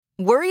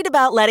Worried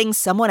about letting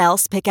someone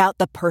else pick out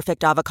the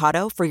perfect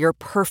avocado for your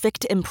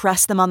perfect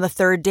impress them on the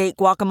third date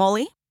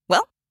guacamole?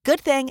 Well, good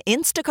thing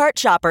Instacart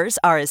shoppers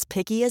are as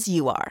picky as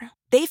you are.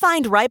 They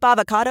find ripe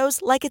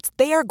avocados like it's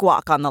their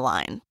guac on the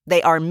line.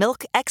 They are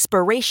milk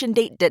expiration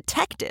date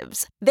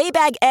detectives. They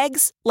bag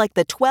eggs like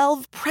the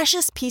 12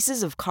 precious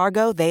pieces of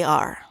cargo they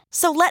are.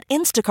 So let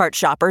Instacart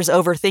shoppers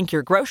overthink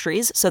your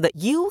groceries so that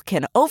you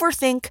can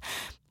overthink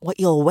what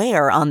you'll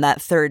wear on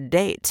that third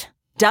date.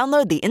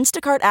 Download the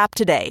Instacart app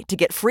today to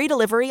get free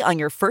delivery on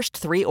your first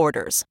 3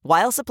 orders,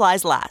 while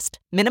supplies last.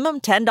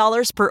 Minimum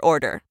 $10 per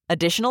order.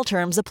 Additional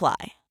terms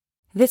apply.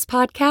 This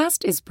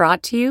podcast is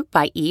brought to you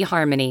by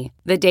eHarmony,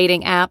 the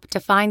dating app to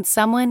find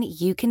someone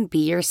you can be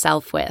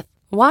yourself with.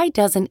 Why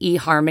doesn't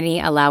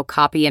eHarmony allow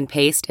copy and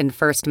paste in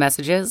first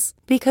messages?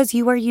 Because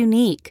you are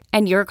unique,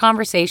 and your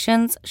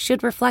conversations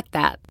should reflect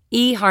that.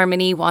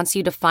 eHarmony wants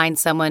you to find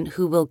someone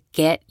who will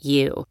get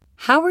you.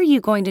 How are you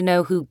going to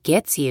know who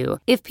gets you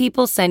if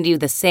people send you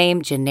the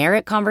same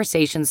generic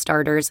conversation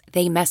starters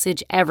they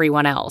message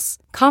everyone else?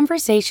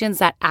 Conversations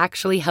that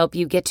actually help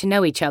you get to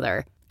know each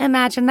other.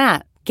 Imagine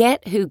that.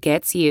 Get who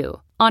gets you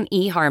on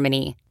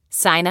eHarmony.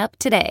 Sign up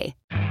today.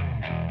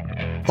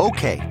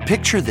 Okay,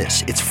 picture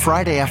this. It's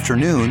Friday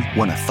afternoon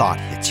when a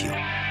thought hits you.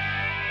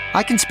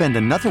 I can spend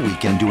another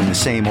weekend doing the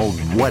same old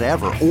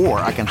whatever, or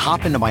I can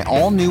hop into my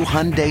all-new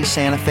Hyundai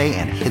Santa Fe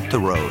and hit the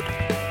road.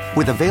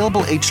 With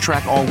available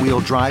H-Track all-wheel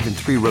drive and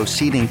 3-row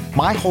seating,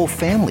 my whole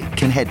family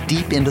can head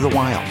deep into the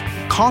wild.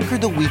 Conquer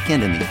the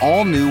weekend in the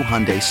all-new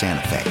Hyundai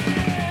Santa Fe.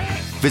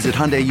 Visit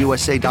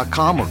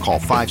HyundaiUSA.com or call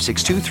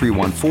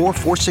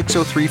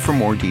 562-314-4603 for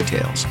more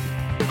details.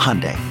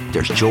 Hyundai,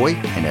 there's joy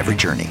in every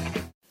journey.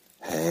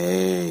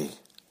 Hey,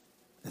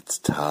 it's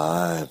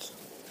Todd.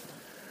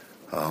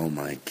 Oh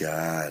my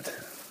God,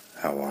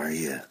 how are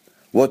you?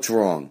 What's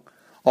wrong?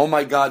 Oh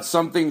my God,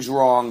 something's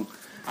wrong.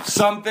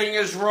 Something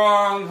is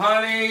wrong,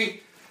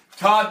 honey.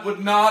 Todd would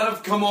not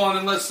have come on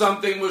unless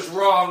something was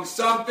wrong.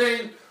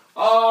 Something,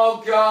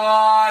 oh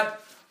God,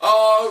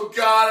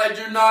 I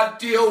do not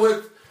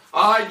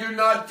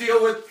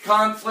deal with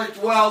conflict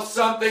well.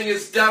 Something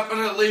is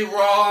definitely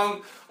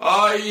wrong.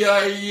 Ay,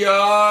 ay,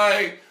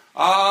 ay.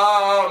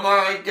 Oh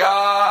my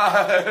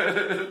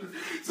God.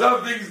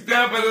 Something's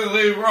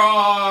definitely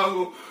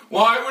wrong.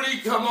 Why would he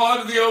come on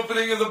to the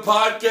opening of the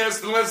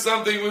podcast unless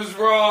something was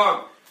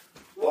wrong?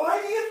 Why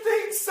do you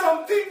think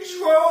something's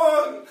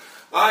wrong?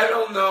 I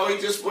don't know. He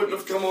just wouldn't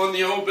have come on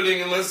the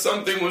opening unless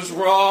something was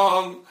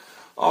wrong.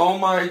 Oh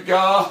my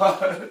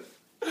God.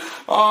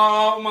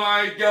 Oh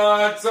my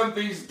God.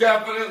 Something's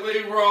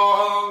definitely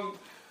wrong.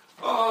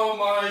 Oh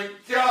my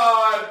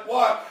God.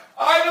 What?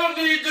 I don't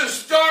need to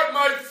start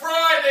my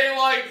Friday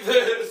like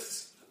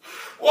this.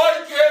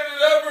 Why can't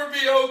it ever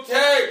be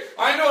okay?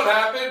 I know what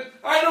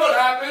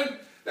happened.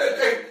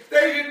 They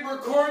didn't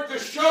record the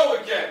show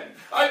again.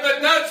 I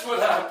bet that's what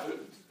happened.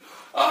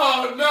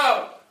 Oh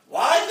no.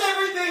 Why do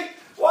you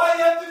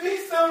have to be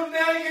so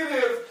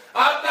negative?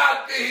 I'm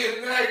not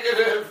being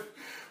negative.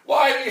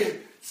 Why do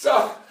you,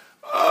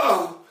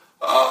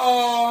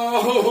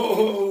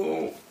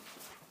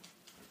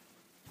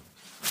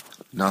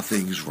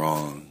 Nothing's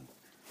wrong.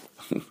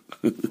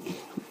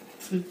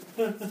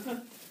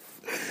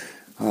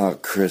 Oh,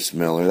 Chris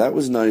Miller, that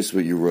was nice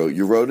what you wrote.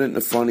 You wrote it in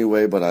a funny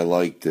way, but I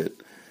liked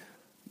it.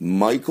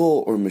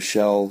 Michael or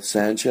Michelle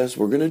Sanchez,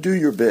 we're going to do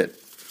your bit.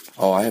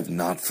 Oh, I have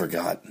not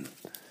forgotten.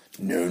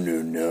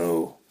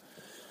 No.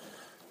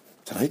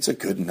 Tonight's a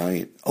good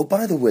night. Oh,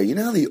 by the way, you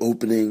know how the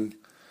opening,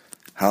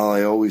 how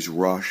I always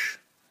rush?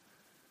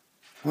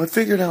 Well, I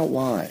figured out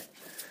why.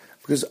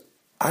 Because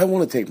I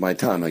want to take my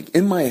time. Like,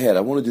 in my head,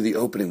 I want to do the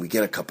opening. We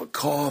get a cup of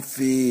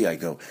coffee. I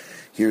go,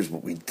 here's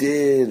what we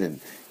did,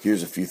 and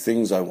here's a few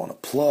things I want to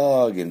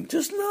plug, and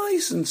just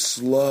nice and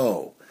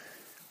slow.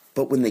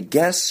 But when the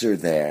guests are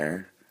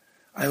there,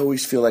 I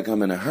always feel like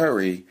I'm in a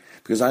hurry,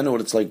 because I know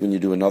what it's like when you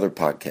do another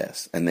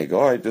podcast. And they go,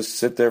 all right, just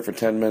sit there for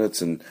 10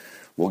 minutes, and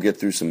we'll get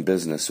through some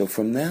business. So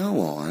from now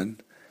on,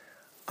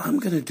 I'm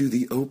going to do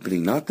the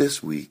opening, not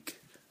this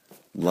week,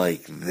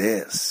 like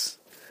this.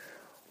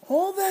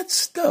 All that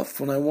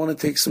stuff when I want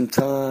to take some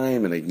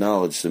time and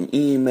acknowledge some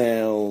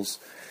emails.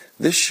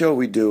 This show,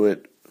 we do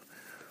it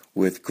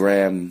with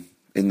Graham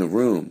in the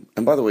room.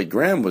 And by the way,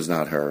 Graham was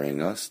not hurrying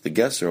us. The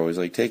guests are always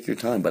like, take your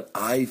time. But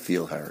I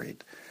feel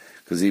hurried.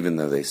 Because even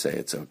though they say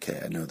it's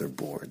okay, I know they're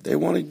bored. They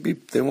want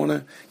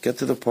to get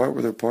to the part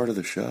where they're part of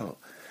the show.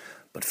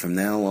 But from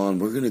now on,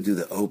 we're going to do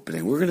the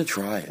opening. We're going to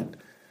try it.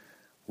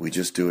 We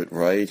just do it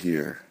right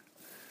here,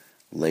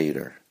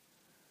 later,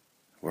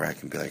 where I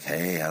can be like,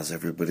 hey, how's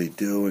everybody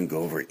doing?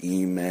 Go over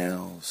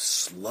emails,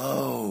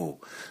 slow,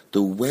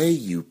 the way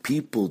you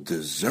people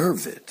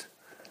deserve it.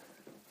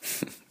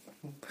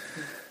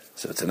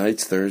 So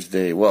tonight's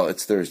Thursday. Well,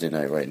 it's Thursday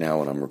night right now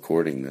when I'm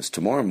recording this.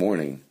 Tomorrow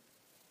morning,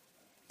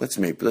 let's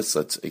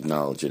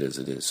acknowledge it as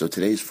it is. So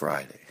today's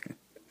Friday.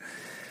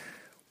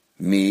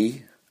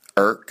 Me,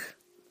 Irk,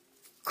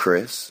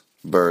 Chris,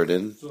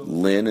 Burden,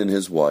 Lynn and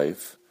his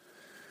wife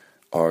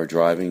are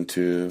driving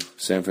to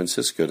San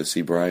Francisco to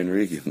see Brian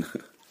Regan.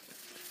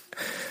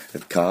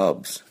 at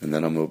Cobb's, and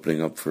then I'm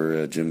opening up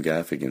for Jim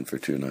Gaffigan for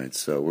 2 nights.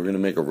 So we're going to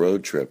make a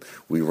road trip.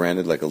 We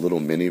rented like a little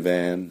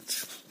minivan.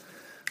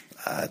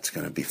 It's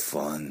going to be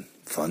fun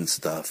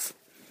stuff.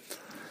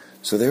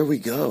 So there we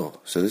go.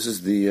 So this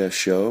is the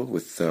show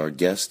with our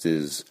guest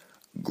is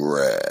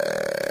Graham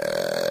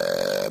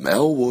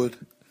Elwood.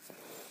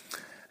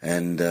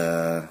 And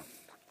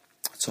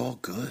it's all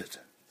good.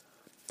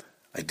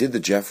 I did the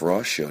Jeff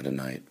Ross show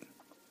tonight.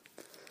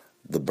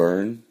 The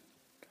Burn.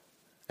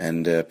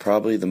 And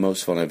probably the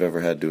most fun I've ever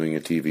had doing a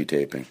TV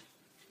taping.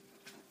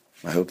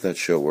 I hope that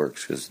show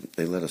works because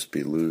they let us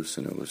be loose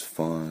and it was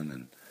fun.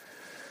 And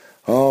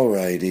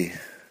alrighty,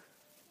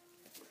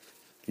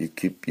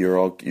 you're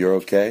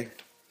okay.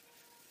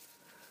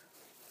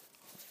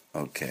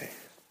 Okay.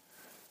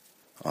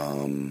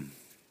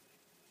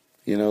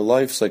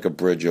 Life's like a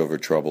bridge over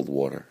troubled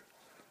water.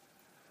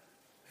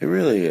 It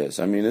really is.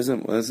 I mean,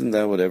 isn't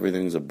that what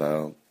everything's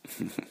about?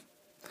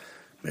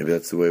 Maybe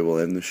that's the way we'll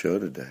end the show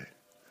today.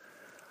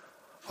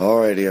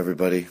 Alrighty,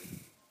 everybody.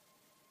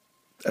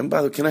 And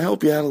by the way, can I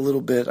help you out a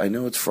little bit? I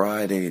know it's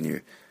Friday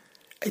and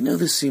I know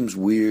this seems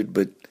weird,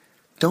 but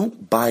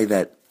don't buy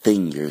that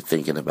thing you're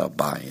thinking about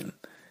buying.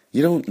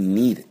 You don't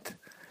need it.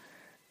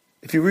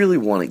 If you really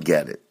want to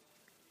get it.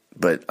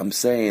 But I'm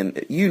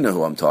saying, you know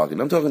who I'm talking.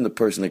 I'm talking to the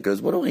person that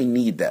goes, what do I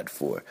need that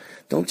for?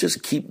 Don't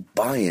just keep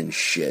buying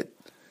shit.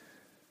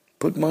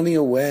 Put money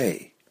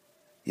away.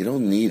 You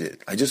don't need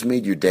it. I just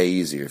made your day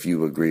easier if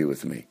you agree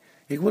with me.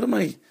 Hey,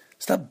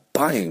 stop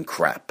buying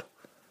crap.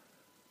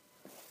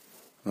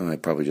 I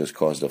probably just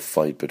caused a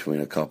fight between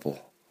a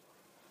couple.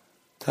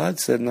 Todd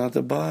said not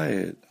to buy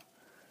it.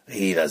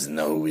 He doesn't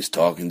know who he's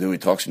talking to. He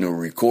talks into a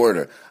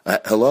recorder.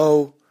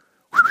 Hello?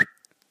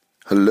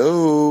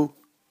 Hello?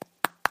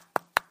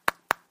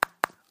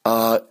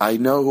 I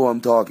know who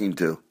I'm talking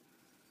to.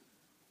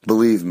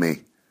 Believe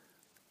me.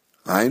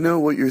 I know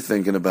what you're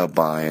thinking about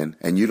buying,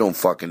 and you don't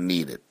fucking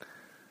need it.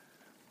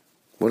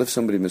 What if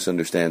somebody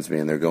misunderstands me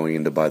and they're going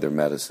in to buy their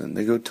medicine?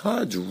 They go,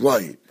 Todd's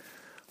right.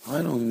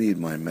 I don't need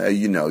my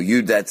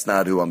that's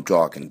not who I'm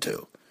talking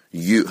to.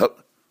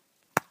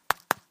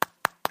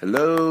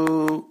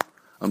 Hello?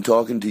 I'm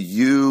talking to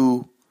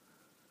you.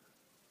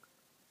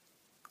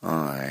 All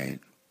right.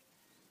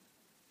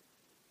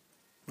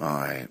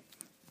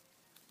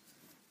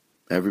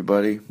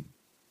 Everybody,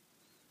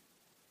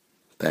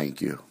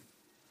 thank you.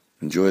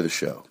 Enjoy the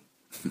show.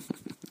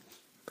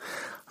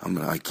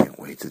 I can't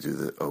wait to do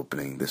the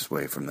opening this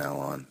way from now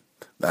on.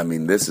 I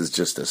mean, this is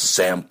just a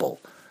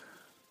sample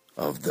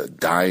of the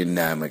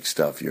dynamic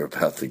stuff you're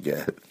about to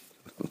get.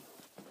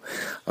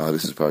 Oh,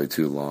 this is probably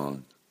too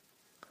long.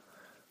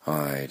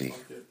 Alrighty.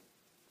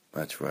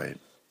 That's right.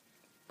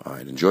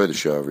 Alright, enjoy the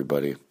show,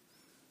 everybody.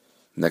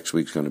 Next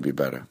week's going to be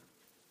better.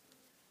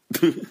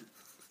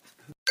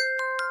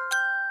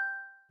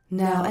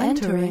 Now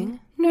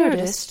entering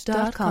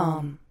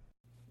Nerdist.com.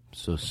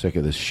 So sick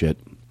of this shit.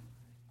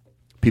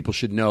 People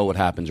should know what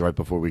happens right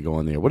before we go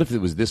on the air. What if it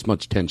was this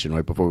much tension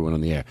right before we went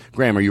on the air?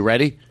 Graham, are you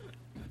ready?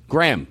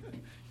 Graham.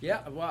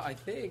 Yeah, well, I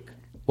think.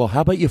 Well, how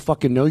about you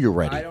fucking know you're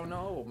ready? I don't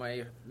know.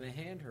 My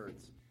hand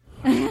hurts.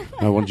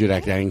 I wanted you to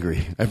act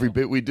angry. Every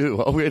bit we do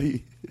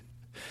already.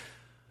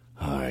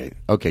 All right.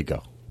 Okay,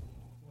 go.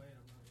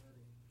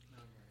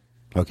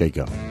 Okay,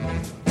 go.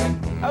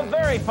 A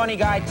very funny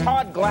guy,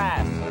 Todd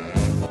Glass.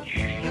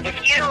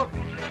 If you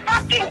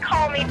fucking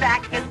call me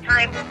back this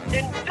time,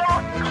 then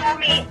don't call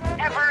me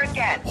ever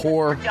again.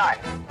 Whore. We're done.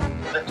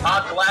 The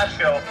Todd Glass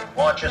Show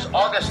launches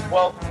August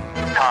 12th.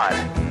 Todd,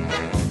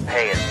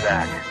 hey, it's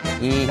Zach.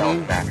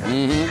 No, Zach.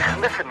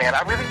 Listen, man,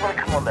 I really want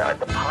to come on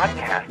the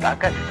podcast. I've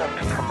got stuff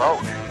to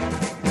promote.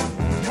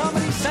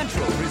 Comedy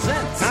Central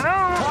presents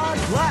Hello? Todd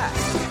Glass.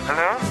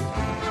 Hello?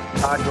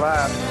 Todd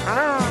Glass.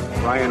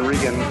 Hello? Brian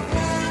Regan.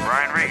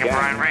 Brian Regan.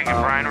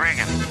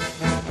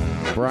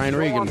 Brian You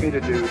Regan. want me to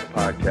do the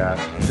podcast?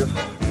 Just,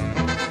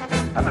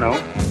 I don't know.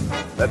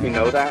 Let me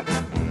know that.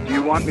 Do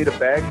you want me to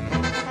beg?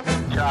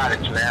 Todd,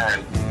 it's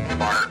Marin.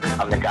 Mark,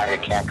 I'm the guy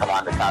who can't come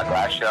on the Todd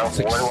Glass Show. It's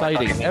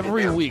exciting.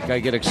 Every week I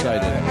get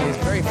excited. His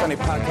very funny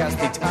podcast,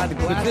 The Todd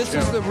Glass But this Show.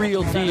 is the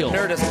real deal.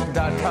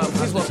 Nerdist.com.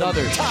 Please This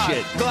other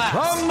shit. Glass.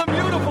 From the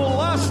beautiful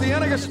Los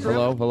Cienega Strip.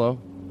 Hello?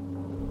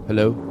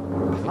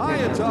 High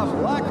atop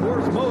Black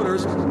Horse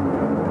Motors.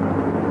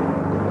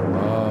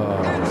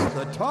 It's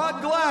the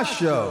Todd Glass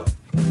Show.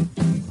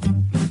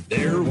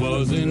 There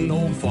was an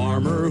old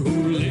farmer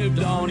who lived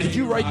on. Did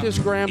you write this,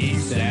 Graham? He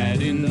sat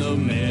in the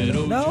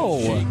meadow. No,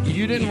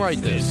 you didn't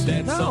write this.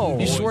 No.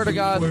 You swear to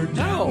God?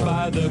 No.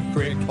 By the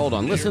creek. Hold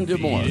on, listen to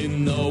more.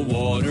 In the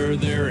water,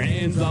 their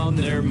hands on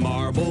their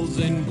marbles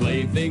and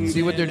playthings.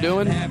 See what they're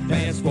doing?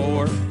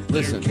 4:30.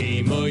 Listen. There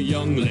came a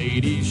young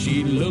lady.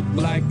 She looked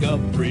like a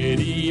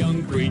pretty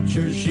young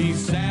creature. She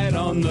sat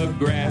on the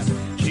grass.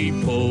 She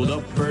pulled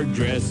up her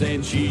dress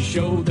and she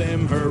showed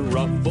them her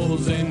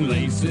ruffles and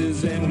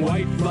laces and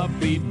white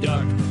fluffy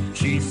duck.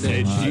 She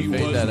said she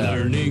was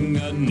learning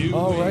a new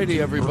Alrighty,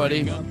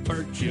 everybody.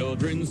 her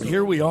children.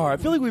 Here we are. I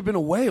feel like we've been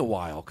away a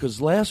while because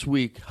last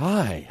week,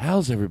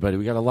 how's everybody?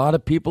 We got a lot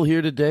of people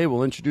here today.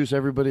 We'll introduce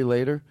everybody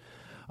later.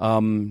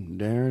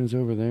 Darren's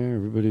over there.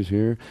 Everybody's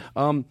here.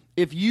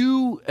 If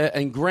you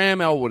and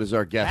Graham Elwood is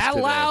our guest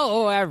today.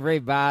 Hello,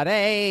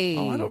 everybody.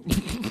 Oh,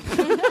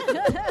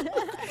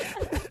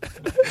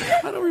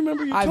 I don't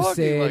remember you I'm talking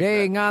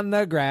sitting on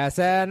the grass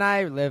and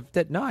I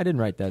lifted. No, I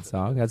didn't write that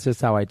song. That's just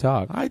how I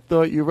talk. I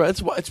thought you were.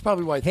 It's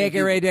probably why.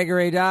 Hickory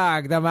dickory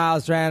dock, the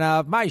mouse ran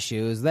up my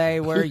shoes. They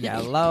were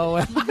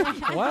yellow.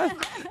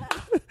 What?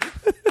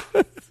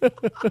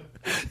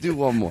 Do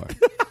one more.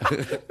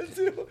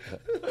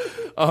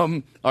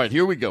 All right,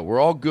 here we go. We're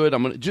all good.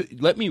 I'm gonna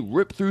let me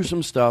rip through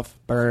some stuff.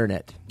 Burn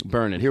it.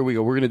 Here we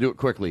go. We're gonna do it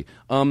quickly.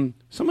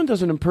 Someone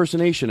does an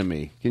impersonation of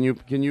me. Can you?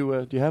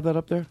 Do you have that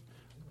up there?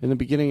 In the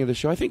beginning of the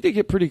show, I think they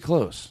get pretty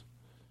close.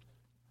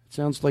 It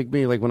sounds like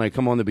me, like when I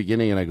come on the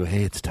beginning and I go,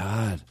 "Hey, it's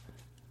Todd."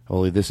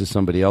 Only this is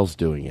somebody else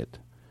doing it.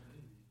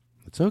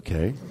 It's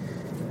okay.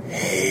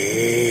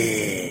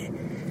 Hey,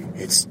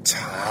 it's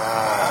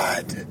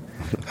Todd.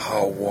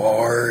 How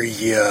are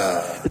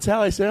ya? It's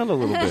how I sound a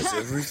little bit. Is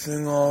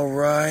everything all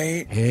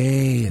right?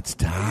 Hey, it's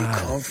Todd. Are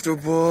you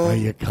comfortable? Are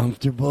you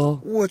comfortable?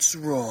 What's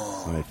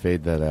wrong? I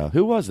fade that out.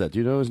 Who was that? Do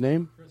you know his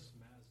name?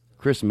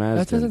 Chris Masden.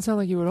 That doesn't sound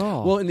like you at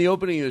all. Well, in the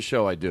opening of the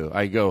show, I do.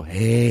 I go,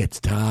 "Hey, it's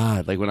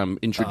Todd." Like when I'm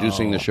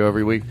introducing the show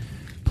every week.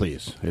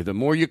 Please, the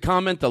more you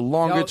comment, the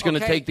longer it's going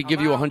to take to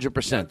give you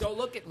 100%. Don't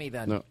look at me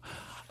then. No.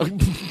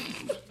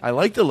 I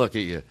like to look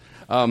at you.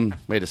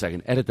 Wait a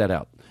second. Edit that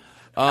out.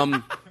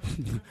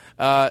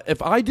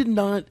 If I did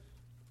not...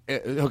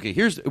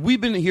 Okay, we've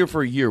been here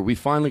for a year. We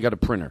finally got a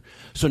printer.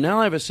 So now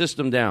I have a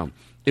system down.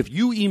 If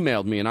you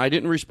emailed me and I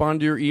didn't respond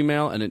to your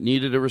email and it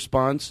needed a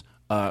response,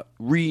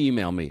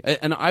 re-email me.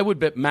 And I would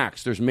bet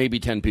max there's maybe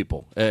 10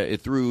 people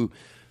through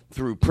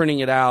printing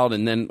it out.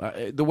 And then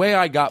the way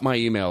I got my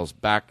emails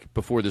back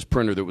before this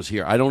printer that was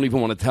here, I don't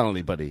even want to tell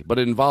anybody, but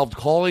it involved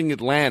calling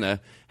Atlanta,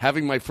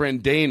 having my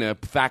friend Dana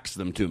fax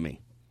them to me.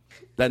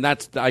 Then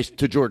that's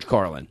to George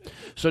Carlin.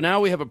 So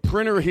now we have a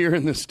printer here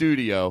in the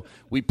studio.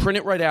 We print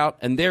it right out,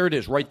 and there it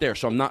is, right there.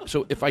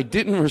 So if I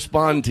didn't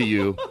respond to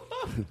you,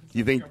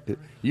 you think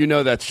you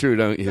know that's true,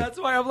 don't you? That's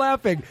why I'm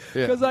laughing,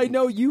 because I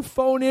know you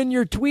phone in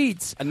your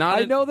tweets.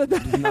 I know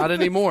that. Not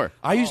anymore.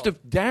 I used to.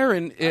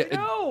 Darren.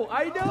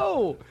 I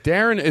know.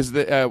 Darren is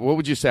the. What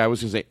would you say? I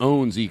was going to say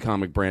owns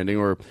e-comic branding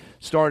or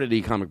started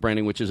e-comic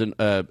branding, which is an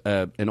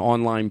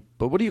online.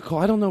 But what do you call?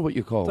 I don't know what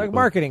you call. It's like a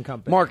marketing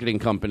company. Marketing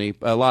company.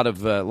 A lot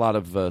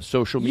of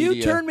social media.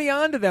 You turned me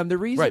on to them. The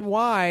reason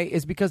why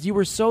is because you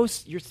were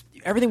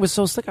everything was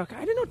so slick. I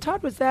didn't know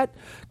Todd was that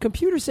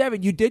computer savvy.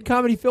 You did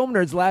Comedy Film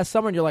Nerds last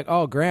summer, and you're like,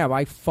 "Oh, Graham,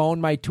 I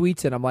phoned my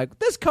tweets," and I'm like,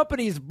 "This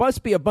company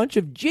must be a bunch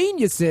of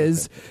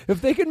geniuses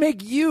if they can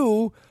make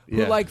you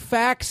who like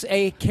fax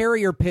a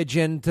carrier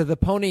pigeon to the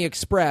Pony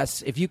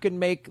Express. If you can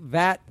make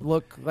that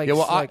look like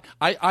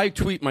I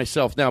tweet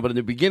myself now, but in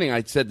the beginning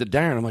I said to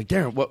Darren, I'm like,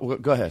 Darren,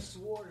 what go ahead. You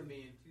swore to me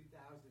in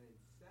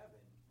 2007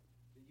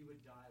 that you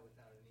would die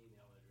without an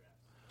email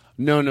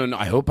address. No.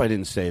 I hope I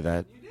didn't say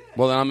that.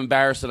 Well, then I'm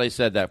embarrassed that I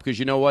said that because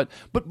you know what?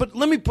 But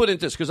let me put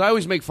into this because I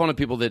always make fun of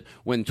people that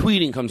when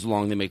tweeting comes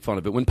along, they make fun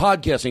of it. When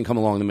podcasting come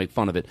along, they make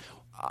fun of it.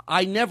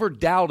 I never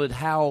doubted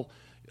how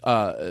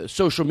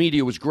social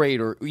media was great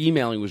or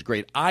emailing was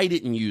great. I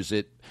didn't use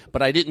it,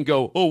 but I didn't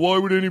go, "Oh, why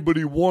would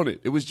anybody want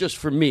it?" It was just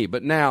for me.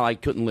 But now I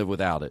couldn't live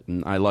without it,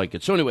 and I like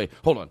it. So anyway,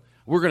 hold on.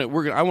 We're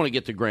gonna. I want to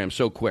get to Graham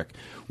so quick.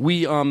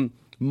 We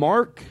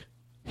Mark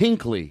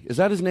Hinckley, is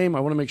that his name? I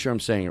want to make sure I'm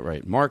saying it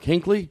right. Mark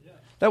Hinckley.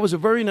 That was a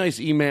very nice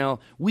email.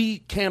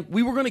 We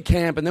were going to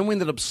camp, and then we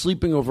ended up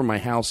sleeping over my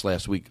house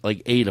last week,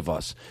 like 8 of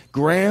us.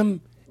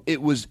 Graham,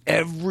 it was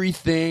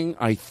everything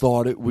I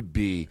thought it would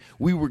be.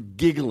 We were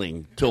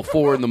giggling till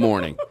 4 in the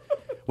morning.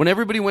 When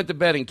everybody went to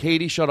bed and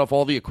Katie shut off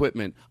all the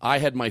equipment, I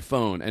had my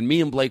phone, and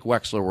me and Blake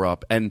Wexler were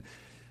up, and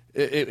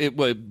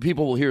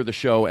people will hear the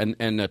show,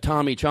 and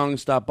Tommy Chung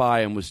stopped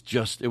by and was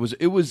just it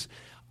was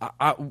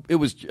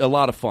a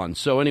lot of fun.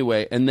 So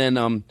anyway, and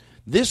then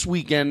this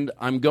weekend,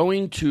 I'm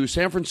going to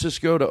San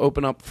Francisco to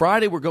open up.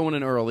 Friday, we're going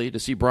in early to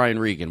see Brian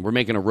Regan. We're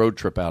making a road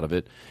trip out of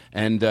it.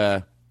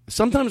 And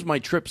sometimes my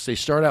trips, they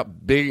start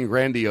out big and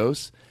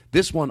grandiose.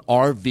 This one,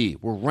 RV.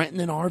 We're renting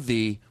an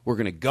RV. We're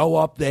going to go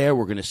up there.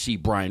 We're going to see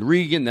Brian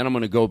Regan. Then I'm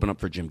going to go open up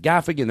for Jim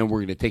Gaffigan. Then we're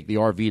going to take the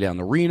RV down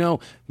to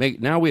Reno.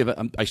 Now we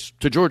have,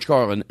 to George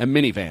Carlin, a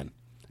minivan.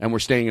 And we're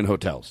staying in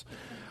hotels.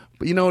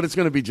 But you know what? It's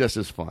going to be just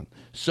as fun.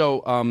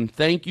 So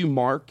thank you,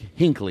 Mark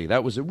Hinckley.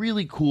 That was a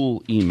really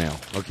cool email.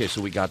 Okay,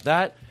 so we got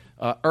that.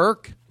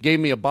 Irk gave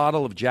me a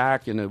bottle of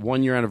Jack and a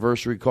 1-year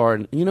anniversary card.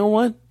 And you know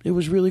what? It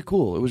was really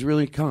cool. It was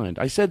really kind.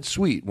 I said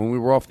sweet when we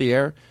were off the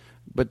air,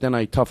 but then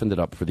I toughened it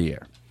up for the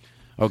air.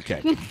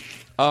 Okay.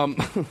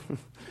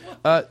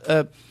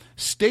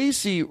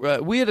 Stacy,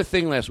 we had a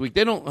thing last week.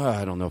 They don't.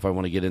 I don't know if I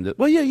want to get into it.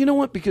 Well, yeah, you know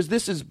what? Because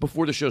this is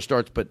before the show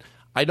starts, but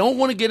I don't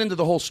want to get into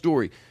the whole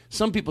story.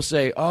 Some people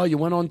say, "Oh, you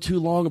went on too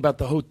long about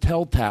the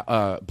hotel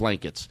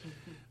blankets."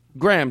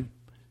 Graham,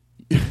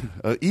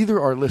 either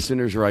our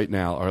listeners right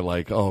now are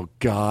like, oh,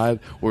 God,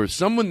 or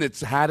someone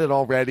that's had it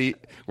already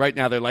right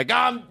now, they're like,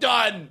 I'm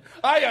done.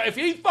 If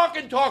he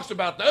fucking talks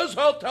about those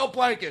hotel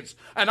blankets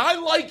and I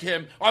like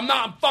him,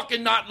 I'm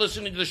fucking not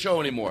listening to the show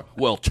anymore.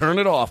 Well, turn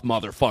it off,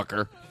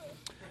 motherfucker.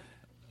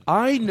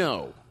 I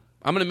know.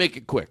 I'm going to make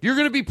it quick. You're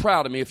going to be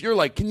proud of me. If you're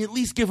like, can you at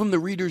least give them the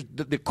readers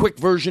the quick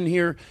version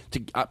here?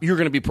 You're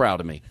going to be proud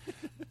of me.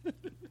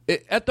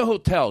 At the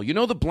hotel, you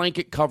know the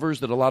blanket covers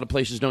that a lot of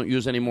places don't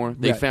use anymore?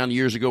 They found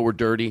years ago were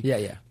dirty?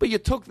 Yeah. But you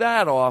took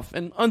that off,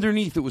 and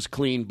underneath it was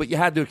clean, but you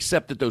had to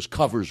accept that those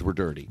covers were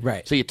dirty.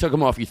 Right. So you took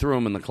them off, you threw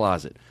them in the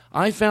closet.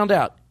 I found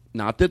out,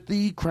 not that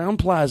the Crown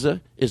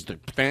Plaza is the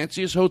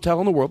fanciest hotel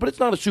in the world, but it's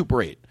not a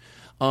Super 8.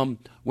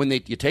 When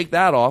you take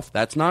that off,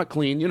 that's not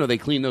clean. You know, they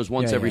clean those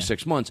once every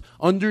 6 months.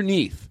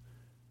 Underneath,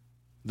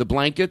 the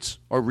blankets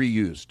are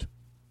reused.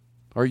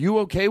 Are you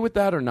okay with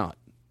that or not?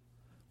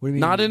 What do you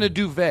mean? Not in a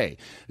duvet.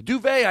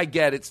 Duvet, I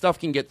get it. Stuff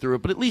can get through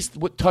it. But at least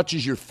what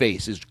touches your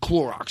face is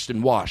Cloroxed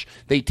and washed.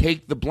 They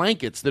take the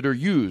blankets that are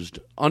used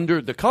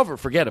under the cover.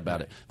 Forget about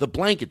it. The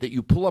blanket that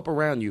you pull up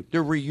around you,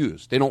 they're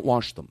reused. They don't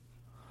wash them.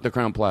 The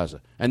Crown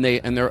Plaza.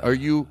 Are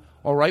you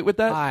all right with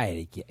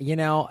that?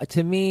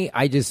 To me,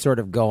 I just sort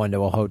of go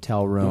into a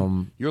hotel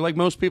room. You're like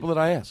most people that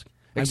I ask.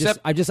 I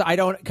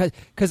don't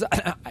because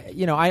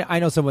I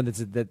know someone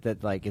that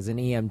like is an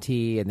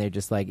EMT and they're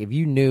just like, if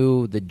you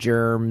knew the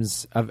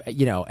germs of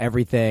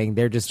everything,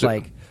 they're just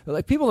like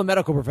people in the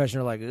medical profession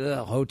are like,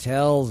 ugh,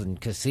 hotels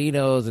and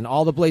casinos and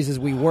all the places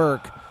we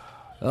work,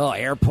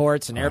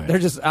 airports and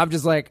right. I'm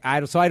just like I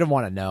don't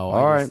want to know.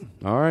 All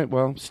right.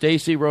 Well,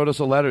 Stacy wrote us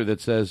a letter that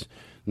says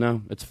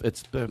no,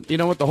 it's you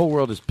know what, the whole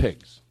world is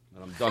pigs.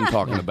 I'm done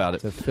talking about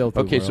it. It's a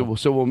filthy world.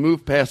 So we'll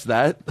move past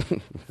that.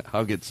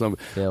 I'll get some.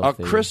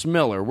 Chris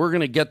Miller, we're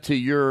going to get to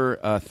your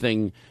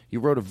thing. You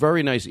wrote a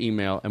very nice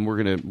email,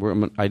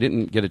 and I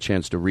didn't get a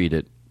chance to read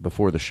it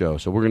before the show,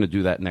 so we're going to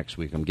do that next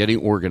week. I'm getting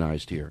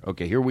organized here.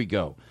 Okay, here we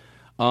go.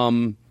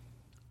 Some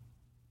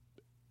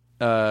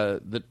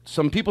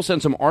people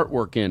sent some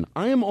artwork in.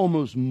 I am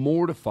almost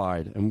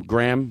mortified. And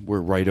Graham,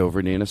 we're right over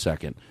it in a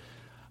second.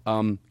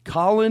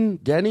 Colin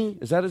Denny,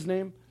 is that his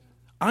name?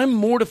 I'm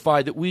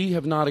mortified that we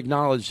have not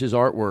acknowledged his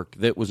artwork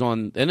that was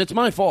on, and it's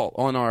my fault,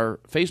 on our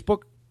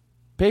Facebook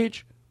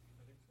page.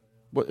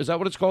 Is that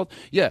what it's called?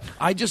 Yeah.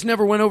 I just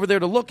never went over there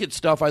to look at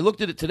stuff. I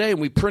looked at it today, and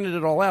we printed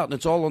it all out, and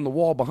it's all on the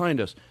wall behind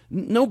us.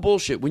 No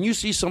bullshit. When you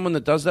see someone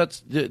that does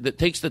that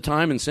takes the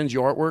time and sends you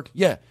artwork,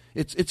 yeah,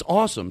 it's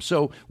awesome.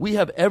 So we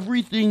have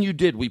everything you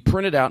did. We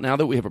printed out. Now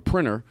that we have a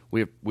printer,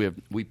 we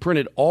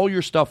printed all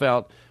your stuff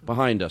out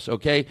behind us,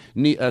 okay?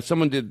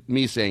 Someone did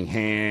me saying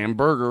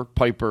hamburger,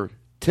 Piper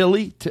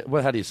Tilly,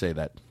 how do you say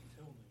that?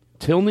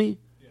 Tilney?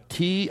 Yeah.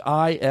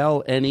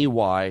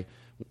 Tilney.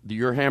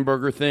 Your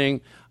hamburger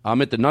thing.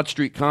 I'm at the Nut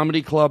Street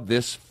Comedy Club the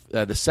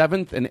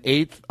 7th and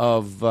 8th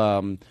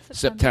of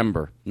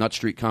September. Nut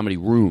Street Comedy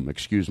Room,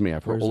 excuse me.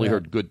 I've only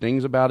heard good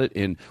things about it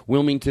in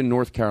Wilmington,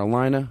 North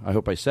Carolina. I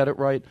hope I said it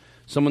right.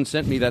 Someone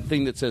sent me that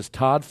thing that says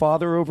Todd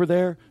Father over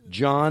there.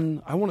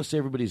 John, I want to say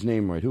everybody's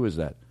name right. Who is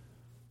that?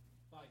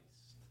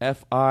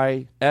 Feist.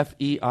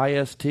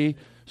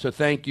 So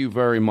thank you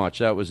very much.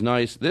 That was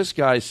nice. This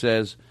guy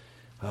says,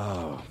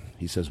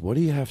 he says, what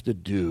do you have to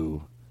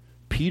do?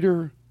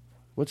 Peter,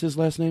 what's his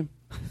last name?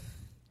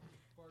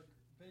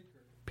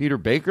 Peter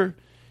Baker?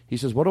 He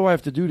says, what do I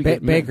have to do to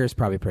get Baker's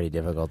probably pretty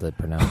difficult to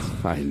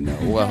pronounce. I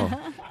know.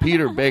 Well,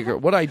 Peter Baker.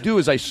 What I do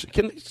is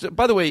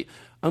by the way,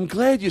 I'm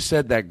glad you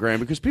said that, Graham,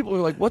 because people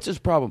are like, what's his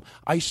problem?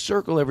 I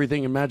circle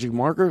everything in magic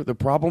marker. The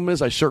problem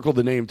is I circle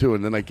the name, too,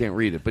 and then I can't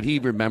read it. But he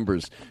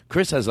remembers.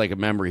 Chris has like a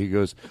memory. He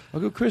goes, I'll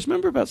go, Chris,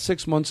 remember about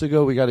 6 months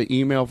ago we got an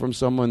email from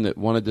someone that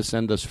wanted to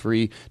send us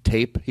free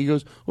tape? He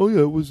goes, oh,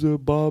 yeah, it was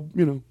Bob,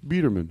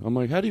 Biederman. I'm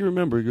like, how do you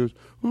remember? He goes,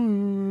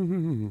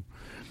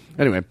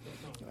 Anyway,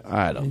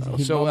 I don't know.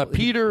 So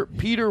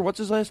Peter, what's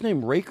his last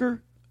name?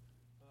 Raker?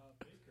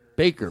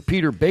 Baker.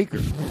 Peter Baker.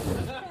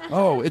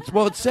 Oh,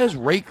 it says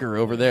Raker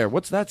over there.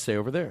 What's that say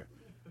over there?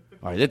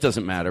 All right, it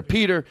doesn't matter.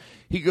 Peter,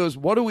 he goes,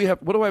 what do I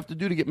have to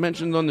do to get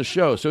mentioned on the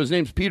show? So his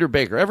name's Peter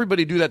Baker.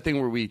 Everybody do that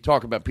thing where we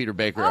talk about Peter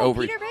Baker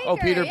over. Peter Baker. Oh,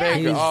 Peter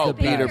Baker. Oh,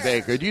 Peter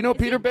Baker. Do you know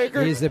Peter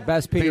Baker? He's the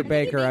best Peter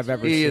Baker I've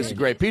ever seen. He is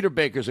great. Peter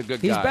Baker's a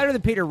good guy. He's better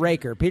than Peter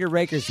Raker. Peter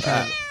Raker's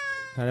kind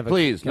of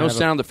Please, no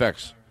sound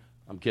effects.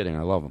 I'm kidding.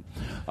 I love him.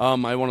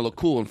 I want to look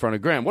cool in front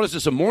of Graham. What is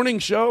this, a morning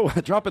show?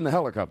 Drop in the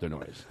helicopter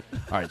noise.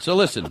 All right, so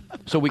listen.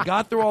 So we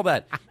got through all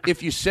that.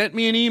 If you sent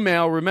me an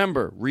email,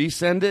 remember,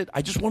 resend it.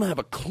 I just want to have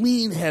a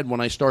clean head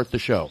when I start the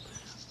show.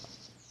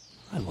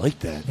 I like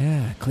that.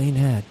 Yeah, clean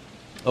head.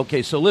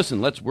 Okay, so listen.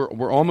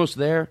 We're almost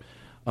there.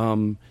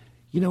 Eric,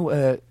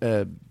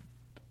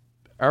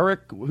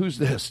 who's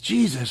this?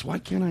 Jesus, why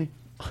can't I?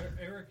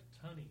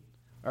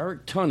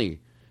 Eric Tunney.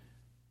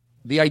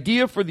 The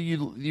idea for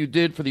you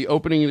did for the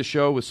opening of the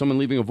show with someone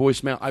leaving a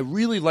voicemail, I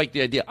really like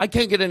the idea. I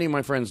can't get any of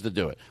my friends to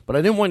do it, but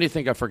I didn't want you to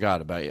think I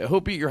forgot about you. I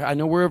hope I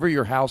know wherever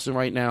you're housing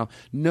right now,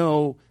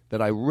 know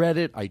that I read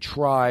it, I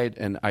tried,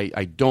 and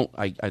I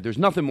there's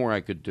nothing more I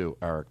could do,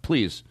 Eric.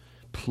 Please,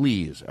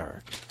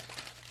 Eric.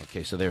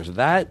 Okay, so there's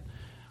that.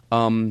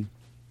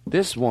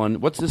 This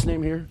one, what's this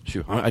name here?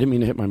 Shoot, I didn't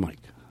mean to hit my mic.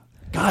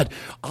 God,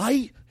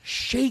 I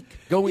shake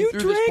going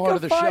through this part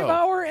of the show. You drank a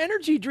 5-hour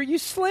energy drink. You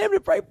slammed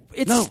it right.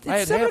 It's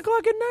 7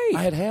 o'clock at night.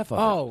 I had half of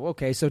it. Oh,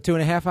 okay. So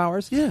 2.5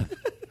 hours? Yeah.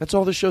 That's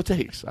all the show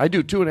takes. I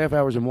do 2.5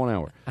 hours in 1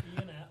 hour.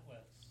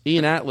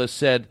 Ian Atlas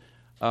said,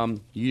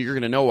 you're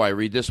going to know why I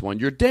read this one.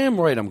 You're damn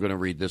right I'm going to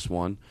read this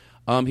one.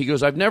 He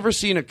goes, I've never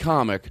seen a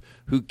comic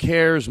who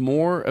cares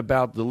more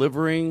about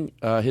delivering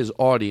his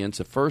audience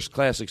a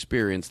first-class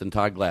experience than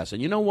Todd Glass.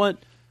 And you know what?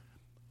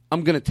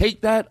 I'm going to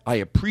take that. I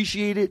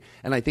appreciate it,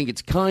 and I think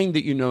it's kind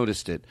that you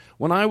noticed it.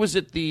 When I was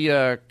at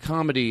the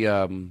comedy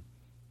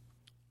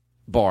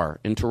bar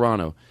in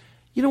Toronto,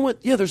 you know what?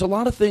 Yeah, there's a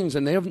lot of things,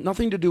 and they have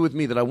nothing to do with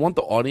me, that I want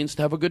the audience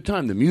to have a good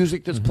time. The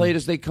music that's played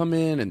as they come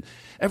in, and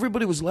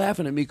everybody was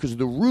laughing at me because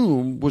the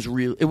room was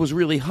it was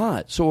really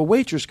hot. So a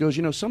waitress goes,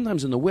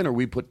 sometimes in the winter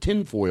we put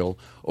tinfoil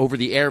over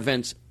the air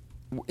vents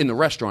in the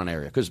restaurant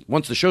area because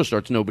once the show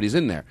starts, nobody's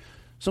in there.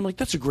 So I'm like,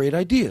 that's a great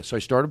idea. So I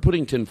started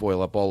putting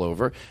tinfoil up all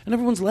over, and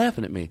everyone's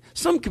laughing at me.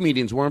 Some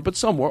comedians weren't, but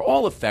some were,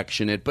 all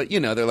affectionate. But,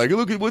 they're like,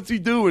 look at what's he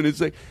doing.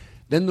 It's like,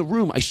 then the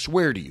room, I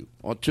swear to you,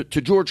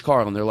 to George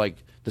Carlin, they're like,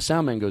 the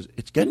sound man goes,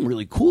 it's getting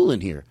really cool in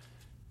here.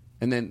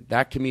 And then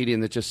that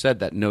comedian that just said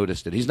that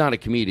noticed it. He's not a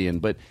comedian,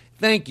 but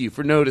thank you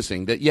for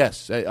noticing that,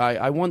 yes,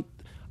 I went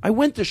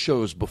to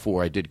shows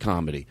before I did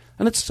comedy,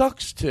 and it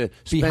sucks to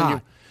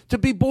spend to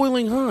be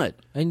boiling hot.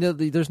 And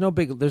there's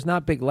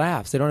not big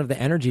laughs. They don't have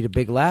the energy to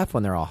big laugh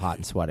when they're all hot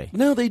and sweaty.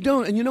 No, they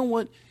don't. And you know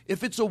what?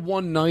 If it's a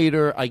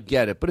one-nighter, I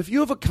get it. But if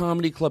you have a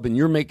comedy club and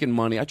you're making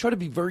money, I try to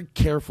be very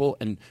careful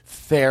and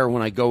fair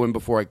when I go in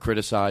before I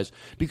criticize.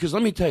 Because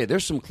let me tell you,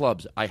 there's some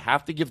clubs, I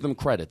have to give them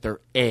credit.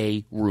 They're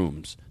A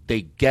rooms.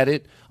 They get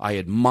it. I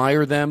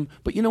admire them.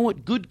 But you know what?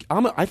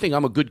 I think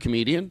I'm a good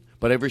comedian.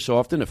 But every so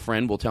often, a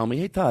friend will tell me,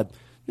 hey, Todd,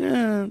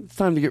 it's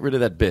time to get rid of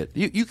that bit.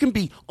 You can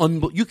be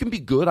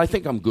good. I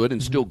think I'm good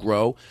and still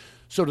grow.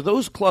 So to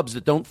those clubs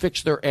that don't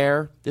fix their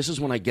air, this is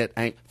when I get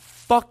angry.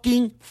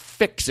 Fucking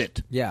fix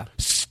it. Yeah.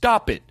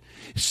 Stop it.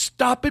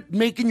 Stop it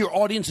making your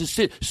audiences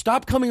sit.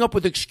 Stop coming up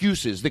with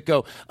excuses that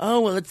go, oh,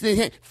 well,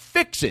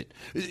 fix it.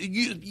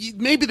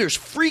 Maybe there's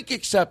freak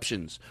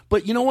exceptions.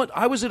 But you know what?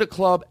 I was at a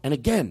club, and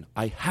again,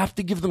 I have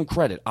to give them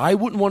credit. I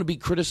wouldn't want to be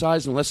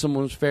criticized unless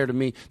someone was fair to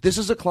me. This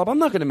is a club. I'm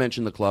not going to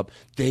mention the club.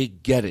 They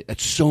get it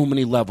at so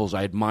many levels.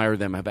 I admire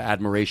them. I have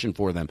admiration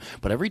for them.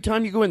 But every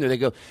time you go in there, they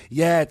go,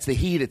 yeah, it's the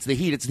heat. It's the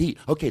heat. It's the heat.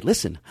 Okay,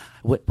 listen.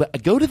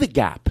 Go to the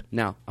Gap.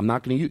 Now, I'm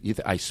not going to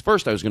use –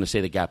 first I was going to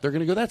say the Gap. They're going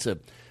to go, that's a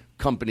 –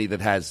 company that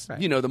has,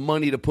 the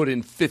money to put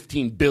in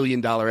 $15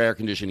 billion air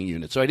conditioning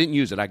units. So I didn't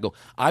use it.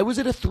 I was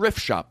at a thrift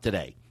shop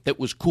today that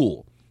was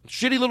cool.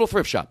 Shitty little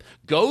thrift shop.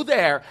 Go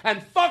there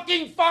and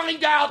fucking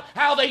find out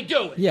how they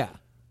do it. Yeah.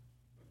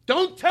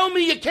 Don't tell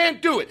me you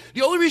can't do it.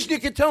 The only reason you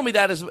can tell me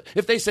that is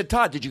if they said,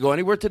 Todd, did you go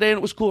anywhere today and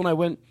it was cool? And I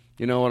went,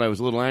 you know what, I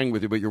was a little angry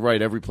with you, but you're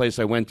right. Every place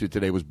I went to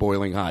today was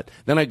boiling hot.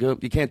 Then I go,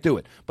 you can't do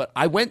it. But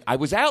I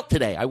was out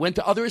today. I went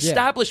to other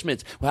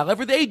establishments.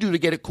 However they do to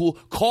get it cool,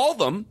 call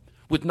them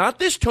with not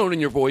this tone in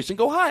your voice and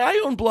go, hi,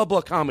 I own blah,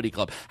 blah comedy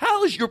club.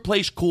 How is your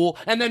place cool?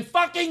 And then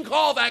fucking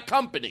call that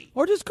company.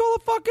 Or just call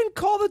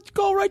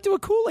right to a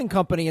cooling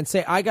company and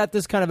say, I got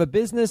this kind of a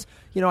business.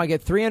 I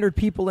get 300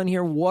 people in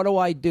here. What do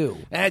I do?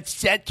 It's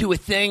set to a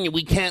thing and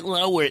we can't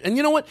lower it. And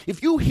you know what?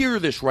 If you hear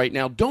this right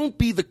now, don't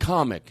be the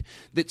comic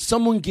that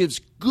someone gives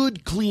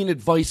good, clean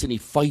advice and he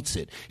fights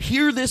it.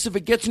 Hear this if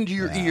it gets into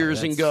your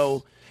ears and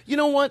go, you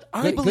know what?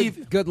 I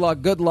believe. Good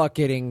luck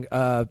getting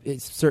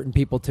certain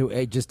people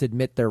to just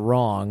admit they're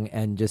wrong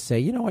and just say,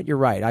 you know what, you're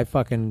right.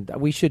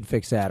 We should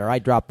fix that, or I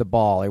dropped the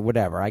ball, or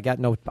whatever. I got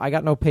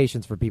no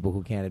patience for people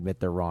who can't admit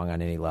they're wrong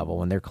on any level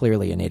when they're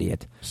clearly an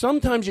idiot.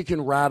 Sometimes you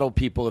can rattle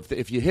people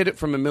if you hit it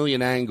from a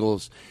million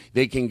angles.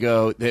 They can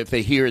go, if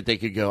they hear it, they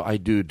could go, I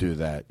do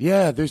that.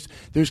 Yeah,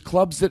 there's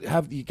clubs that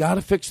have, you got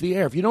to fix the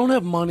air. If you don't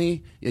have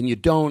money and you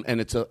don't,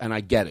 and I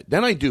get it,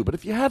 then I do. But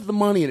if you have the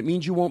money and it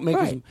means you won't make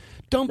it.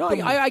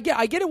 I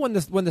get it when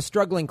the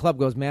struggling club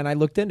goes, man, I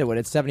looked into it.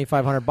 It's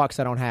 $7,500.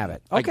 I don't have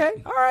it. Okay,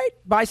 all right.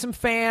 Buy some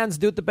fans.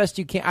 Do it the best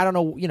you can. I don't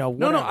know,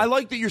 whatever. No, I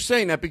like that you're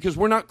saying that because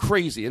we're not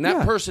crazy. And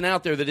that person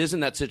out there that is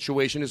in that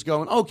situation is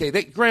going, okay,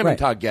 Graham and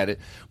Todd get it.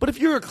 But if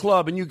you're a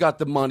club and you got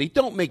the money,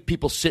 don't make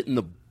people sit in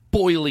the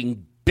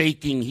boiling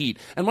baking heat.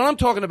 And when I'm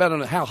talking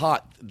about how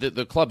hot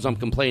the clubs I'm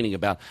complaining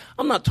about,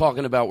 I'm not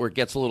talking about where it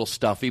gets a little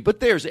stuffy,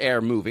 but there's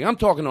air moving. I'm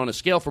talking on a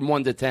scale from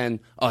 1 to 10,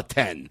 a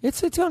 10.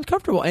 It's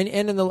uncomfortable. And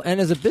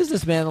as a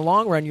businessman, in the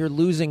long run, you're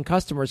losing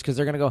customers because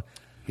they're going to go,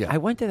 I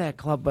went to that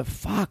club, but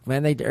fuck,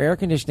 man, their air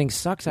conditioning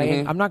sucks.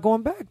 I'm not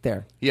going back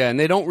there. Yeah, and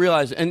they don't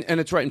realize, and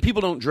it's right, and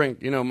people don't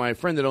drink. My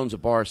friend that owns a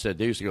bar said,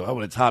 they used to go, oh,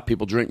 when it's hot,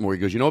 people drink more. He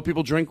goes, you know what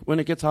people drink when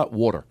it gets hot?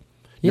 Water.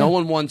 Yeah. No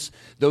one wants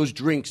those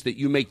drinks that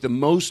you make the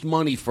most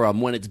money from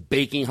when it's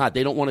baking hot.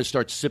 They don't want to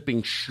start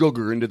sipping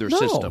sugar into their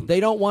system. They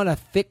don't want a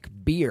thick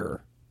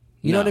beer.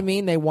 You know what I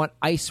mean? They want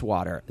ice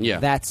water. Yeah.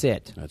 That's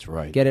it. That's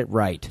right. Get it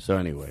right. So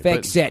anyway.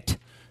 Fix it.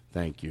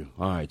 Thank you.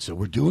 All right, so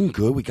we're doing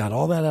good. We got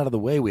all that out of the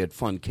way. We had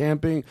fun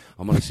camping.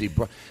 I'm going to see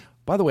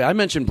By the way, I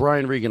mentioned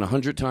Brian Regan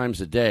 100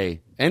 times a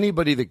day.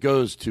 Anybody that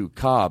goes to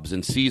Cobb's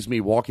and sees me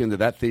walk into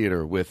that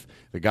theater with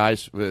the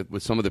guys,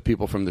 with some of the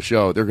people from the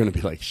show, they're going to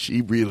be like,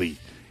 he really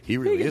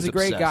is a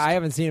great obsessed. guy. I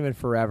haven't seen him in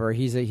forever.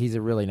 He's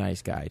a really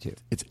nice guy, too.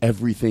 It's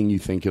everything you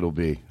think it'll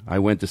be. I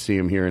went to see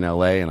him here in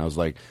L.A., and I was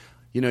like,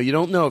 you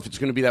don't know if it's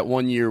going to be that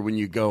one year when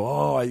you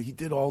go, he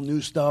did all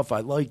new stuff.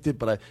 I liked it,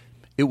 but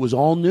it was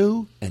all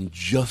new and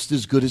just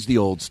as good as the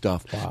old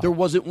stuff. Wow. There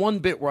wasn't one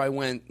bit where I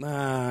went,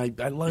 I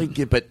like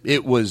it, but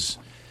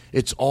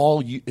it's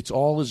all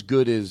as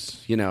good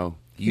as, you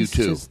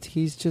two.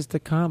 He's just a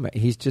comic.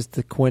 He's just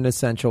the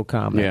quintessential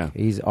comic. Yeah.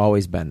 He's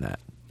always been that.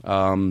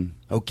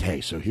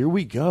 Okay, so here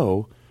we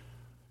go.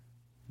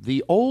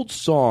 The old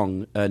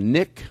song,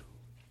 Nick,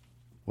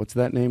 what's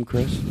that name,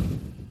 Chris?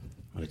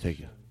 I take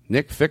you.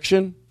 Nick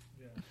Fiction?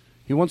 Yeah.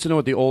 He wants to know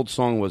what the old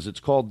song was.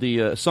 It's called the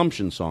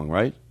Assumption song,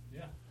 right?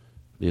 Yeah.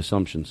 The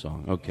Assumption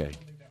song. Okay. I don't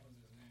think that was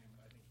his name, but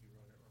I think he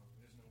wrote it wrong.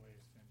 There's no way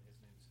his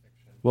name's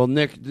Fiction. Well,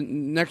 Nick,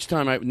 next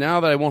time,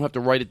 now that I won't have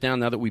to write it down,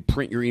 now that we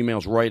print your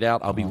emails right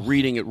out, I'll be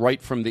reading it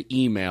right from the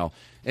email.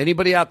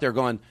 Anybody out there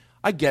going,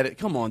 I get it.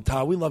 Come on,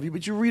 Todd, we love you,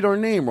 but you read our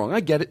name wrong.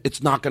 I get it.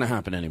 It's not going to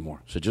happen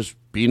anymore. So just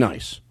be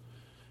nice.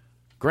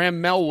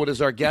 Graham Melwood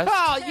is our guest.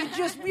 Oh, why would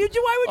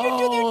you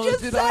do that? You just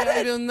said it.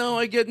 I don't know.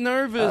 I get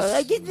nervous.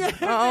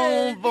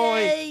 Oh,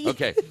 boy.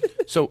 Okay,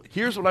 so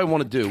here's what I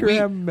want to do.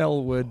 Graham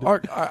Melwood.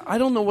 I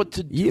don't know what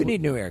to do. You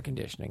need new air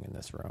conditioning in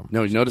this room.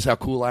 No, you notice how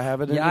cool I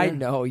have it in Yeah, here? I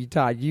know.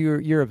 Todd,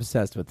 you're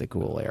obsessed with the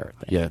cool air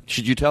thing. Yeah.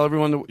 Should you tell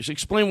everyone?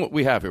 Explain what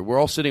we have here. We're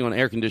all sitting on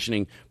air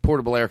conditioning,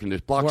 portable air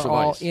conditioning, blocks of We're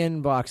all ice.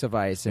 in blocks of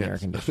ice and air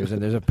conditioners,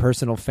 and there's a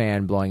personal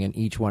fan blowing in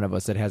each one of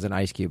us that has an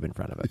ice cube in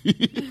front of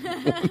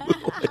it.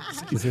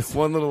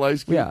 One little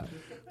ice cube. Yeah.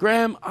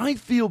 Graham, I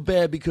feel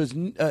bad because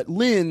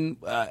Lynn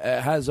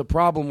has a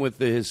problem with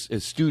his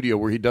studio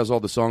where he does all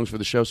the songs for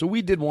the show. So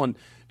we did one.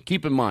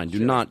 Keep in mind, do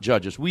not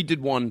judge us. We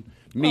did one.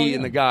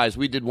 And the guys.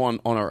 We did one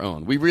on our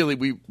own. We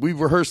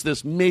rehearsed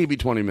this maybe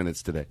 20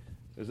 minutes today.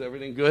 Is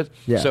everything good?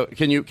 Yeah. So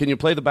can you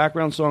play the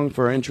background song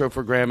for our intro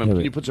for Graham? And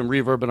can you put some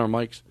reverb in our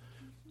mics?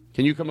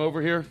 Can you come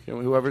over here?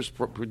 Whoever's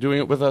doing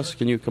it with us,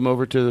 can you come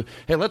over to?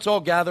 Hey, let's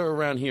all gather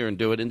around here and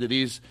do it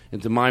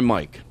into my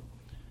mic.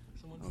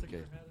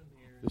 Okay.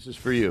 This is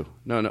for you.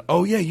 No.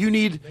 Oh, yeah, you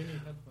need...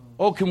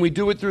 Oh, can we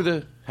do it through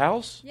the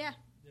house? Yeah.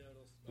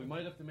 We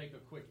might have to make a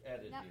quick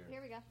edit No,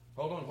 here we go.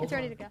 Hold on. It's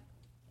ready to go.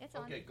 It's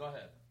on. Okay, go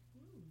ahead.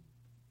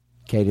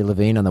 Katie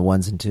Levine on the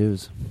ones and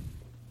twos.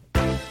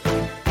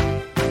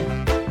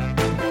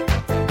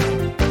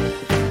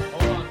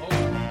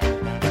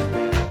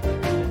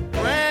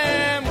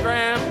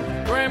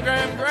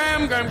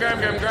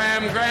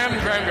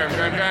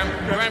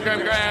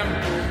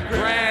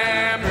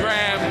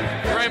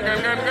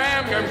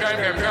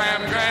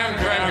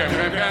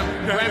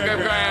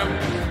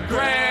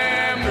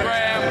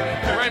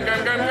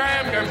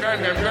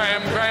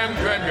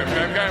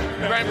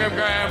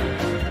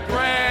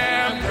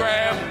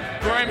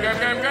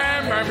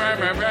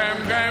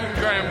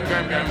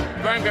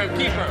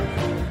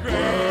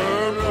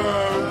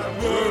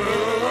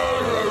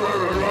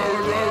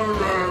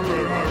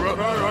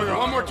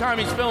 One more time,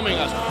 he's filming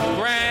us.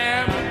 Graham.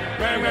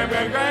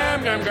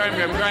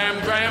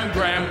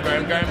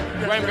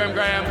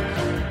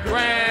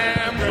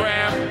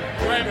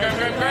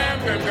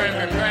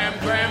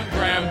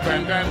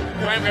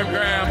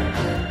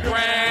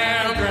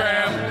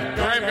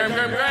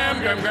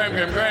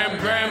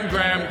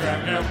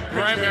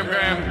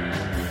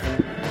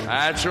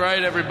 That's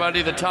right,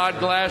 everybody. The Todd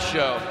Glass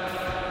Show.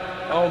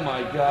 Oh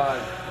my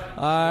God!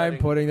 I'm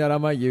putting that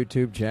on my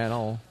YouTube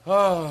channel.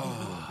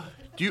 Oh,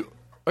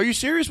 are you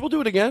serious? We'll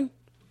do it again.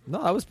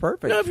 No, that was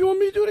perfect. No, if you want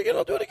me to do it again,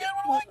 I'll do it again.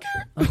 What do I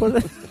care?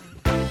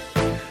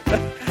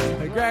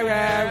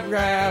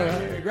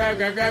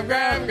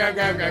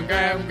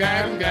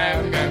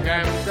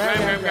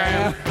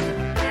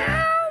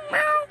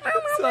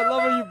 I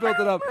love how you built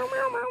it up.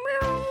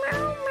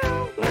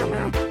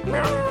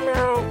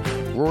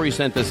 Rory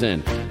sent this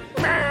in.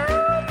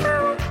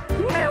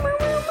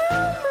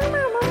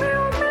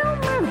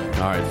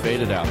 All right, fade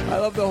it out. I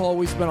love the whole.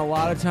 We spent a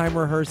lot of time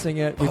rehearsing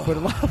it. We put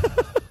a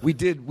lot. We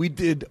did. We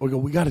go.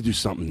 We got to do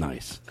something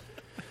nice.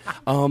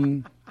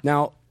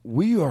 Now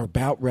we are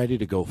about ready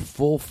to go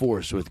full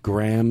force with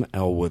Graham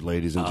Elwood,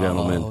 ladies and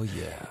gentlemen. Oh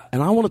yeah.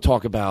 And I want to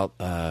talk about.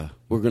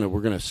 We're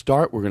gonna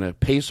start. We're gonna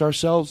pace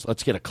ourselves.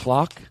 Let's get a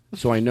clock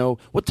so I know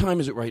what time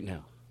is it right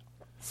now.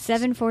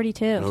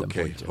 7:42.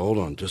 Okay, hold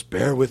on. Just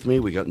bear with me.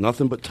 We got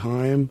nothing but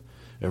time.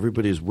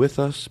 Everybody's with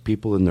us.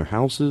 People in their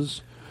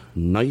houses.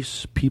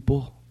 Nice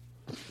people.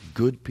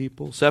 Good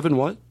people. 7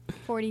 what?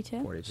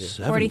 42.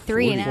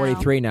 43 now.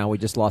 43 now. We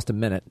just lost a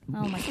minute.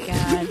 Oh, my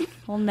God.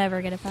 We'll never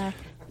get it back.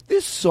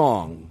 This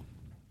song,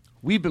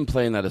 we've been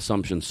playing that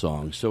Assumption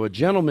song. So a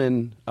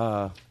gentleman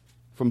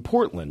from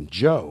Portland,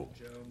 Joe.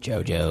 Joe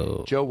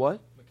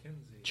what?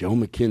 McKenzie. Joe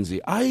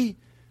McKenzie.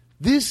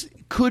 This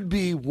could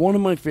be one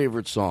of my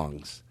favorite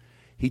songs.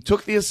 He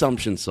took the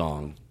Assumption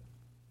song,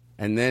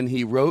 and then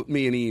he wrote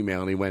me an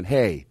email, and he went,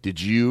 hey, did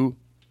you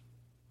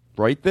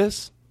write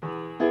this?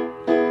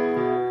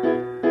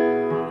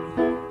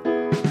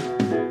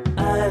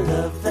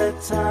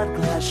 Todd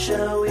Glass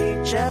Show.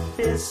 Each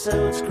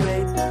episode's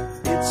great.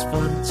 It's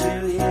fun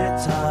to hear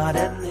Todd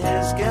and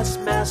his guest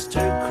master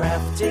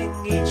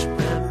crafting each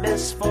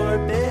premise for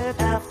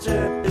bit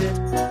after bit.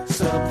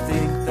 Some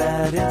think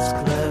that it's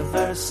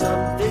clever,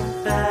 some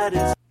think that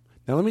it's...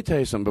 Now, let me tell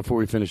you something before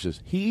we finish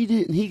this.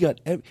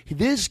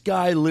 This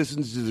guy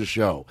listens to the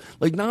show.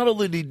 Like, not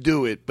only did he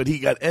do it, but he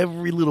got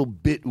every little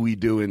bit we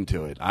do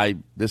into it. I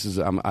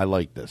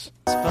like this.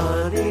 It's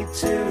funny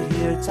to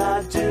hear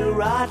Todd do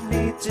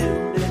Rodney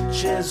do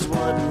Mitch's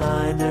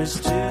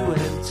one-liners to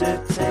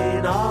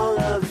entertain all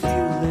of you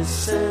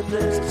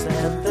listeners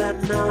and the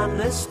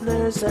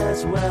non-listeners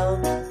as well.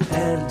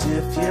 And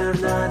if you're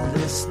not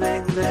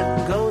listening,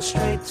 then go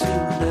straight to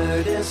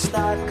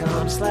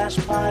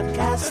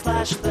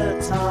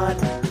nerdist.com/podcast/the Todd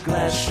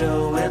Glass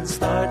Show and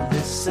start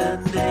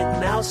listening.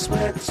 Now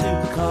swear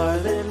to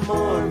Carlin,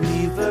 more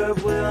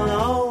reverb will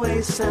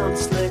always sound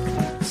slick.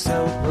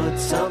 So put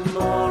some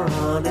more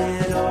on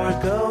it or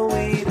go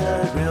eat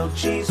a grilled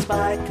cheese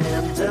by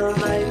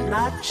candlelight,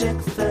 not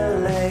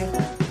Chick-fil-A.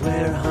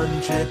 We're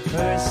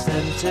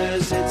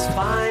 100%ers, it's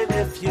fine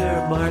if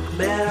you're Mark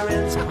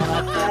Maron's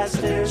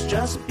podcasters.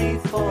 Just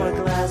before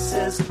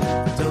glasses,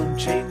 don't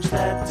change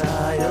that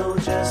dial,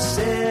 just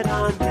sit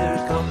on your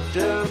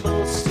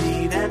comfortable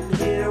seat and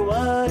hear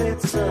what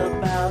it's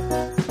about.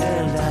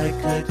 And I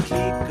could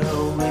keep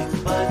going,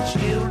 but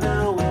you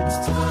know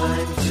it's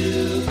time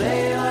to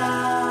bail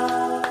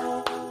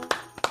out.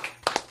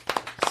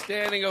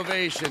 Standing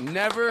ovation.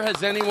 Never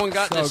has anyone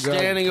gotten a So good.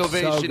 standing So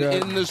ovation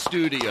good. in the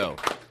studio.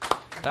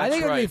 I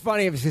think it'd be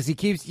funny if because he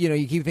keeps, you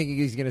keep thinking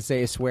he's going to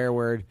say a swear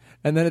word,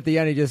 and then at the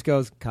end he just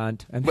goes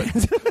cunt. And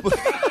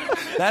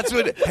That's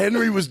what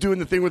Henry was doing,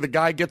 the thing where the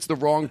guy gets the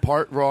wrong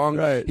part wrong.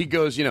 Right. He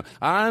goes, we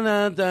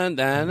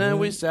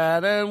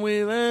sat and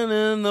we went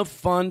in the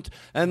front,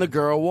 and the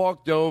girl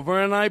walked over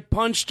and I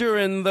punched her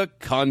in the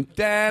cunt,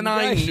 and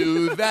I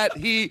knew that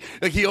he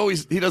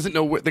doesn't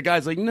know what the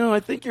guy's like, no,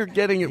 I think you're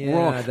getting it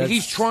wrong. that's-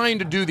 He's trying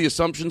to do the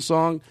Assumption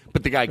song,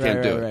 but the guy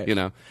can't do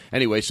it,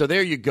 Anyway, so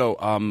there you go.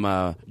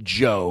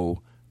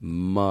 Joe.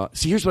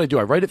 See, here's what I do.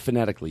 I write it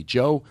phonetically.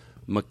 Joe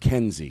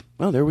McKenzie.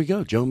 Oh, there we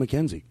go. Joe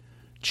McKenzie.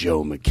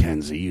 Joe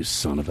McKenzie, you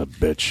son of a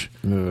bitch.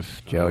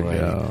 Oof,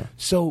 Joe.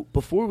 So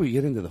before we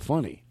get into the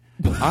funny,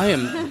 I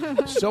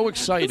am so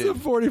excited. It's a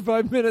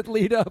 45-minute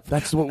lead up.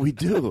 That's what we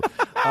do.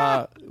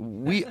 I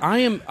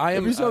am.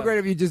 It'd be so great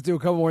if you just do a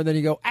couple more and then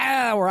you go,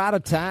 we're out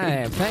of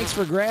time. Thanks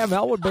for Graham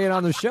Elwood being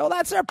on the show.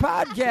 That's our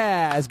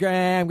podcast.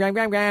 Graham.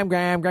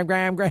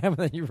 And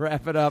then you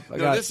wrap it up.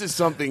 No, this is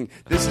something.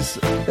 This is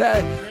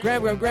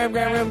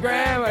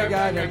Graham. I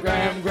got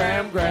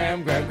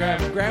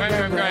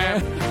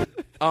Graham.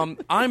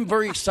 I'm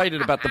very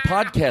excited about the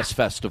podcast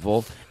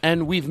festival,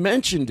 and we've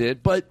mentioned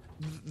it, but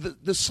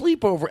the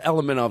sleepover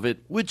element of it,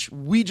 which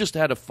we just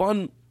had a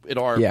fun at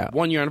our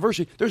 1 year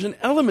anniversary, there's an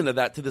element of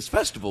that to this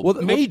festival,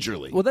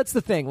 majorly. Well, that's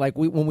the thing. Like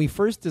when we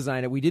first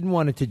designed it, we didn't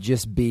want it to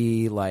just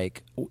be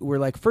like, we're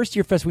like first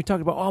year fest. We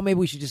talked about, maybe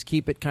we should just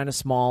keep it kind of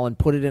small and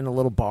put it in a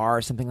little bar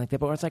or something like that.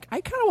 But it's like, I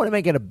kind of want to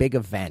make it a big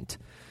event,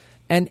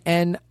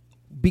 and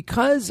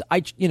because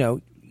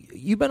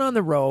you've been on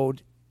the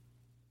road.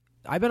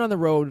 I've been on the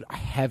road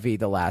heavy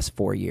the last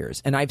 4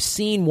 years, and I've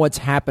seen what's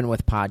happened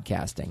with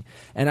podcasting.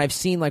 And I've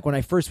seen, like, when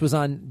I first was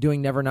on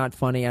doing Never Not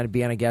Funny, I'd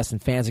be on a guest,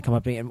 and fans would come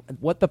up to me, and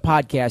what the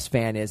podcast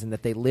fan is, and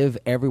that they live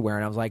everywhere.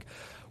 And I was like,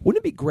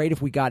 wouldn't it be great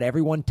if we got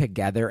everyone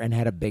together and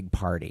had a big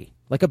party?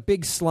 Like a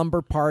big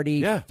slumber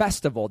party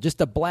festival, just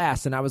a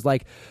blast. And I was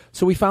like,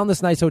 so we found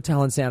this nice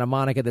hotel in Santa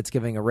Monica that's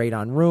giving a rate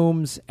on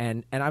rooms,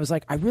 and I was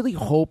like, I really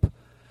hope...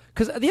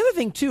 Because the other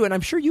thing, too, and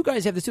I'm sure you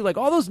guys have this, too, like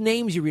all those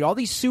names you read, all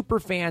these super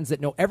fans that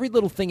know every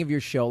little thing of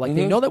your show, like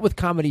they know that with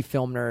Comedy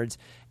Film Nerds,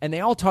 and they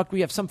all talk, we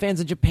have some fans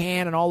in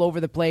Japan and all over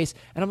the place,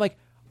 and I'm like,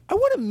 I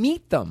want to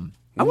meet them.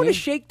 I want to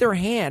shake their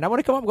hand. I want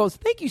to come up and go,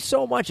 thank you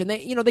so much. And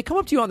they, they come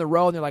up to you on the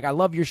road, and they're like, I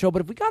love your show,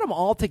 but if we got them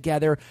all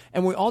together,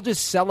 and we all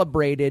just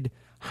celebrated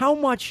how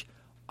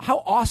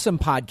awesome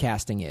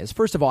podcasting is.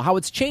 First of all, how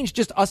it's changed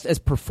just us as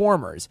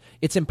performers.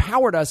 It's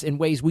empowered us in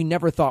ways we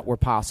never thought were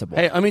possible.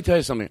 Hey, let me tell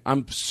you something.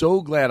 I'm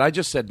so glad. I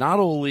just said not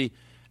only,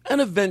 and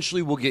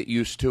eventually we'll get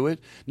used to it,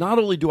 not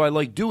only do I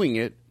like doing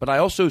it, but I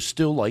also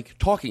still like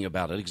talking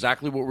about it,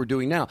 exactly what we're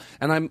doing now.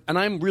 And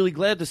I'm really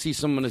glad to see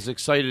someone as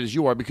excited as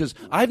you are, because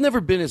I've never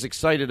been as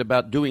excited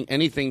about doing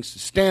anything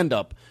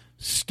stand-up.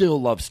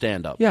 Still love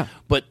stand-up. Yeah.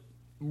 But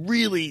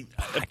really,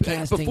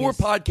 before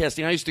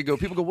podcasting, I used to go,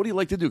 people go, what do you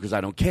like to do? Because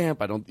I don't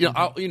camp. I don't,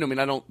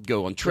 I don't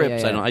go on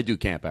trips. I do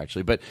camp,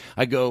 actually. But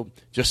I go,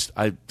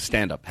 I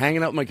stand up,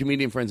 hanging out with my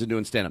comedian friends and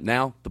doing stand up.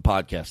 Now, the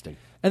podcasting.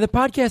 And the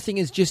podcasting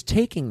is just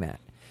taking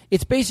that.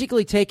 It's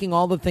basically taking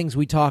all the things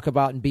we talk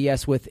about and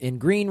BS with in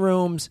green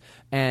rooms,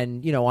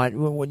 and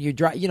when you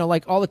drive,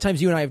 like all the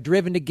times you and I have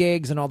driven to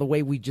gigs, and all the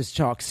way we just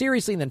talk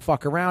seriously and then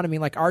fuck around. I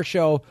mean, like our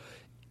show,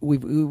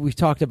 we've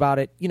talked about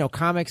it.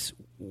 Comics,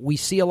 we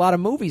see a lot of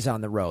movies on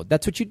the road.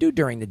 That's what you do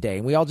during the day,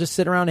 and we all just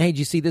sit around and, hey, did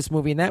you see this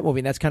movie and that movie?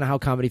 And that's kind of how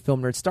Comedy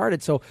Film Nerds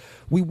started. So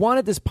we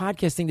wanted this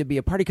podcasting to be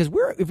a party, because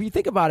if you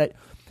think about it,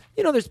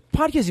 there's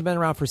podcasts have been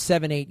around for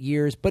 7-8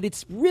 years, but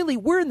it's really,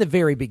 we're in the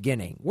very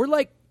beginning. We're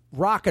like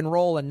rock and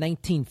roll in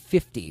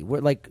 1950. We're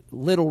like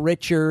Little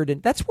Richard,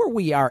 and that's where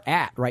we are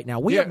at right now.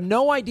 We have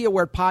no idea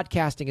where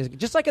podcasting is.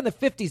 Just like in the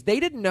 50s, they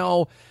didn't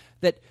know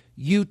that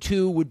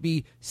U2 would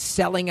be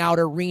selling out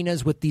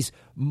arenas with these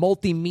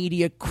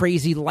multimedia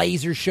crazy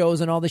laser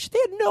shows and all this shit. They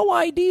had no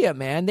idea,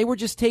 man. They were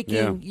just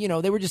taking,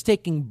 they were just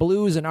taking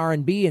blues and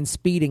R&B and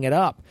speeding it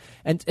up.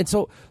 And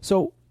so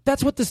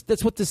that's what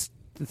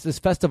this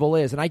festival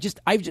is. And I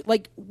just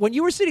like, when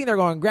you were sitting there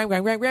going,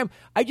 Graham,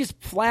 I just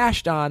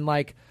flashed on,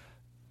 like,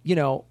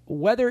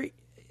 whether,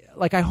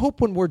 like, I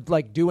hope when we're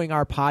like doing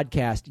our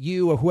podcast,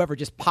 you or whoever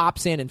just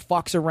pops in and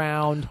fucks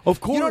around.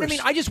 Of course. You know what I mean?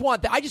 I just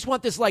want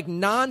this like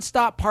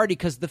nonstop party,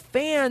 because the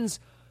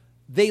fans,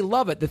 they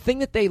love it. The thing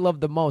that they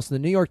love the most, and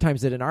the New York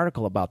Times did an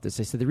article about this.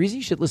 They said the reason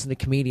you should listen to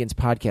comedians'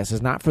 podcasts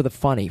is not for the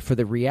funny, for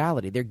the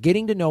reality. They're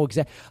getting to know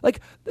exactly. Like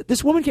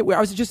this woman I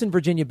was just in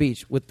Virginia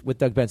Beach with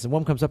Doug Benson.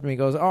 One comes up to me and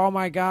goes, "Oh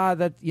my God,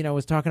 that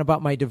was talking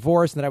about my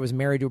divorce and that I was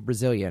married to a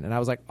Brazilian." And I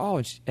was like,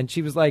 "Oh," and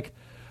she was like.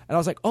 And I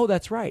was like, oh,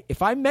 that's right.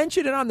 If I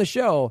mention it on the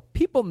show,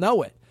 people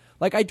know it.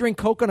 Like, I drink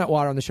coconut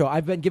water on the show.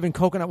 I've been given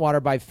coconut water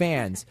by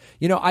fans.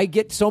 I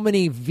get so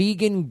many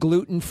vegan,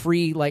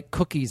 gluten-free, like,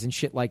 cookies and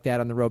shit like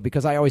that on the road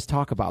because I always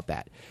talk about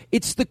that.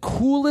 It's the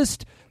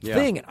coolest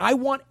thing. And I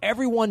want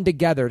everyone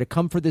together to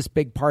come for this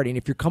big party. And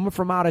if you're coming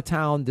from out of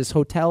town, this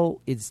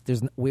hotel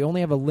we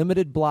only have a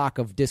limited block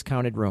of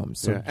discounted rooms.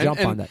 So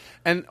jump on that.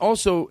 And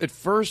also, at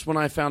first, when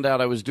I found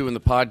out I was doing the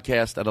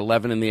podcast at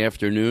 11 in the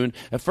afternoon,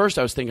 at first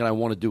I was thinking I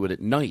want to do it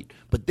at night.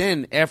 But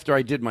then after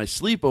I did my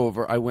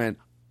sleepover, I went,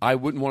 I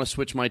wouldn't want to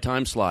switch my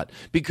time slot,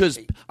 because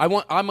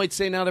I might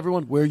say now to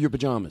everyone, wear your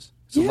pajamas.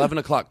 It's 11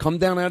 o'clock. Come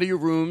down out of your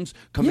rooms.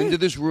 Come into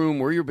this room.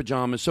 Wear your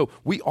pajamas. So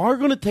we are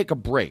going to take a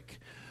break,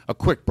 a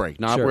quick break,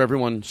 not where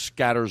everyone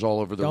scatters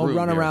all over the room. Don't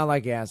run around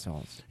like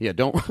assholes. Yeah,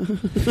 don't.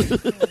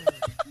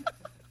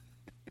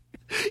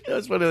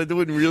 That's funny. I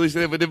wouldn't really say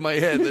that, but in my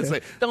head, it's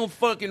like, don't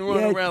fucking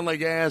run around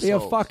like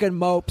assholes. Be a fucking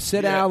mope.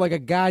 Sit down like a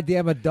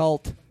goddamn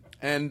adult.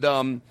 And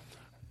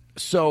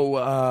so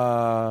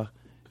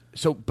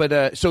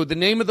the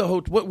name of the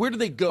hotel, where do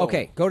they go?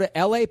 Okay, go to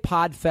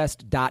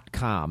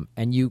lapodfest.com,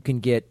 and you can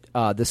get,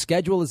 the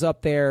schedule is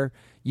up there.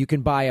 You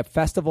can buy a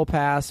festival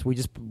pass. We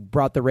just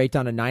brought the rate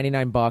down to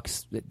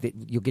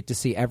 $99. You'll get to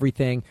see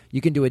everything.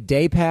 You can do a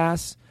day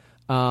pass,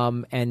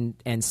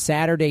 and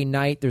Saturday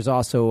night there's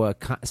also a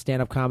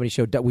stand-up comedy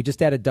show. We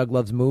just added Doug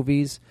Loves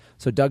Movies,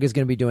 so Doug is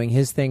going to be doing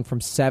his thing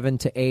from 7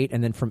 to 8,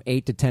 and then from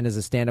 8 to 10 is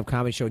a stand-up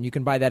comedy show, and you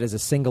can buy that as a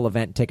single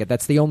event ticket.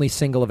 That's the only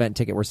single event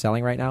ticket we're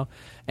selling right now.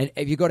 And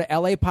if you go to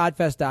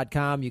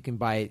lapodfest.com, you can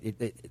buy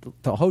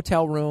the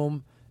hotel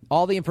room.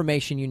 All the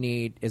information you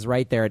need is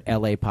right there at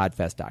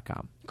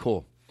lapodfest.com.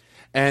 Cool.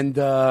 And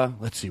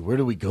let's see, where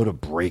do we go to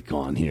break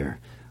on here?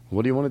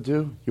 What do you want to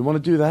do? You want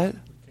to do that?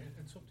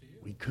 It's up to you.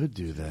 We could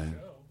do that.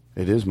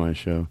 It is my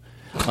show.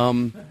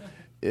 Hold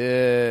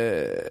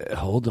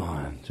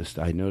on.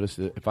 I noticed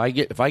that if I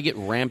get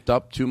ramped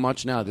up too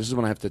much now, this is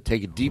when I have to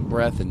take a deep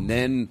breath, and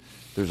then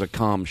there's a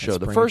calm show.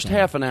 The first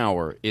half an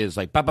hour is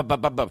like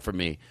bop for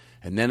me,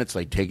 and then it's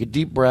like take a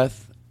deep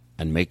breath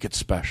and make it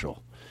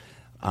special.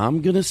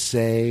 I'm gonna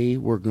say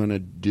we're gonna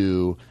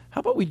do. How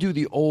about we do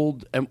the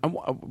old? And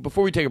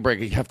before we take a break,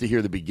 you have to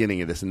hear the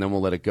beginning of this, and then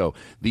we'll let it go.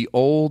 The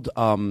old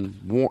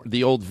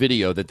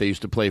video that they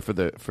used to play for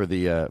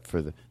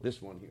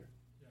this one here.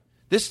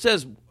 This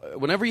says,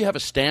 whenever you have a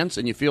stance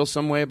and you feel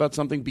some way about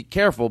something, be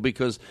careful,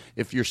 because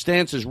if your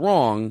stance is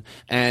wrong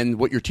and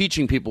what you're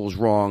teaching people is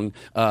wrong,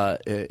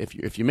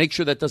 if you make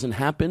sure that doesn't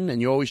happen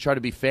and you always try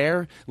to be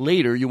fair,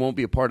 later you won't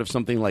be a part of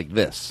something like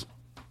this.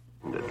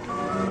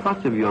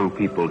 Lots of young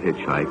people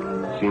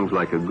hitchhike. Seems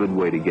like a good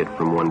way to get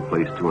from one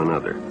place to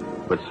another.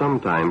 But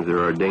sometimes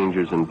there are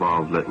dangers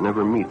involved that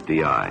never meet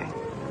the eye.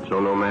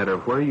 So no matter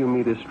where you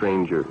meet a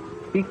stranger,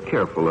 be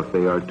careful if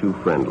they are too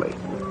friendly.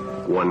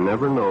 One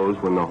never knows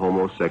when the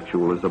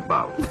homosexual is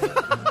about.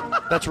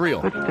 That's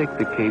real. Let's take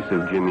the case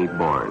of Jimmy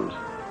Barnes.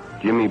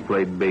 Jimmy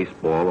played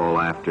baseball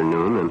all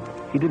afternoon, and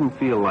he didn't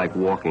feel like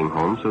walking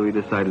home, so he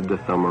decided to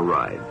thumb a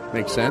ride.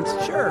 Makes sense?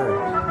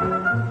 Sure.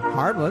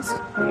 Harmless.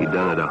 He'd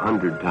done it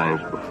 100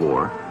 times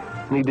before,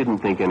 and he didn't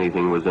think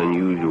anything was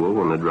unusual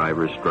when the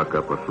driver struck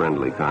up a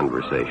friendly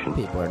conversation.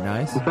 People are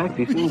nice. In fact,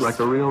 he seemed like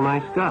a real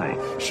nice guy.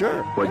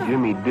 Sure. What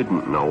Jimmy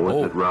didn't know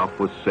was that Ralph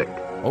was sick.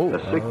 A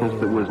sickness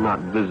that was not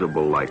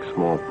visible like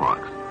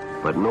smallpox,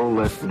 but no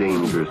less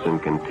dangerous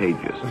and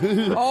contagious.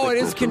 It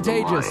is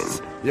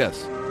contagious.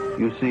 Yes.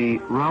 You see,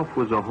 Ralph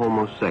was a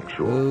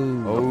homosexual,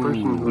 a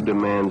person who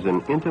demands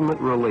an intimate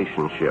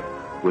relationship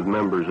with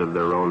members of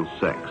their own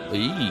sex.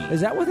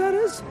 Is that what that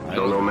is?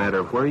 So no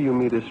matter where you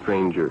meet a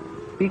stranger,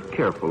 be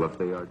careful if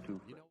they are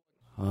too...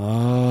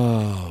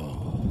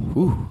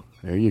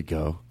 There you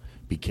go.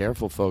 Be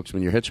careful, folks,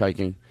 when you're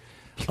hitchhiking.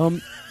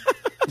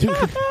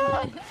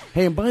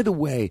 Hey, and by the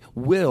way,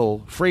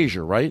 Will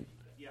Frazier, right?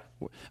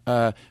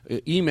 Yeah.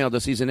 Emailed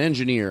us. He's an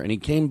engineer, and he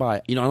came by.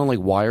 I don't like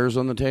wires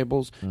on the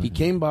tables. Mm-hmm. He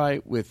came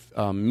by with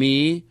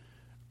me,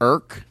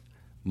 Irk,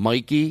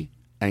 Mikey,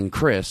 and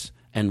Chris,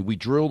 and we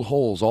drilled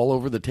holes all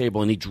over the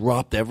table, and he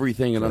dropped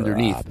everything and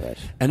underneath.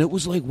 And it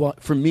was like,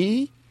 what for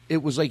me?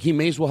 It was like he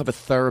may as well have a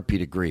therapy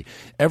degree.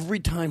 Every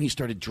time he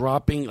started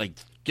dropping, like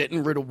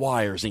getting rid of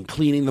wires and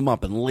cleaning them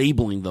up and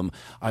labeling them,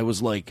 I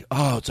was like,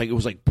 oh, it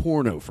was like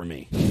porno for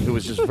me. It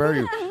was just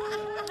very.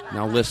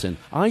 Now listen,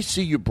 I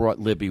see you brought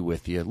Libby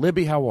with you.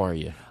 Libby, how are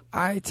you?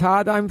 Hi,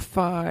 Todd. I'm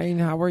fine.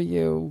 How are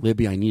you?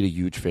 Libby, I need a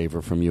huge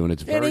favor from you, and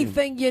it's very...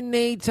 Anything you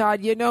need,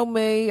 Todd. You know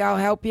me. I'll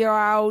help you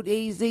out.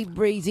 Easy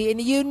breezy. And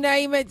you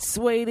name it,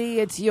 sweetie,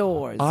 it's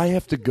yours. I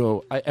have to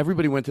go.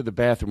 Everybody went to the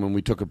bathroom when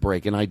we took a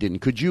break, and I didn't.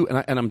 Could you...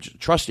 And I'm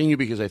trusting you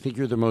because I think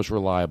you're the most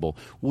reliable.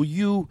 Will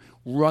you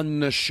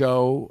run the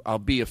show? I'll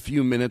be a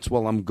few minutes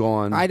while I'm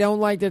gone. I don't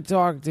like to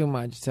talk too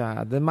much,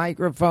 Todd. The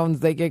microphones,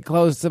 they get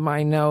close to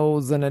my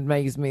nose, and it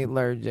makes me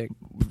allergic.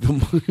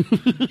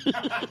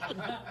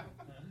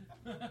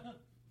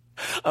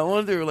 I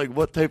wonder, like,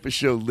 what type of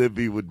show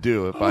Libby would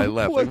do if I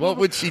left. Like, what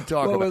would she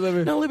talk about?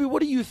 Now, Libby, what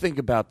do you think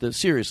about this?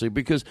 Seriously,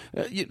 because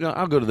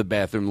I'll go to the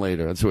bathroom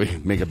later. That's where we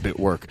make a bit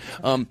work.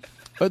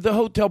 The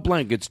hotel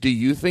blankets, do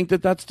you think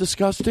that that's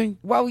disgusting?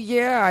 Well,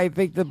 yeah, I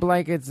think the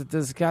blankets are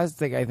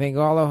disgusting. I think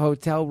all the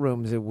hotel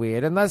rooms are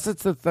weird, unless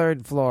it's the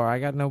third floor. I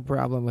got no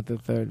problem with the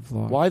third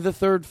floor. Why the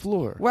third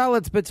floor? Well,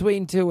 it's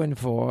between 2 and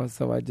 4,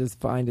 so I just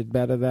find it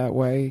better that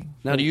way.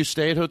 Now, do you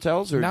stay at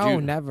hotels? Or no,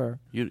 never.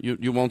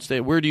 You won't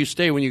stay? Where do you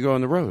stay when you go on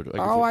the road? Like,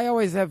 I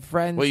always have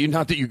friends. Well,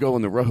 not that you go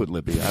on the road,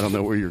 Libby. I don't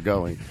know where you're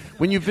going.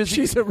 When you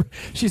visit...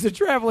 She's a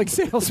traveling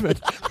salesman.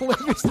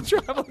 Libby's a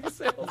traveling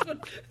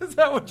salesman. Is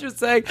that what you're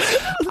saying?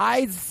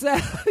 I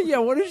said, yeah,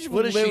 what does she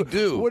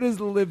do? What does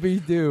Libby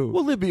do?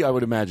 Well, Libby, I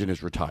would imagine,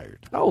 is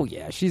retired. Oh,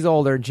 yeah. She's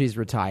older and she's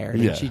retired.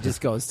 Yeah. And she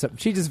just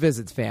she just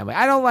visits family.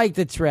 I don't like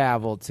to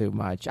travel too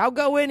much. I'll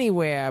go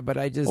anywhere, but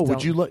I just don't.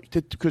 Would you like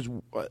to, because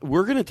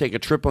we're going to take a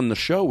trip on the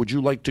show. Would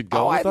you like to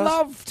go with I'd us?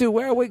 love to.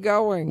 Where are we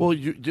going? Well,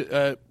 you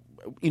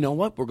know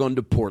what? We're going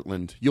to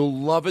Portland. You'll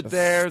love it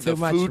there. Too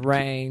much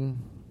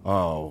rain.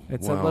 Oh,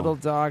 it's wow. a little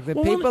dark. The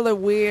people are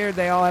weird.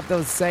 They all have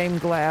those same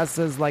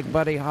glasses like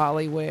Buddy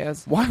Holly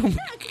wears. Why?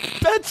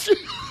 That's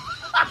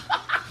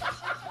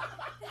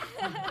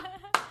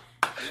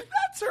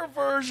her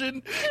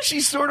version.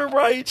 She's sort of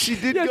right. She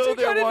did go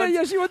there once.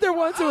 Yeah, she went there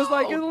once. It was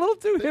like a little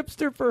too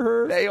hipster for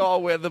her. They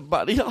all wear the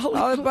Buddy Holly.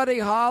 Oh, Buddy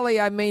Holly.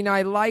 I mean,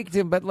 I liked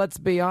him, but let's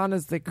be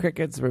honest, the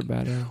Crickets were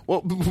better.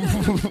 Well,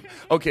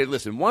 okay,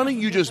 listen. Why don't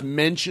you just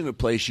mention a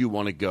place you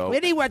want to go?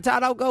 Anywhere,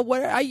 Todd, I'll go.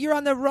 You're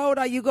on the road.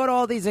 You go to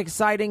all these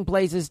exciting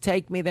places.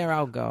 Take me there.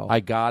 I'll go. I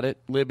got it,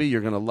 Libby.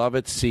 You're going to love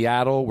it.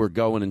 Seattle. We're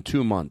going in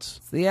 2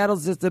 months.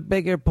 Seattle's just a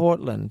bigger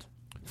Portland.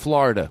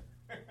 Florida.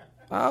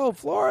 Oh,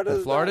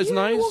 Florida's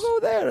nice. We'll go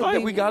there. All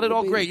right, we got it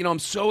all great. I'm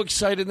so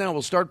excited now.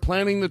 We'll start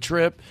planning the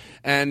trip,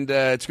 and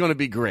it's going to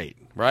be great,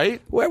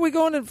 right? Where are we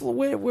going?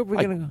 Where are we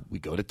going to go? We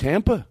go to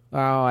Tampa.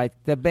 Oh,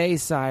 the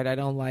Bayside. I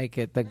don't like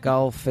it. The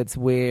Gulf, it's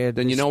weird.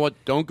 Then you know what?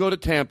 Don't go to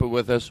Tampa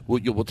with us.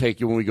 We'll take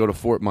you when we go to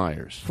Fort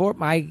Myers.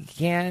 I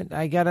can't.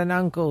 I got an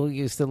uncle who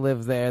used to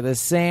live there. The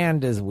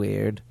sand is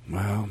weird.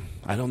 Well,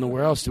 I don't know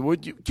where else to.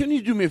 Can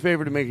you do me a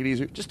favor to make it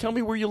easier? Just tell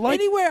me where you like.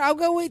 Anywhere. I'll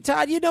go with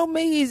Todd. You know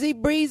me, easy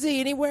breezy.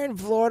 Anywhere in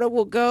Florida,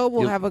 we'll go.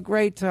 We'll have a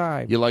great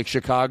time. You like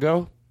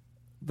Chicago?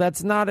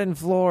 That's not in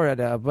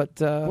Florida, but...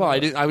 well,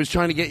 I was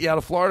trying to get you out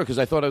of Florida because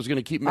I thought I was going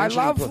to keep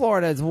mentioning... I love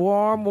Florida. It's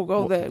warm. We'll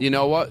go there. You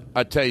know what?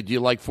 I tell you, do you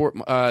like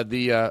another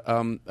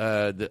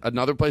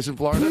place in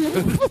Florida?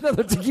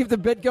 To keep the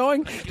bit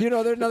going? Do you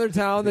know there's another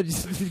town that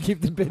just to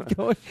keep the bit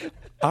going?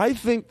 I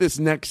think this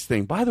next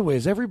thing... By the way,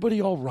 is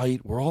everybody all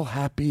right? We're all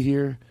happy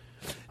here?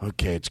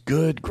 Okay, it's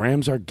good.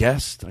 Graham's our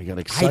guest. I got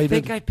excited. I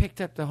think I picked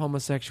up the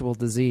homosexual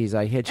disease.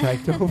 I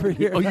hitchhiked over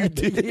here. Oh, you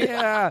did?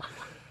 Yeah.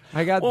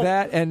 I got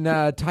that and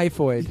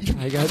typhoid.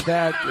 I got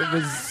that. It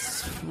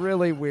was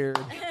really weird.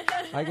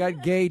 I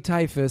got gay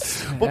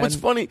typhus. But what's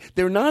funny,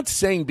 they're not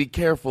saying be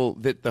careful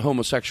that the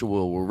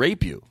homosexual will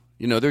rape you.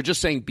 You know, they're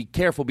just saying be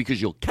careful because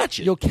you'll catch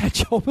it. You'll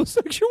catch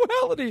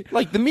homosexuality.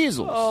 Like the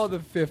measles. Oh, the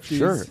 50s.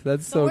 Sure.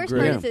 That's so great. The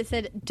worst part is it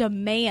said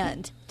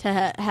demand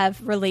to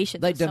have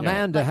relations. They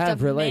demand to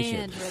have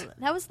relations.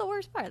 That was the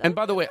worst part. And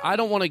by the way, I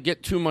don't want to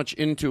get too much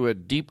into a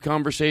deep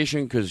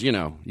conversation because, you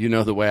know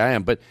the way I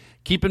am. But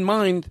keep in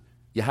mind,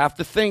 you have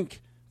to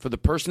think for the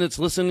person that's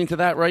listening to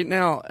that right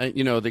now,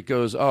 that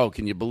goes, oh,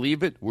 can you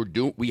believe it?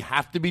 We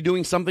have to be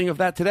doing something of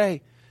that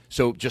today.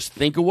 So just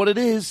think of what it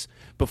is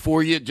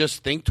before you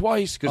just think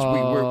twice, because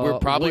we're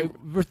probably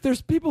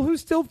there's people who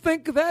still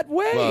think that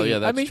way. Well, yeah,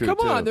 that's true, come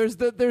too. on. There's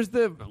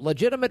the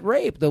legitimate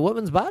rape. The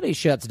woman's body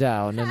shuts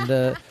down, and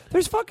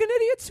there's fucking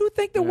idiots who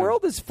think the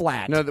world is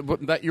flat. No,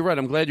 you're right.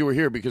 I'm glad you were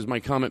here because my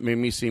comment made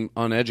me seem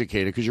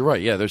uneducated. Because you're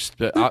right. Yeah,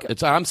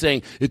 I'm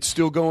saying it's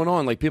still going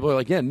on. Like people are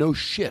like, yeah, no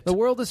shit. The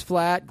world is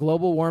flat.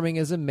 Global warming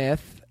is a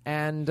myth.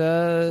 And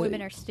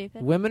women are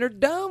stupid. Women are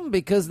dumb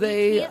because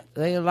they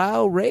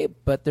allow rape,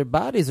 but their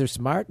bodies are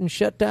smart and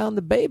shut down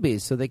the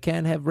babies, so they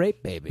can't have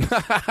rape babies.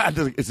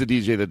 It's the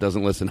DJ that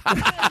doesn't listen.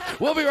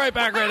 We'll be right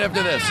back right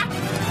after this.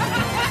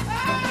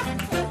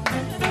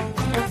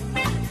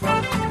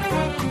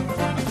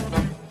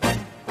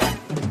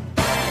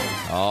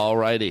 All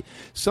righty.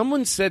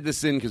 Someone said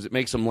this in because it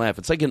makes them laugh.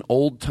 It's like an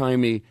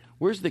old-timey,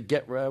 where's the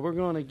get right? We're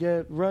going to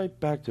get right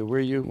back to where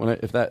you,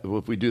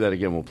 if we do that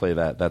again, we'll play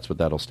that. That's what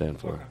that'll stand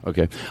for.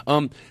 Okay.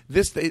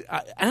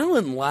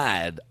 Alan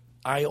Ladd,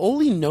 I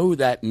only know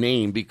that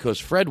name because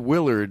Fred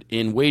Willard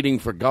in Waiting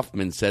for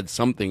Guffman said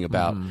something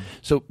about.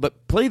 So,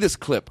 but play this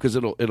clip because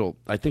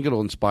I think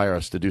it'll inspire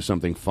us to do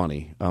something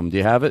funny. Do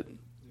you have it?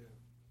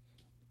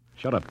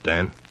 Shut up,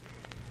 Dan.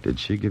 Did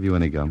she give you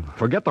any gum?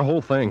 Forget the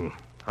whole thing.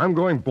 I'm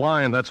going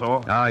blind, that's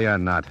all. Oh, you're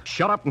not.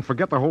 Shut up and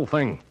forget the whole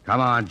thing. Come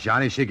on,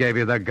 Johnny. She gave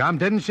you the gum,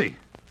 didn't she?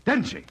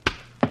 Didn't she?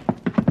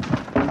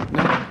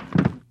 No,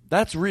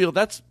 that's real.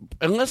 That's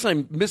unless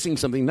I'm missing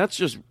something. That's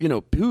just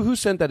who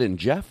sent that in?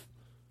 Jeff.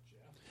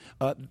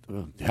 I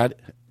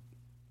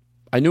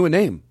knew a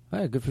name.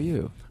 Hey, good for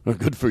you.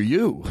 Good for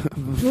you.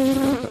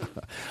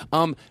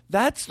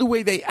 That's the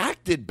way they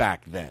acted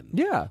back then.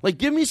 Yeah. Like,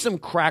 give me some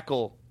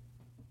crackle.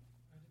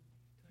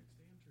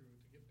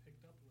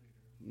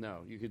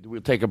 No,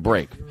 we'll take a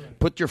break.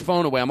 Put your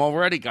phone away. I'm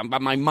already by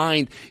my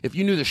mind. If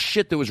you knew the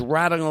shit that was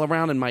rattling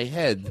around in my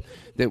head,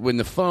 that when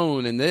the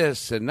phone and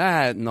this and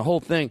that and the whole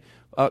thing,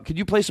 could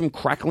you play some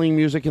crackling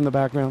music in the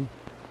background?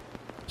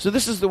 So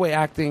this is the way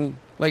acting.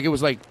 Like it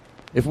was like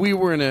if we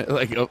were in it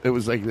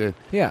was like the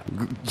yeah.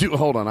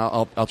 Hold on,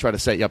 I'll try to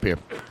set you up here.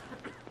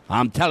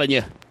 I'm telling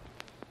you,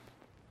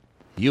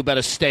 you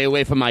better stay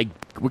away from my.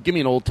 Give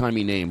me an old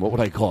timey name. What would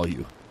I call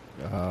you?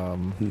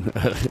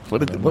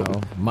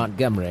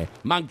 Montgomery.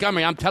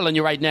 Montgomery, I'm telling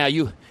you right now,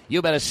 you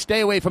better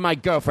stay away from my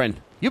girlfriend.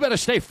 You better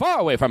stay far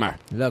away from her.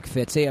 Look,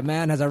 Fitzy, a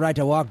man has a right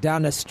to walk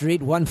down the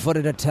street 1 foot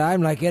at a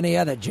time like any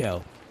other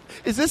Joe.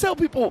 Is this how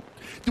people...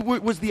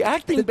 Was the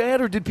acting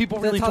bad, or did people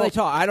really talk? That's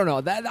how they talk. I don't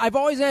know. I've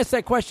always asked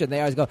that question. They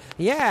always go,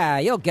 yeah,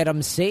 you'll get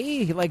them,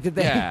 see? Like, did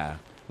they... Yeah.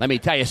 Let me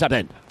tell you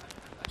something.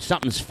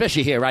 Something's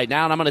fishy here right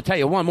now, and I'm going to tell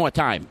you one more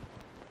time.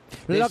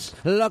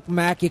 Look,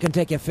 Mac, you can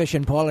take your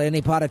fishing pole at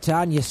any part of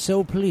town you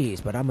so please,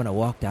 but I'm going to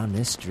walk down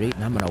this street,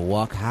 and I'm going to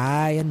walk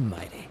high and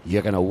mighty.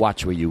 You're going to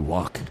watch where you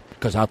walk,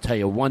 because I'll tell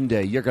you one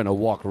day you're going to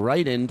walk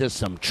right into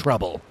some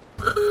trouble.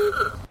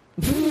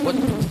 What?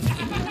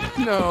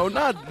 No,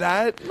 not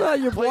that. No,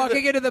 you're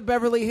walking into the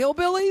Beverly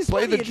Hillbillies?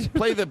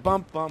 Play the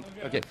bump.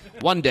 Okay.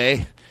 One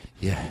day,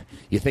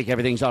 you think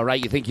everything's all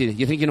right? You think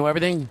you know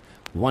everything?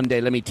 One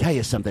day, let me tell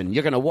you something.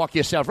 You're going to walk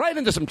yourself right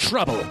into some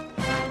trouble.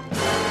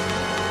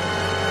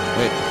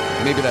 Wait,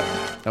 maybe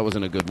that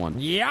wasn't a good one.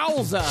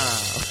 Yowza!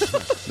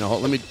 No,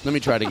 let me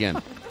try it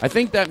again. I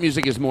think that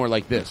music is more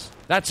like this.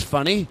 That's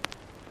funny,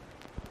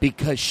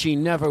 because she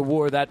never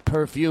wore that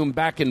perfume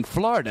back in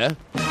Florida.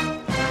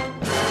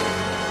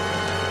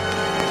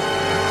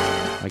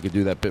 I could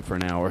do that bit for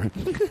an hour.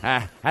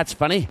 That's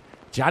funny.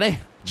 Johnny?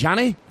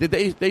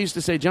 They used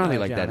to say Johnny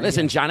like Johnny, that.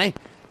 Listen, yeah.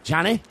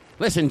 Johnny.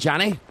 Listen,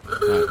 Johnny.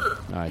 All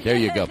right, there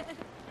you go.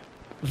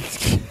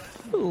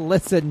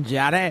 Listen,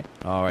 Johnny.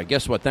 All right,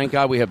 guess what? Thank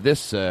God we have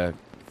this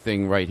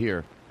thing right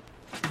here.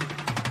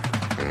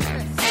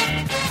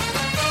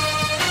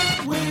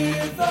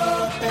 With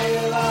the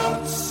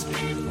bailouts.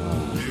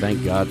 Oh,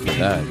 thank God for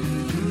that.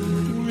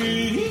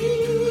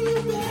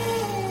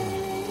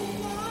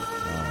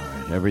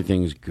 All right,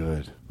 everything's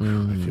good.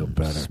 I feel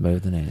better.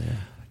 Smooth and easy.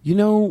 You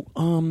know,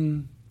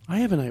 I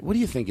have an. What do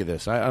you think of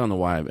this? I don't know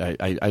why.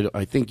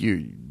 I think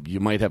you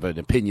might have an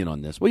opinion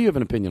on this. Well, you have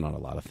an opinion on a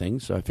lot of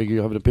things, so I figure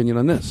you have an opinion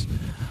on this.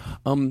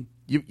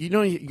 You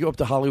go up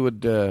to Hollywood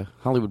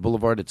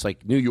Boulevard. It's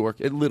like New York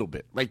a little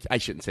bit. Like I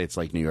shouldn't say it's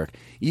like New York.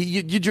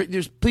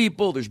 There's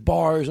people, there's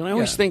bars, and I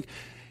always think.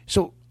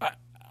 So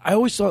I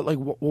always thought like,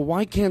 well,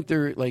 why can't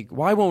there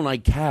why won't I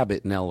cab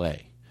it in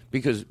L.A.?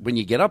 Because when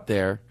you get up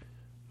there,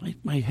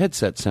 my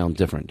headset sounds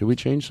different. Did we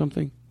change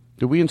something?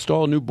 Did we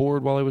install a new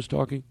board while I was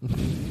talking?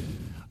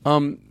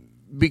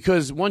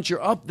 Because once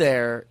you're up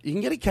there, you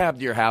can get a cab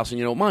to your house and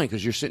you don't mind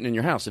because you're sitting in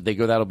your house. If they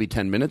go, that'll be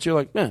 10 minutes. You're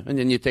like, and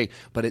then you take.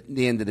 But at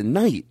the end of the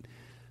night,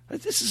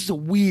 this is a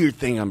weird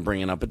thing I'm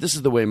bringing up, but this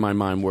is the way my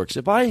mind works.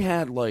 If I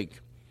had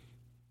like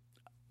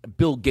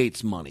Bill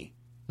Gates money,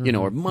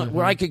 or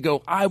where I could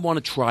go, I want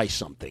to try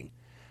something.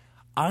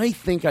 I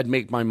think I'd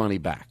make my money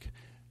back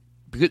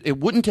because it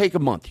wouldn't take a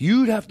month.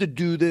 You'd have to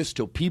do this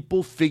till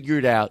people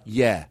figured out,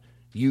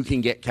 you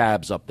can get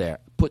cabs up there.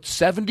 Put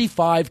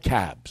 75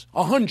 cabs,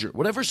 100,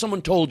 whatever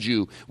someone told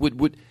you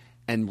would,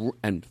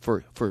 and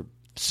for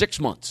 6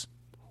 months,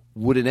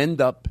 would it end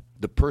up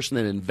the person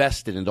that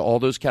invested into all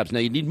those cabs? Now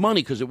you need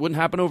money because it wouldn't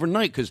happen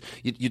overnight. Because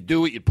you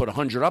do it, you'd put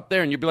 100 up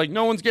there, and you'd be like,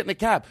 no one's getting a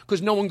cab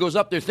because no one goes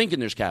up there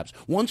thinking there's cabs.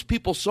 Once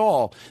people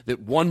saw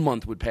that 1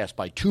 month would pass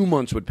by, 2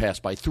 months would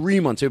pass by, 3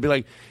 months, they'd be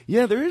like,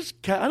 yeah, there is.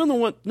 I don't know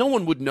what. No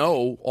one would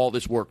know all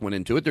this work went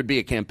into it. There'd be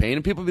a campaign,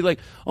 and people would be like,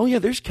 oh yeah,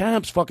 there's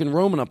cabs fucking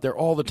roaming up there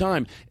all the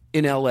time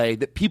in L.A.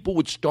 that people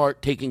would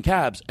start taking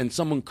cabs, and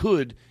someone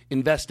could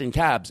invest in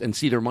cabs and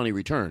see their money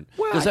return.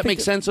 Well, does that make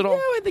sense at all? Yeah,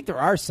 I think there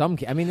are some.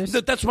 I mean,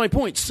 that's my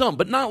point. Some,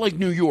 but not like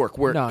New York,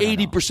 where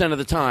 80% of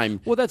the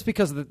time. Well, that's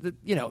because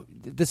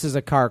this is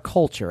a car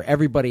culture.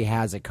 Everybody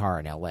has a car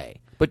in L.A.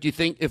 But do you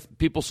think if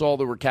people saw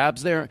there were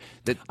cabs there,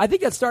 that I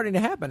think that's starting to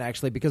happen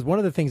actually, because one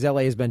of the things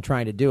LA has been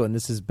trying to do, and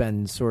this has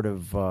been sort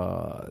of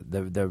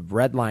the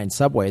Red Line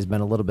subway has been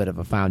a little bit of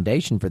a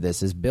foundation for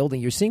this, is building.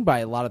 You're seeing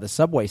by a lot of the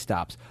subway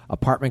stops,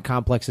 apartment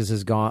complexes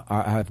have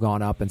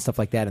gone up and stuff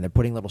like that, and they're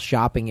putting little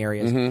shopping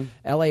areas.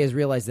 LA has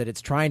realized that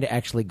it's trying to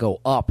actually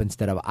go up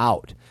instead of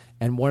out.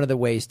 And one of the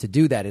ways to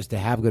do that is to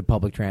have good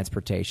public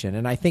transportation.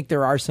 And I think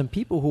there are some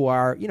people who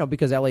are,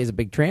 because LA is a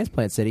big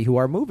transplant city, who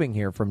are moving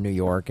here from New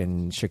York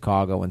and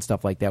Chicago and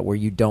stuff like that, where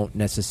you don't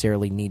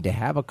necessarily need to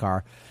have a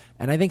car.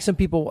 And I think some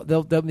people,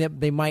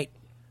 they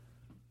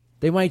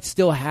might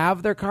still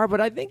have their car, but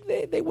I think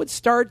they would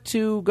start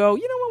to go,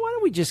 you know what, why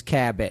don't we just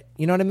cab it?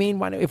 You know what I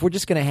mean? If we're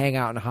just going to hang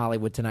out in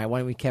Hollywood tonight, why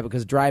don't we cab it?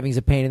 Because driving's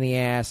a pain in the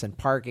ass and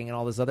parking and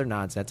all this other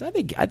nonsense. I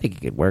think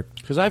it could work.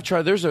 Because I've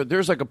tried.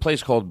 There's like a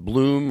place called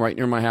Bloom right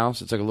near my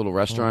house. It's like a little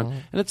restaurant,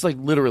 and it's like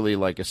literally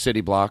like a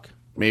city block,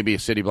 maybe a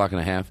city block and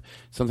a half.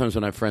 Sometimes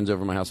when I have friends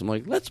over my house, I'm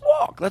like, let's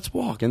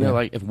walk. And they're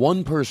like, if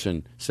one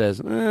person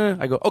says,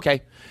 I go,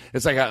 okay.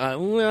 It's like,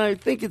 I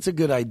think it's a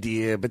good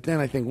idea, but then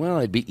I think, well,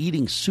 I'd be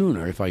eating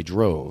sooner if I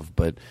drove.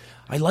 But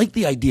I like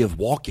the idea of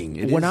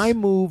walking. When I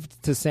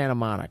moved to Santa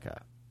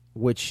Monica,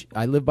 which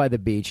I live by the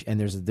beach, and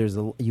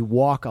you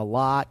walk a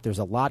lot. There's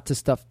a lot to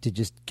stuff to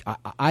just.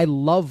 I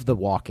love the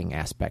walking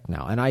aspect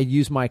now, and I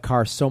use my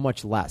car so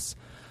much less.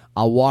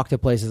 I'll walk to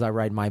places. I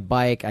ride my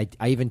bike.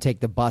 I even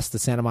take the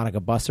Santa Monica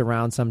bus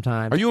around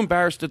sometimes. Are you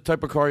embarrassed at the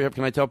type of car you have?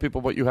 Can I tell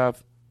people what you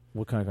have?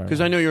 What kind of car?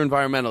 Because I know you're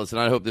environmentalist,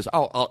 and I hope this.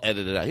 I'll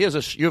edit it out.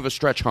 You have a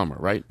stretch Hummer,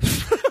 right?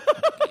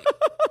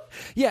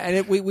 Yeah,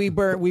 and we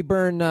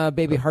burn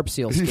baby harp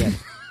seal skin.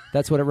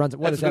 That's what it runs.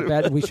 What is that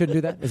bad? We shouldn't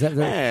do that. Is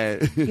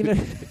that?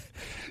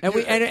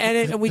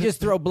 And we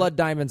just throw blood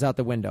diamonds out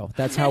the window.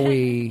 That's how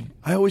we.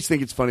 I always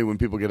think it's funny when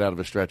people get out of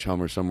a stretch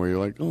Hummer somewhere. You're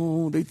like,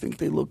 oh, they think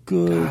they look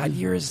good. God,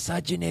 you're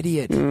such an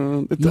idiot.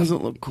 It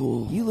doesn't look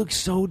cool. You look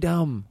so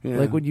dumb. Yeah.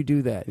 Like when you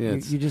do that. Yeah,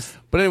 you just.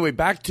 But anyway,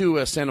 back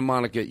to Santa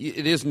Monica.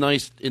 It is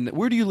nice.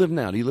 Where do you live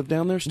now? Do you live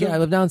down there still? Yeah, I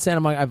live down in Santa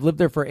Monica. I've lived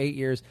there for 8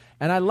 years,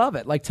 and I love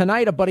it. Like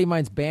tonight, a buddy of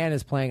mine's band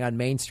is playing on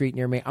Main Street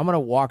near me. I'm going to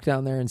walk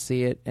down there and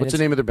see it. What's the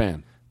name of their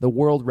band? The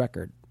World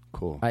Record.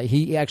 Cool.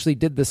 He actually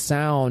did the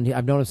sound.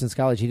 I've known him since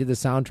college. He did the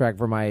soundtrack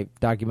for my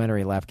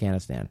documentary,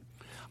 Lafghanistan.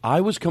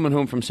 I was coming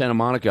home from Santa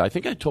Monica. I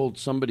think I told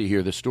somebody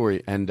here this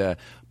story, and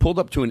pulled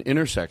up to an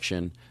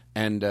intersection,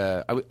 and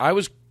I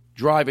was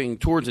driving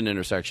towards an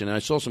intersection, and I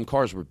saw some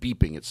cars were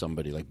beeping at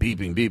somebody, like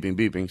beeping, beeping,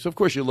 beeping. So, of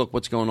course, you look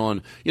what's going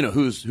on,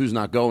 who's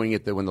not going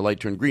when the light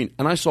turned green.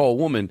 And I saw a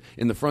woman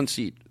in the front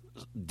seat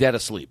dead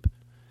asleep.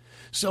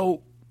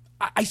 So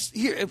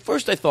at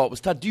first I thought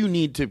was, Todd, do you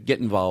need to get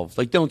involved?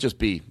 Like, don't just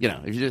be,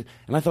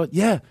 and I thought,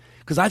 yeah,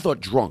 because I thought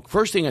drunk.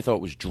 First thing I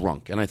thought was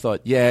drunk. And I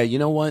thought, yeah, you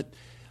know what?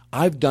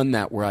 I've done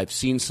that where I've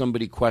seen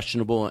somebody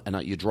questionable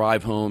and you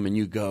drive home and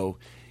you go,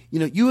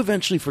 you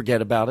eventually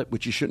forget about it,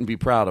 which you shouldn't be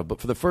proud of. But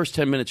for the first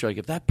 10 minutes, you're like,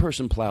 if that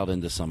person plowed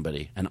into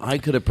somebody and I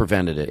could have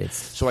prevented it.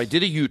 So I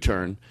did a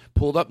U-turn,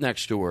 pulled up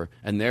next to her,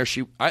 and there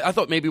I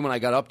thought maybe when I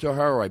got up to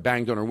her or I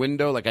banged on her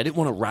window, like I didn't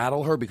want to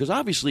rattle her because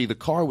obviously the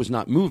car was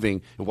not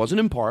moving. It wasn't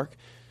in park.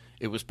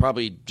 It was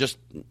probably just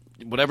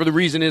whatever the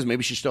reason is.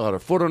 Maybe she still had her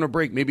foot on her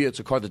brake. Maybe it's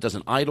a car that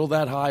doesn't idle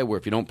that high where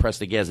if you don't press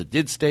the gas, it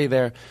did stay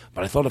there.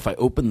 But I thought if I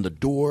opened the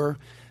door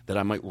that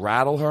I might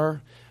rattle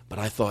her. But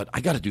I thought,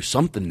 I got to do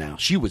something now.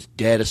 She was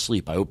dead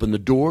asleep. I opened the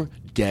door,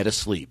 dead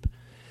asleep.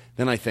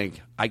 Then I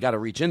think, I got to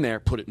reach in there,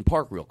 put it in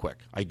park real quick.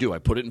 I do. I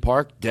put it in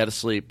park, dead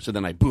asleep. So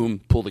then I,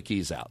 pull the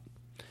keys out.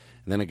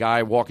 And then a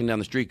guy walking down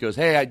the street goes,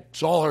 hey, I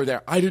saw her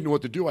there. I didn't know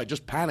what to do. I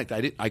just panicked.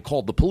 I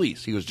called the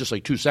police. He was just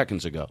like 2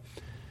 seconds ago.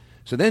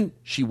 So then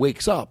she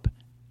wakes up,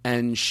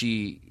 and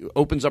she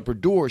opens up her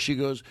door. She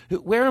goes,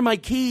 where are my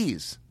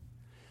keys?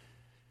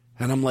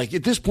 And I'm like,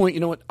 at this point, you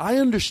know what? I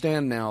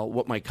understand now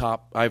what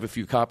I have a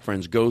few cop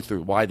friends go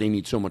through, why they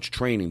need so much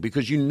training.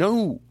 Because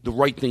the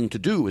right thing to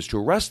do is to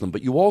arrest them.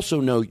 But you also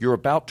know you're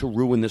about to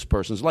ruin this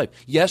person's life.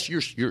 Yes,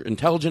 you're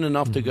intelligent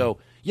enough to go,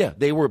 yeah,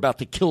 they were about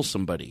to kill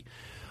somebody.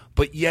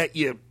 But yet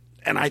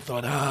and I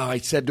thought, I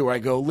said to her, I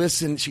go,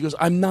 listen. She goes,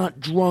 I'm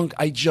not drunk.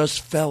 I just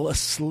fell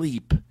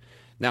asleep.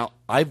 Now,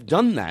 I've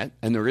done that,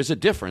 and there is a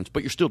difference,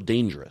 but you're still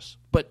dangerous.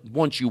 But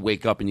once you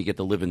wake up and you get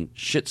the living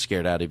shit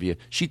scared out of you,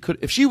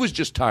 if she was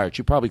just tired,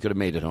 she probably could have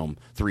made it home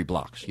 3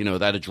 blocks. That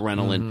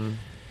adrenaline. Mm-hmm.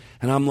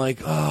 And I'm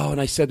like, oh,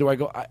 and I said to her, I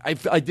go,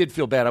 I did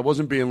feel bad. I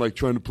wasn't being like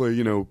trying to play,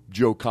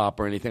 Joe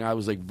Cop or anything. I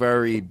was like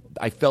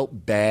I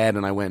felt bad,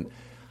 and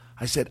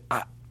I said,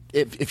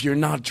 if you're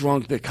not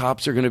drunk, the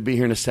cops are going to be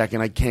here in a second.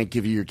 I can't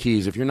give you your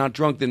keys. If you're not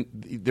drunk, then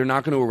they're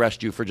not going to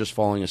arrest you for just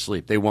falling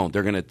asleep. They won't.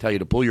 They're going to tell you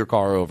to pull your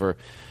car over.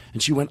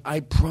 And she went,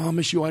 I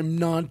promise you I'm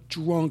not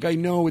drunk. I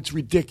know it's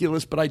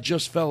ridiculous, but I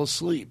just fell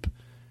asleep.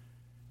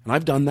 And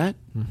I've done that.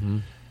 Mm-hmm.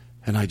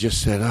 And I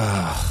just said,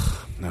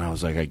 and I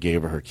was like, I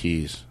gave her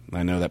keys.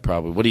 I know that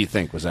probably. What do you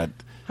think? Was that?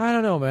 I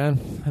don't know,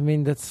 man. I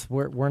mean,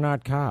 we're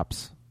not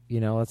cops.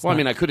 It's Well, I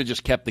mean, I could have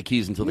just kept the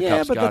keys until the yeah,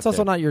 cops but got that's also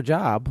there. not your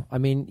job. I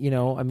mean,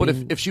 But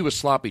if she was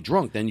sloppy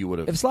drunk, then you would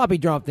have. If sloppy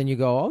drunk, then you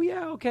go, oh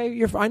yeah,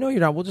 okay, I know you're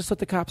not. We'll just let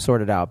the cops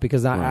sort it out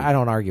because I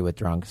don't argue with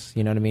drunks.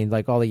 You know what I mean?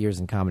 Like all the years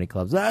in comedy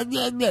clubs,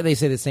 they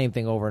say the same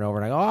thing over and over.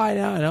 And I go, oh,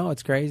 I know,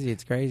 it's crazy,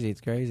 it's great.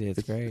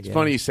 It's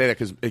funny you say that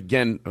because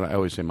again, I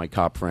always say my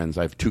cop friends.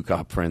 I have 2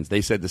 cop friends.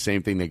 They said the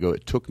same thing. They go,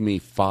 it took me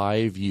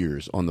 5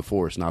 years on the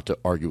force not to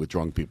argue with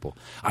drunk people.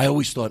 I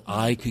always thought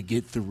I could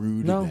get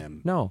through to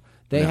them. No.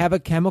 They have a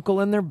chemical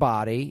in their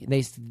body.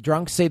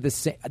 Drunks say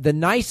the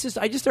nicest.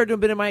 I just started doing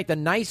a bit in my mic. The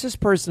nicest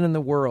person in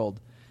the world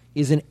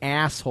is an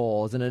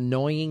asshole, is an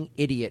annoying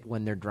idiot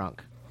when they're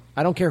drunk.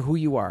 I don't care who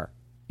you are.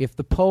 If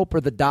the Pope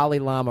or the Dalai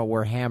Lama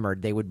were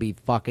hammered, they would be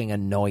fucking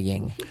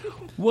annoying.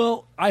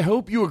 Well, I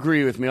hope you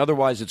agree with me.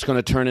 Otherwise, it's going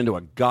to turn into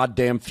a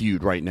goddamn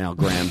feud right now,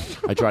 Graham.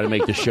 I try to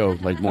make the show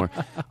like more.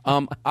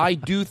 I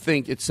do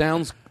think it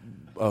sounds.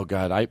 Oh,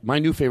 God, my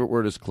new favorite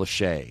word is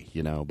cliche,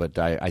 but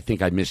I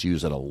think I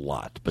misuse it a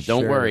lot. But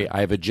don't worry,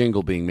 I have a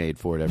jingle being made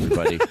for it,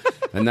 everybody,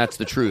 and that's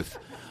the truth.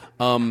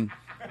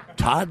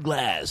 Todd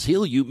Glass,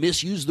 you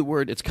misuse the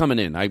word. It's coming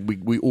in.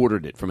 We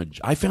ordered it from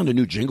I found a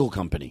new jingle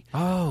company.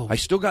 Oh. I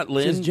still got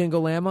Lynn. Is this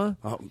Jingle Lama?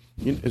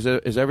 You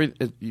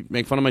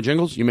make fun of my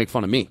jingles? You make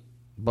fun of me.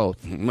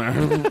 Both. What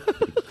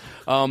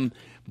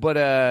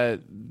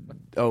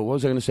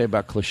was I going to say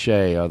about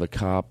cliche? The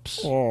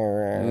cops.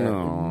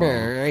 No.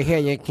 I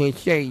had a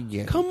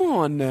cliche. Come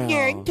on now.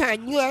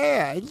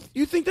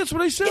 You think that's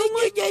what I sound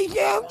like? I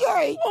sound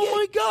like. Oh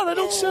my God, I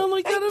don't sound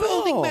like that at all. I'm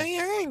folding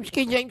my arms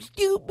because I'm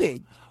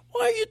stupid.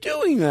 Why are you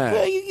doing that?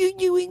 Why are you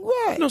doing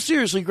what? No,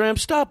 seriously, Graham,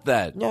 stop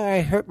that. No, I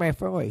hurt my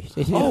voice.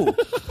 Oh.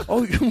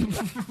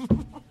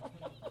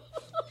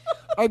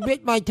 I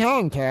bit my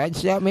tongue, Todd.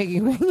 Stop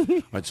making me.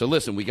 All right, so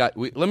listen, let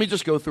me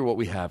just go through what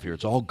we have here.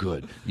 It's all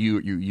good.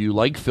 You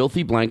like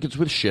filthy blankets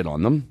with shit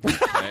on them. Okay?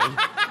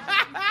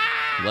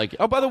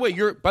 By the way,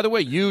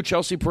 you,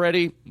 Chelsea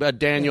Peretti,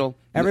 Daniel.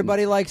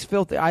 Everybody likes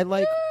filthy. I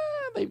like.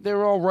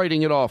 They're all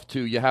writing it off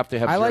too. You have to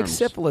have. I like germs.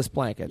 syphilis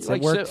blankets. It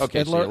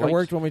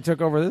worked when we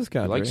took over this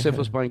country. You like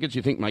syphilis blankets?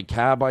 You think my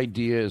cab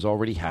idea is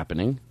already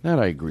happening? That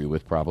I agree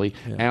with, probably.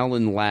 Yeah.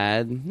 Alan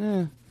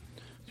Ladd,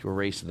 to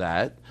erase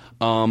that.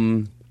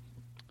 So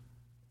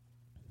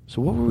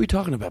what were we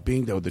talking about?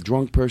 Being the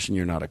drunk person,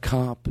 you're not a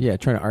cop. Yeah,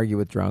 trying to argue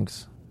with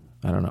drunks.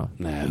 I don't know.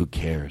 Nah, who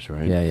cares,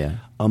 right? Yeah.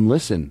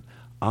 Listen,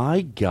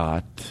 I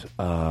got.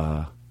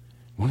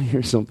 Want to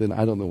hear something?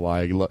 I don't know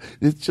why I love.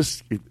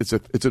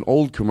 It's an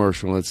old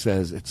commercial. And it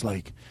says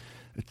Well,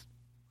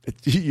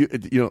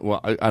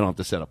 I don't have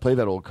to set up. Play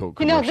that old Coke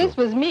commercial. This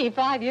was me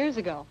 5 years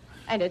ago,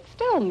 and it's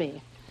still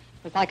me.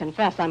 Because I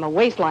confess I'm a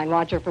waistline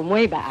watcher from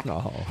way back.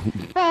 Oh.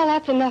 Well,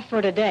 that's enough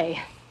for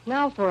today.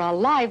 Now for a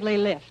lively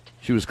lift.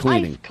 She was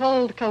cleaning. Ice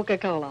cold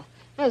Coca-Cola.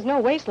 There's no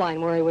waistline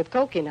worry with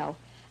Coke,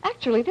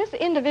 Actually, this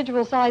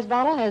individual size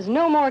bottle has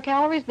no more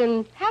calories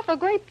than half a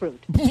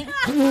grapefruit.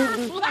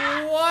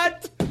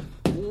 What?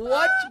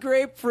 What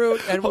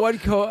grapefruit and what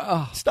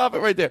Stop it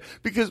right there.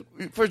 Because,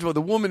 first of all,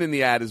 the woman in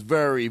the ad is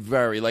very,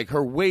 very,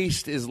 her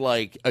waist is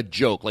like a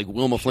joke, like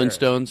Wilma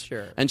Flintstone's.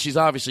 Sure. And she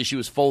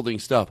was folding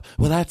stuff.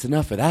 Well, that's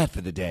enough of that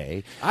for the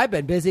day. I've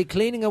been busy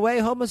cleaning away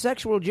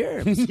homosexual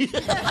germs.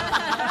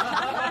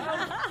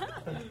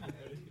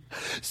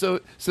 So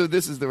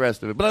this is the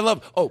rest of it. But I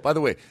love, by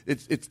the way,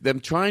 it's them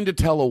trying to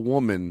tell a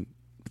woman,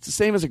 it's the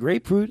same as a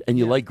grapefruit, and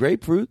you like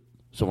grapefruit.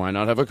 So why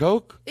not have a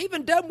Coke?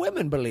 Even dumb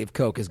women believe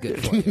Coke is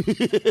good for you.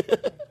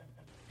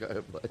 Go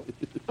ahead, Blake.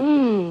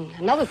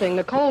 Another thing,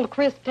 the cold,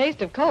 crisp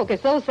taste of Coke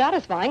is so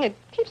satisfying, it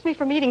keeps me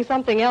from eating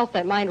something else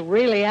that might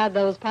really add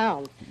those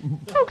pounds.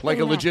 Like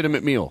a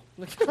legitimate meal.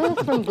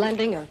 Both from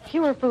blending or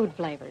pure food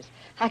flavors.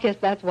 I guess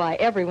that's why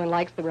everyone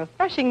likes the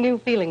refreshing new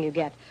feeling you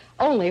get,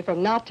 only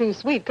from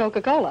not-too-sweet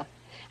Coca-Cola.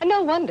 And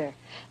no wonder.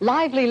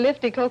 Lively,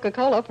 lifty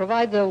Coca-Cola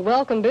provides a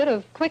welcome bit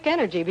of quick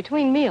energy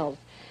between meals.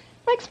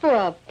 Makes for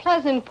a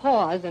pleasant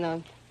pause in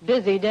a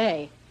busy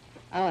day.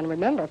 Oh, and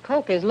remember,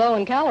 Coke is low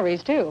in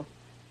calories, too.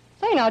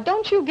 Say, now,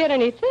 don't you get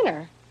any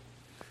thinner?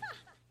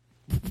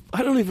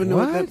 I don't even know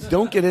what that...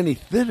 Don't get any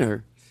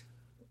thinner?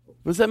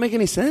 Does that make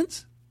any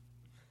sense?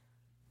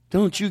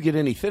 Don't you get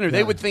any thinner? Yeah.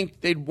 They would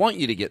think they'd want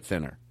you to get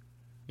thinner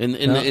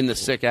in the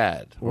sick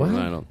ad. What?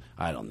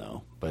 I don't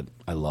know, but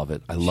I love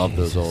it. I love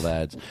those old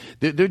ads.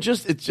 They're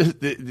just... It's just...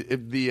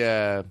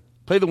 the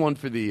play the one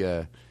for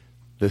the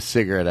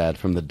cigarette ad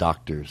from the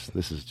doctors.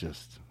 This is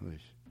just...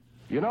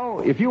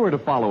 If you were to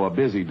follow a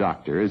busy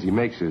doctor as he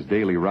makes his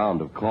daily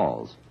round of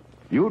calls,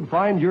 you'd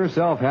find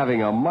yourself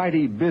having a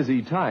mighty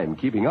busy time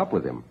keeping up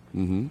with him.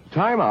 Mm-hmm.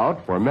 Time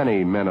out for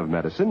many men of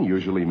medicine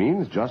usually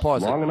means just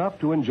long enough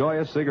to enjoy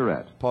a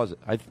cigarette. Pause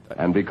it.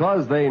 And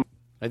because they...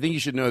 I think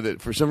you should know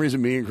that for some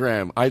reason, me and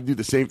Graham, I do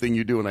the same thing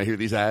you do when I hear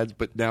these ads,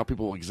 but now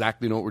people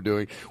exactly know what we're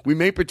doing. We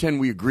may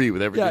pretend we agree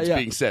with everything that's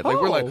being said.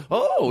 We're like,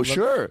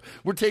 sure.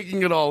 We're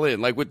taking it all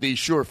in, like with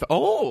these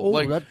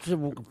that's,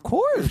 of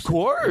course. Of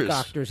course.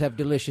 Doctors have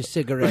delicious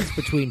cigarettes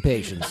between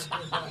patients.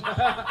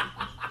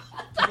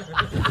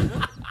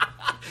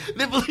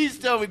 Please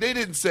tell me they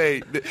didn't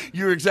say that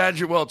you're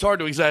exaggerating. Well, it's hard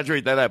to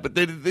exaggerate that out, but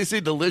they say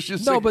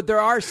delicious. No, but there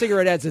are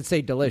cigarette ads that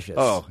say delicious.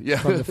 Oh, yeah,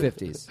 from the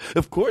 50s.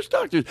 Of course,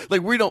 doctors.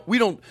 Like we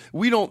don't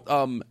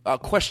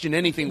question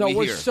anything No, we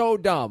we're hear. so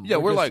dumb. Yeah,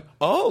 we're just-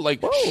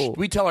 like, shh,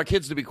 we tell our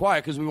kids to be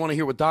quiet because we want to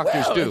hear what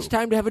doctors Well, do. it's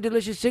time to have a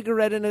delicious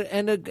cigarette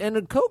and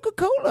a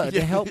Coca-Cola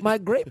to help my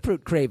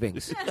grapefruit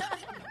cravings.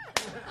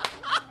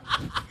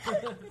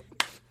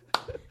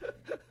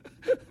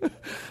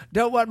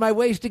 Don't want my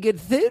waist to get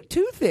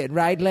too thin,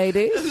 right,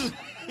 ladies?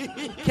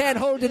 Can't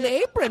hold an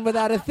apron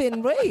without a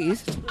thin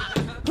waist.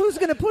 Who's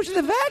going to push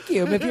the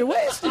vacuum if your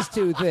waist is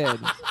too thin?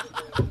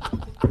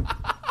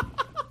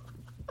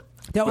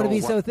 Don't want to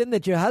be so thin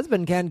that your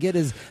husband can't get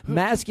his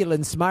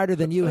masculine, smarter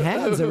than you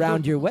hands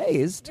around your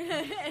waist.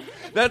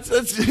 That's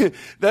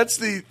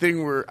the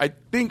thing where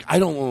I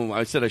don't know.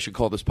 I said I should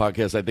call this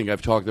podcast. I think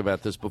I've talked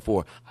about this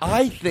before.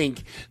 I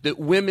think that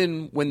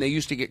women, when they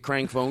used to get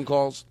crank phone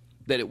calls,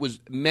 that it was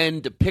men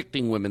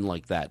depicting women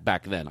like that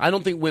back then. I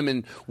don't think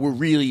women were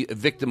really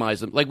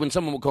victimized. Like when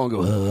someone would call and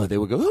go, they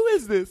would go, "Who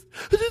is this?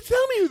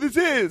 Tell me who this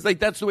is." Like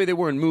that's the way they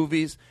were in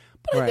movies.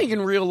 But I think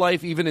in real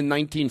life, even in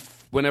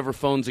whenever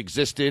phones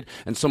existed,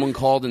 and someone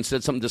called and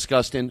said something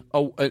disgusting,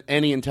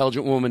 any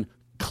intelligent woman,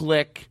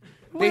 click.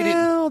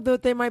 Well,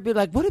 they might be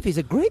like, what if he's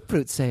a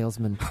grapefruit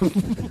salesman? All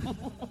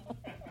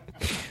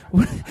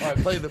right,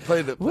 play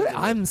the.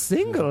 I'm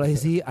single.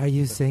 Are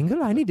you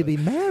single? I need to be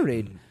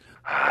married.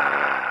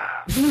 How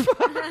you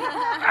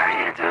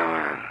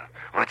doing?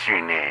 What's your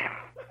name?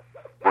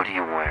 What are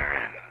you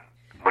wearing?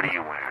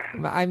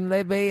 I'm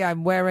Libby.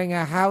 I'm wearing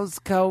a house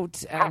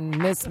coat and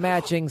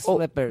mismatching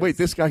slippers. Wait,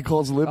 this guy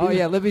calls Libby? Oh,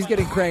 yeah, Libby's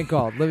getting crank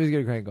called.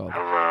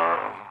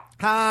 Hello.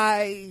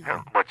 Hi.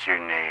 What's your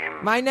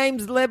name? My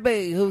name's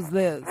Libby. Who's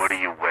this? What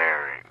are you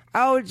wearing?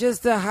 Oh,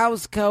 just a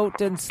house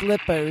coat and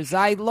slippers.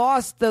 I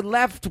lost the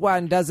left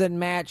one, doesn't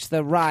match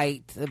the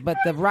right, but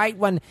the right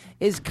one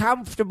is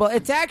comfortable.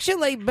 It's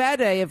actually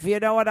better, if you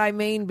know what I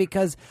mean,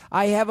 because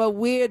I have a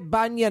weird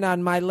bunion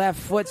on my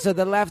left foot, so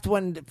the left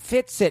one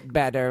fits it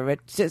better. It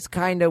just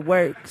kind of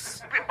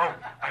works. Oh,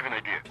 I have an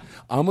idea.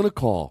 I'm going to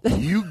call.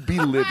 You be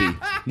Libby.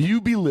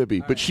 You be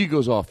Libby. But she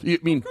goes off. I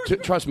mean,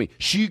 trust me,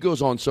 she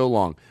goes on so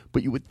long.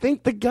 But you would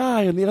think the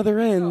guy on the other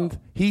end,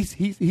 he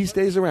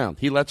stays around.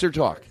 He lets her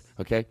talk.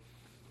 Okay?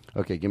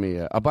 Okay, give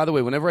me by the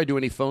way, whenever I do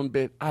any phone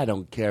bit, I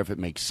don't care if it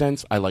makes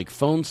sense. I like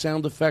phone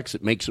sound effects.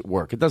 It makes it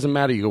work. It doesn't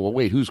matter. You go, well,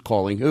 wait, who's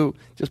calling who?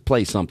 Just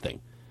play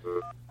something.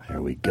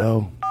 There we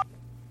go.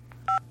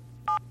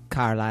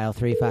 Carlisle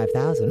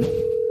 35000.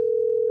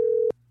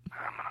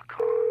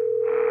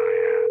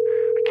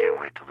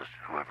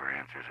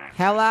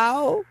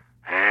 Hello?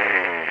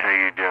 Hey, how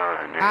you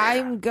doing?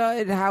 I'm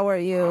good. How are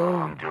you?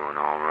 I'm doing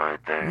all right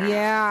there.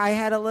 Yeah, I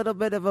had a little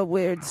bit of a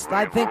weird...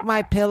 I think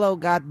my pillow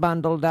got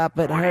bundled up.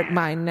 It hurt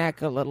my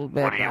neck a little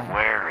bit. What are you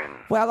wearing?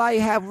 Well, my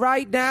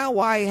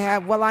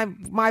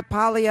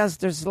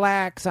polyester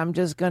slacks. I'm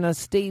just going to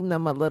steam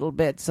them a little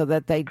bit so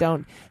that they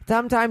don't...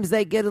 Sometimes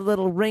they get a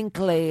little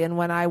wrinkly, and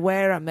when I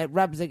wear them, it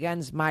rubs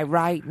against my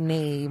right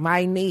knee.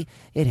 My knee,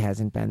 it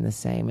hasn't been the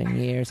same in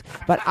years.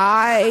 But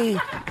I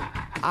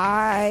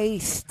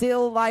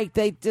still like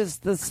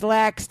the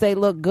slacks, they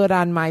look good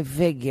on my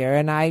figure,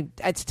 and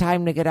it's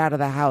time to get out of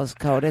the house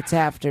coat. It's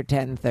after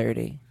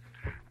 10:30.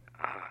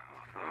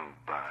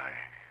 Bye.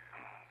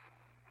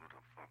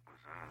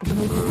 He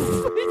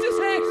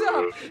just hangs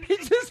up.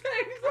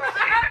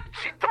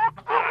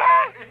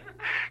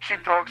 She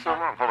talks so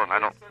long. Hold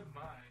on,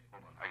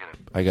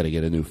 I got to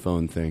get a new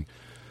phone thing.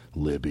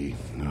 Libby.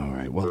 All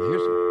right. Well,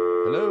 here's...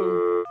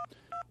 Hello?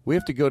 We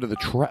have to go to the...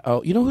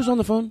 Oh, you know who's on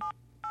the phone?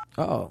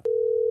 Uh-oh.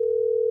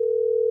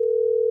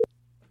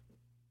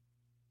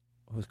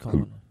 Who's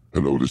calling?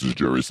 Hello, this is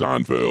Jerry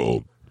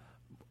Seinfeld.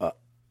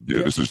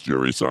 This is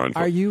Jerry Seinfeld.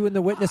 Are you in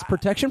the witness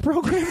protection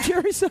program,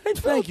 Jerry Seinfeld?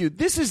 Thank you.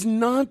 This is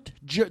not...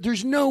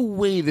 There's no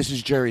way this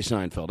is Jerry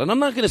Seinfeld. And I'm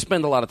not going to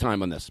spend a lot of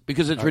time on this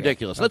because it's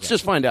ridiculous. Let's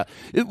just find out.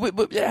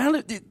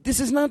 This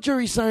is not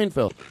Jerry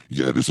Seinfeld.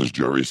 Yeah, this is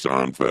Jerry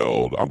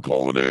Seinfeld. I'm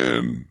calling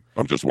in.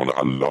 I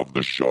love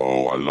the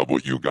show. I love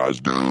what you guys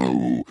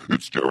do.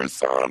 It's Jerry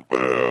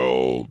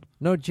Seinfeld.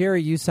 No,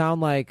 Jerry, you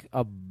sound like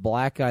a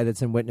black guy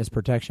that's in witness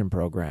protection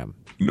program.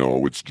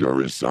 No, it's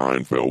Jerry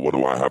Seinfeld. What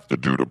do I have to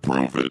do to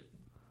prove it?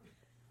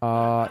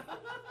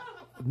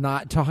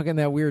 Not talking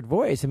that weird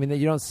voice. I mean,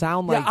 you don't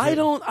sound like...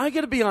 Yeah, I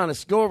got to be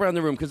honest. Go around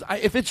the room, because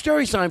if it's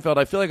Jerry Seinfeld,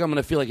 I feel like I'm going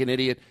to feel like an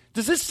idiot.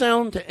 Does this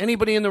sound to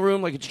anybody in the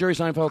room like it's Jerry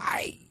Seinfeld?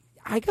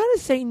 I got to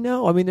say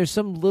no. I mean, there's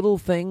some little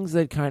things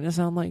that kind of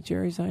sound like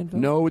Jerry Seinfeld.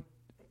 No,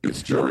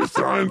 it's Jerry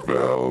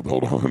Seinfeld.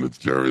 Hold on, it's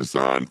Jerry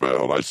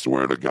Seinfeld. I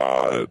swear to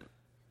God.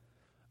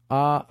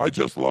 I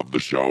just love the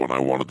show, and I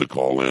wanted to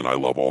call in. I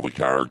love all the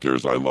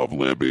characters. I love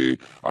Libby.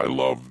 I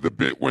love the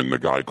bit when the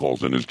guy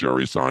calls in as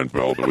Jerry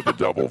Seinfeld with the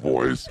devil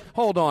voice.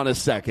 Hold on a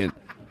second.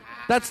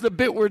 That's the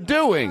bit we're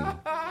doing.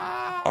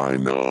 I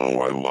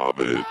know. I love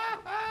it.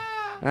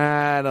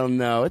 I don't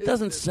know. It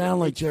doesn't sound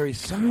like Jerry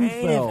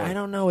Seinfeld. I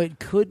don't know. It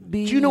could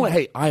be. Do you know what?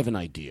 Hey, I have an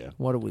idea.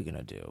 What are we going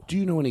to do? Do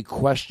you know any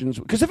questions?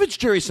 Because if it's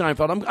Jerry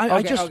Seinfeld,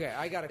 I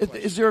got a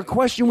question. Is there a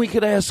question we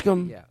could ask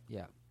him?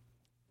 Yeah.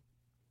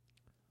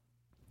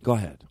 Go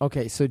ahead.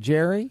 Okay, so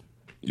Jerry,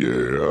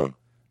 Yeah.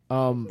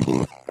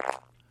 do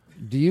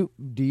you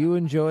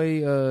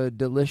enjoy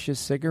delicious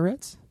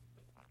cigarettes?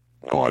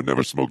 Oh, I've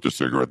never smoked a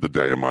cigarette a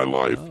day in my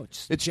life.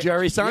 It's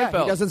Jerry Seinfeld.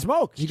 Yeah, he doesn't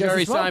smoke. He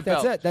Jerry doesn't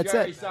smoke. Seinfeld. That's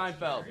Jerry it.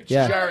 Seinfeld.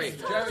 Yeah.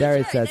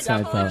 Jerry That's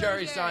Seinfeld.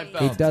 Jerry Seinfeld.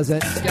 He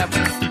doesn't.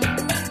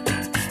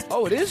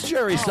 Oh, it is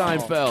Jerry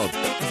Seinfeld.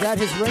 Is that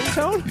his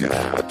ringtone?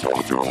 Yeah, I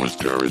told you it was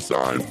Jerry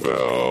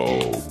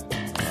Seinfeld.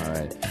 All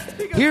right.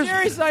 Because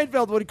Jerry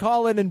Seinfeld would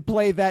call in and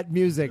play that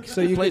music,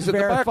 so you plays can it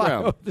in the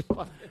verify.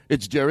 background.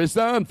 It's Jerry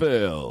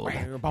Seinfeld.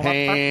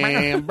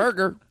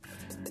 Hamburger.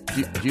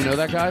 Do you know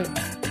that guy?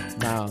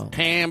 No.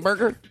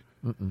 Hamburger.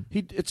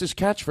 It's his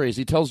catchphrase.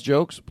 He tells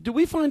jokes. Did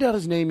we find out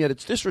his name yet?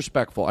 It's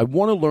disrespectful. I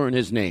want to learn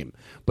his name,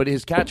 but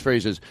his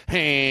catchphrase is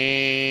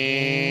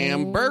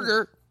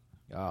hamburger.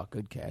 Oh,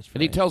 good catchphrase.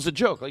 And he tells a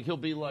joke. Like he'll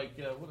be like,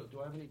 do I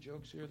have any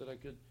jokes here that I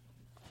could?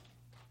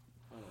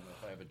 I don't know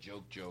if I have a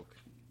joke.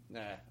 Nah,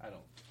 I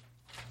don't.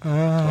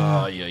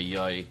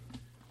 Yeah.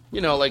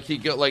 You know, like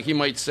he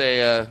might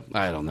say,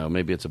 I don't know.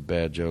 Maybe it's a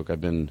bad joke.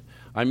 I've been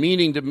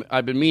meaning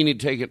to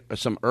take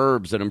some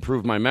herbs that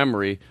improve my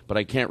memory, but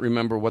I can't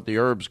remember what the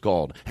herb's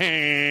called.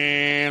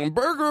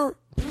 Hamburger.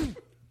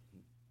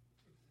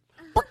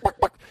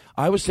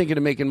 I was thinking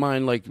of making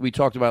mine like we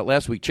talked about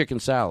last week, chicken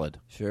salad.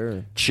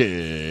 Sure.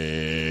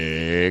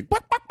 Salad.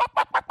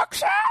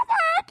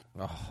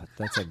 Oh,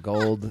 that's a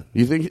gold.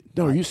 You think?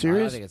 No, are you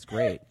serious? I think it's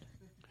great.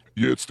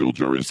 Yeah, it's still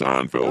Jerry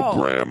Seinfeld.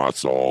 Graham, I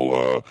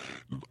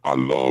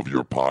love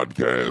your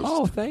podcast.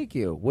 Oh, thank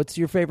you. What's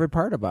your favorite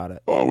part about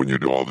it? Oh, when you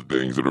do all the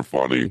things that are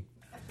funny.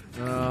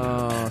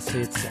 Oh,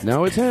 see, it's...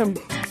 No, it's him.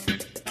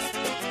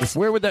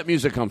 Where would that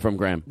music come from,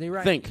 Graham? You're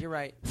right. Think. You're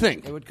right.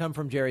 Think. It would come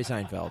from Jerry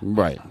Seinfeld.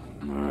 Right.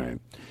 All right.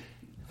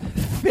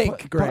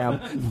 Think, Graham.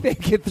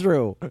 Think it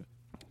through.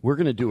 We're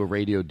going to do a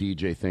radio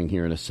DJ thing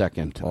here in a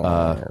second.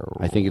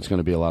 I think it's going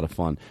to be a lot of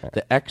fun.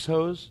 The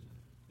X-Hose.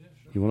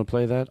 You want to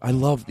play that? I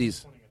love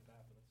these.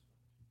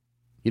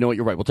 You know what?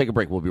 You're right. We'll take a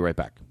break. We'll be right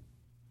back.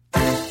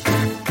 All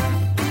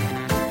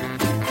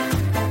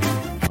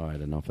right,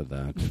 enough of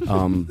that.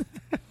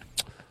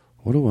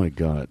 What do I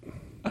got?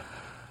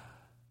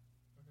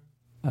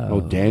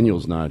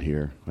 Daniel's not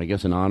here. I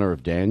guess in honor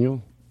of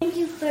Daniel. Thank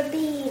you for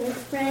being a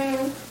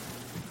friend.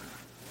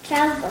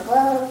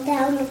 Travel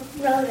down the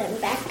road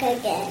and back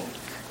again.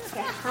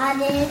 Your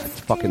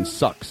hottest. Fucking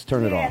sucks.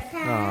 Turn it off.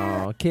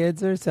 Oh,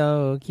 kids are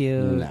so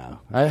cute.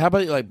 No. How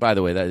about, like, by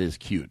the way, that is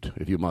cute,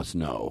 if you must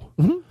know.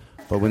 Mm-hmm.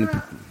 But when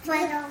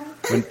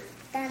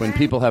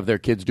people have their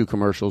kids do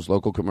commercials,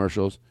 local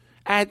commercials,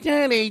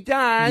 it's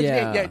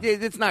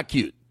not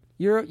cute.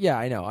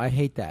 I know. I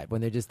hate that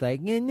when they're just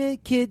like, and the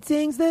kid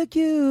sings the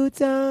cute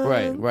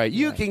song. Right.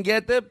 You can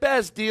get the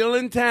best deal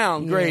in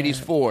town. Great, he's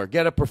 4.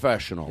 Get a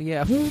professional.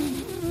 Yeah.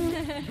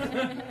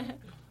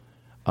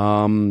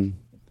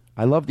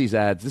 I love these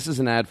ads. This is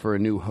an ad for a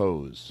new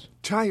hose.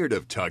 Tired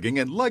of tugging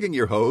and lugging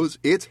your hose?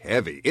 It's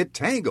heavy. It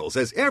tangles,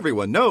 as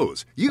everyone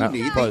knows. You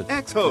need the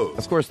X-Hose.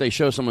 Of course, they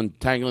show someone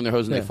tangling their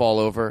hose and they fall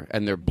over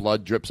and their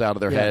blood drips out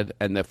of their head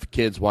and the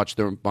kids watch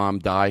their mom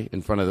die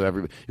in front of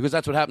everybody. Because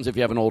that's what happens if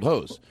you have an old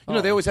hose. You know,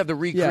 they always have the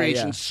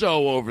recreation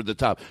so over the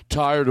top.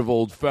 Tired of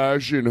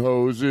old-fashioned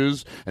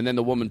hoses. And then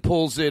the woman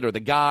pulls it, or the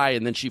guy,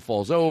 and then she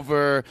falls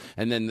over,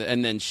 and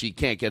then she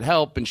can't get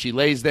help, and she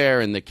lays there,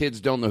 and the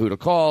kids don't know who to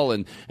call,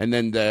 and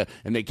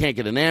they can't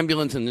get an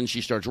ambulance, and then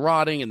she starts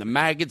rotting, and the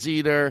maggots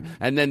eat her,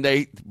 and then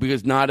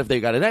because not if they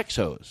got an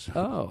X-Hose.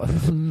 Oh,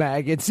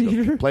 maggots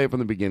eat her? Play it from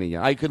the beginning.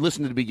 I could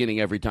listen to the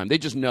beginning every time. They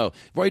just know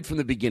right from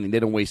the beginning.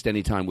 They don't waste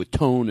any time with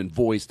tone and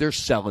voice. They're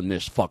selling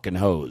this fucking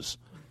hose.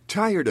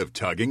 Tired of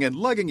tugging and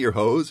lugging your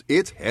hose?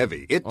 It's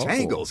heavy. It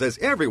tangles, as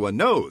everyone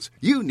knows.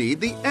 You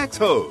need the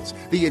X-Hose,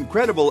 the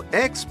incredible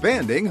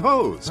expanding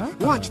hose.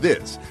 Watch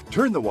this.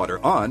 Turn the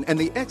water on, and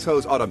the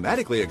X-Hose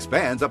automatically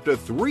expands up to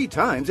 3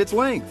 times its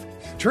length.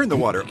 Turn the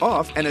water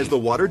off, and as the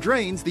water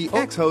drains, the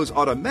X-Hose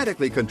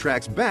automatically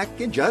contracts back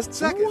in just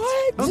seconds.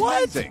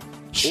 What? Amazing.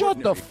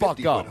 Shut the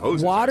fuck up.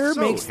 Water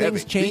makes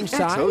things change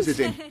the X-Hose size?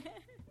 is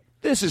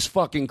This is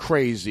fucking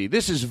crazy.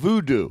 This is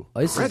voodoo.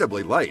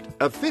 Incredibly light.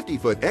 A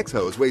 50-foot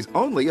X-Hose weighs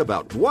only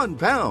about 1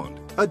 pound.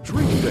 A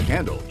dream to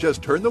handle.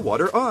 Just turn the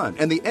water on,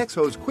 and the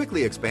X-Hose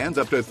quickly expands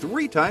up to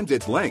 3 times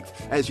its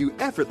length as you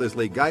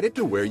effortlessly guide it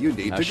to where you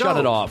need to go. Shut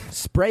it off.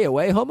 Spray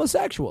away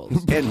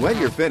homosexuals. And when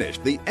you're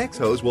finished, the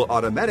X-Hose will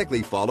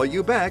automatically follow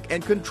you back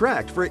and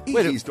contract for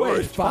easy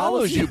storage. It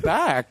follows you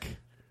back?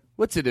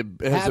 What's it?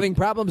 Having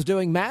problems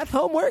doing math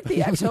homework?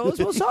 The X-Hose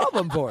will solve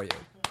them for you.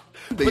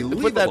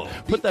 Put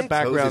that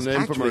background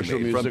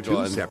infomercial music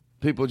on.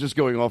 People just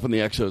going off on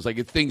the X-Hose like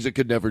it's things it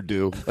could never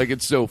do. Like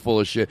it's so full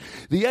of shit.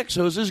 The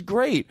X-Hose is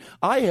great.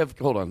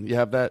 Hold on. You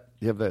have that?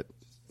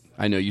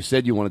 I know you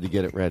said you wanted to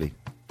get it ready.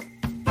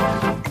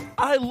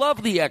 I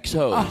love the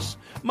X-Hose.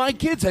 My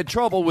kids had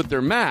trouble with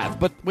their math,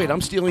 but wait,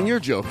 I'm stealing your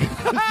joke.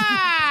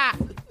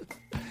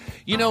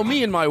 You know,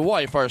 me and my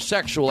wife, our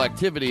sexual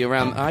activity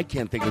around... I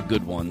can't think of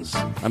good ones.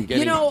 I'm getting...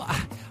 You know,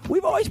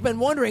 we've always been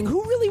wondering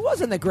who really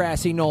was in the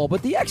grassy knoll,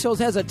 but the Exos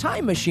has a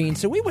time machine,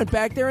 so we went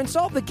back there and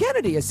solved the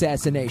Kennedy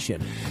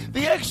assassination.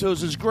 The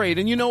Exos is great,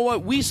 and you know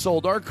what? We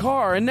sold our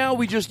car, and now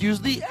we just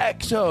use the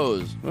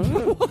Exos.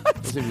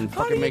 What? Doesn't even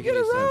How fucking do you make get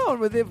any sense. around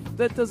with it?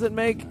 That doesn't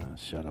make...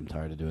 Shut, I'm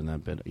tired of doing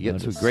that bit. You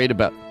get so great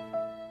about...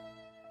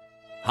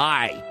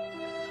 Hi,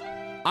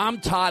 I'm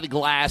Todd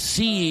Glass,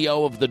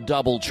 CEO of the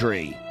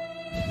Doubletree.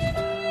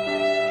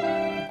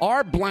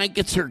 Our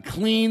blankets are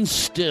clean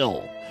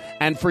still.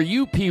 And for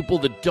you people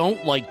that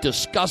don't like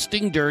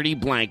disgusting, dirty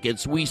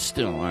blankets, we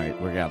still... All right,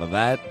 we're out of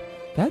that.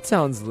 That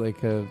sounds like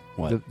the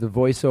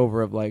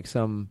voiceover of like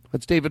some...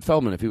 That's David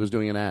Feldman if he was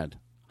doing an ad.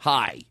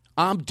 Hi,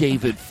 I'm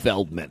David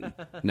Feldman.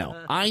 No,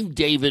 I'm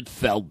David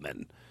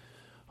Feldman.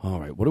 All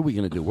right, what are we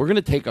going to do? We're going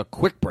to take a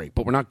quick break,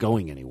 but we're not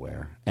going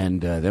anywhere.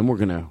 And then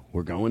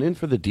we're going in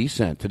for the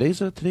descent.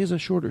 Today's a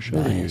shorter show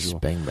than usual.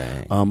 Bang,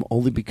 bang.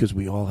 Only because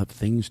we all have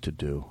things to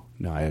do.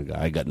 No,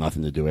 I got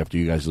nothing to do. After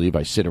you guys leave,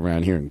 I sit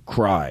around here and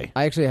cry.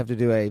 I actually have to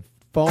do a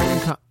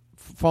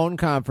phone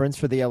conference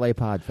for the LA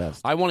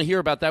Podfest. I want to hear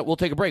about that. We'll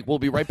take a break. We'll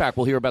be right back.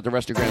 We'll hear about the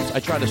rest of Graham's. I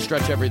try to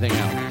stretch everything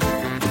out.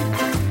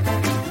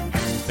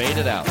 Fade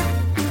it out.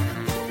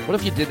 What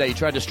if you did that? You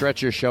tried to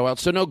stretch your show out.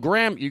 So, no,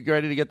 Graham, you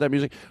ready to get that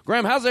music?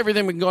 Graham, how's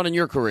everything been going in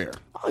your career?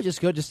 Oh, just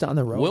good. Just on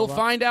the road. We'll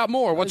find out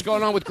more. What's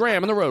going on with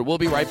Graham on the road? We'll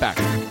be right back.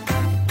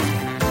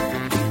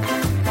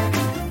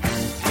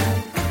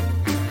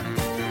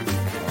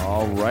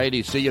 All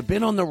righty. So you've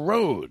been on the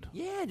road.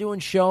 Yeah, doing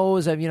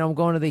shows. I'm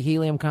going to the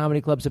Helium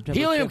Comedy Club September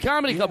 5th. Helium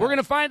Comedy Club. We're going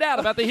to find out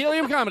about the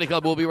Helium Comedy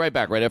Club. We'll be right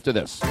back right after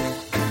this.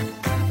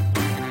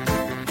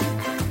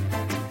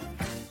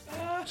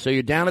 So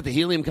you're down at the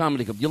Helium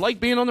Comedy Club. You like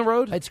being on the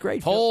road? It's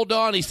great. Hold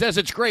on. He says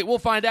it's great. We'll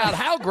find out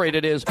how great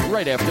it is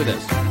right after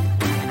this.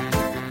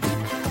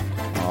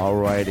 All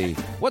righty.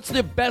 What's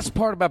the best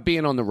part about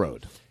being on the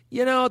road?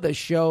 You know, the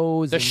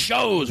shows. The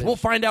shows. We'll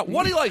find out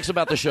what he likes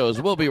about the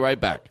shows. We'll be right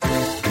back.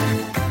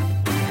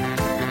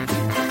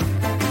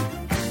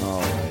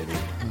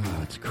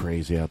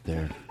 Crazy out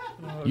there.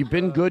 You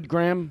been good,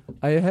 Graham?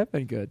 I have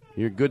been good.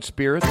 You're good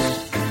spirits?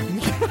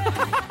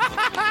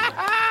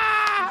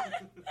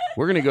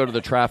 We're going to go to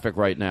the traffic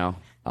right now.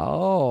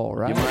 Oh,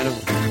 right. You might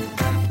have...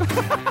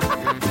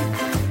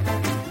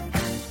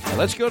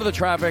 Let's go to the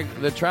traffic.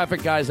 The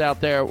traffic guys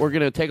out there. We're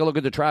going to take a look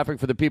at the traffic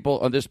for the people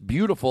on this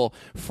beautiful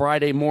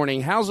Friday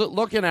morning. How's it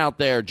looking out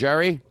there,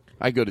 Jerry?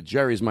 I go to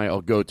Jerry's my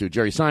go-to.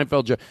 Jerry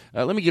Seinfeld.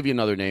 Let me give you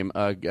another name.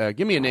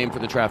 Give me a name for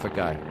the traffic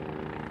guy.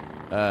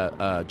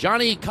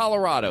 Johnny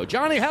Colorado.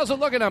 Johnny, how's it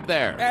looking up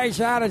there? Hey,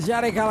 Sean, it's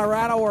Johnny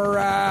Colorado. We're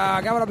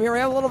coming up here. We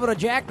have a little bit of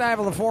jackknife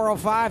on the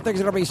 405.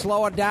 Things are going to be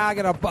slowing down.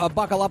 Going to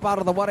buckle up out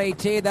of the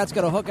 118. That's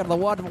going to hook into the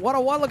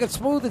 101. Looking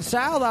smooth and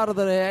sound out of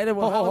the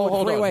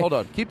Hold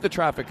on. Keep the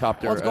traffic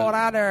cop there. What's going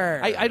on there?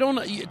 I don't.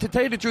 To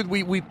tell you the truth,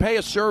 we pay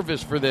a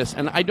service for this,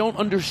 and I don't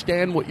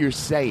understand what you're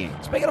saying.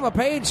 Speaking of a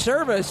paid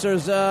service,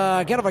 there's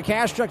get him a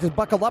cash truck that's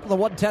buckled up in the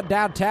 110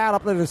 downtown,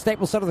 up to the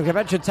Staples Center, the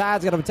convention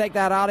tide's going to take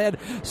that out in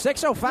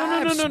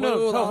 605.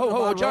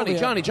 No,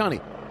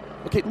 Johnny.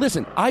 Okay,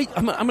 listen, I'm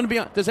going to be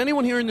honest. Does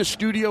anyone here in the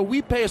studio,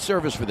 we pay a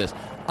service for this.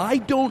 I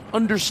don't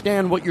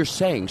understand what you're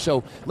saying,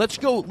 so let's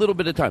go a little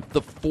bit of time.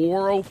 The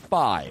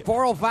 405.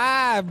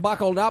 405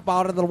 buckled up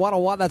out of the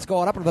 101 that's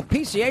going up. And the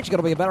PCH is going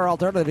to be a better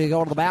alternative to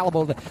go to the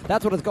Malibu.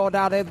 That's what it's going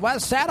down in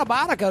West Santa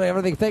Monica and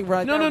everything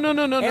right No.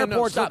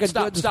 Airport's looking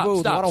good and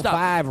smooth.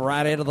 105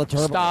 right into the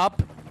terminal.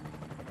 Stop.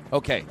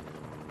 Okay.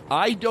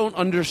 I don't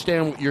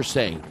understand what you're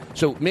saying.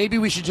 So maybe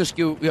we should just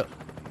go...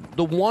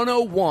 The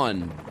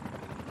 101,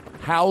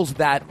 how's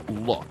that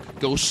look?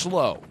 Go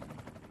slow.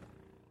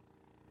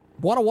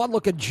 101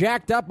 looking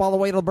jacked up all the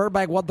way to the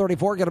Burbank.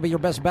 134 going to be your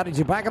best bet as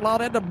you back it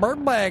on into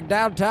Burbank.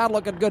 Downtown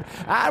looking good.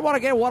 I want to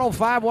get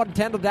 105,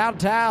 110 to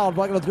downtown.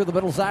 Plugging through the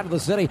middle side of the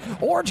city.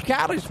 Orange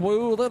County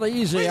smooth and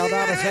easy on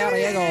down to San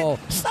Diego.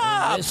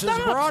 Stop! This is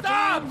brought to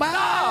you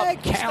by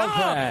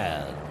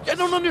Caltrans. I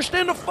don't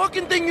understand the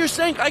fucking thing you're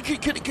saying.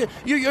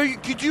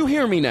 Could you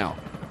hear me now?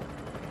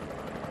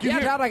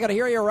 Todd, I can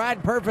hear you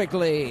right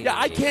perfectly. Yeah,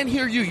 I can't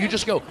hear you. You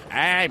just go,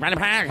 hey,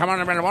 come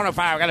on,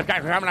 105.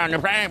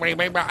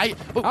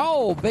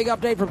 Oh, big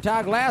update from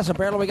Todd Glass.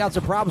 Apparently we got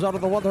some problems under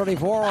the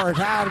 134.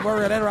 Todd,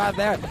 we're in right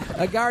there.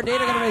 Gardena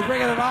going to be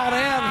bringing it all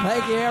in.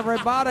 Thank you,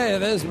 everybody.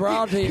 This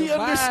brought to you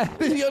by...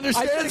 He understands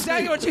I said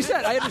exactly what you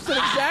said. I understood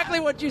exactly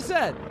what you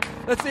said.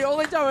 That's the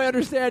only time I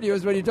understand you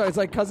is when you talk. It's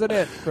like cousin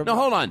it. No,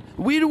 hold on.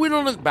 We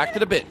don't... Back to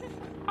the bit.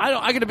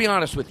 I got to be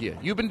honest with you.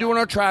 You've been doing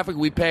our traffic.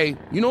 We pay,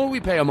 you know what we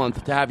pay a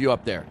month to have you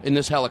up there in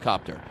this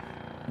helicopter.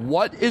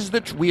 What is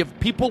we have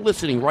people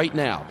listening right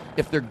now.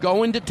 If they're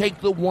going to take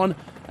the one,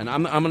 and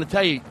I'm going to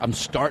tell you, I'm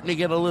starting to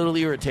get a little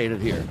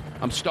irritated here.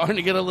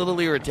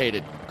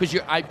 Because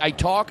I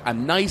talk,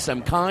 I'm nice,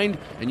 I'm kind,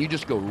 and you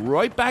just go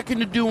right back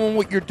into doing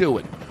what you're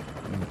doing.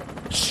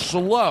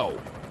 Slow.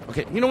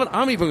 Okay, you know what?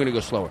 I'm even going to go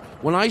slower.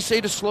 When I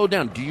say to slow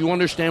down, do you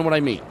understand what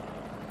I mean?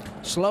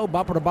 Slow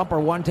bumper to bumper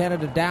 110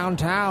 into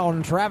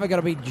downtown. Traffic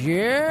going to be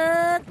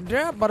jacked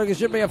up, but it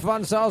should be a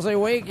fun, saucy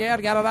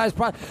weekend. Got a nice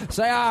spot.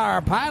 Say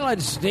our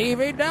pilot,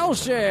 Stevie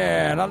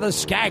Nelson, on the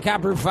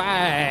Skycopter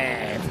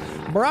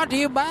 5. Brought to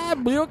you by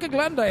Buick of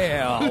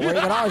Glendale, where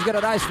you can always get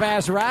a nice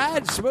fast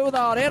ride. Smooth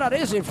on in on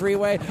Easy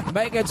Freeway.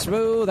 Make it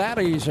smooth and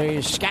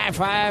easy. Sky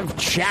 5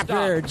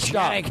 chapter.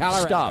 Johnny,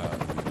 Colorado.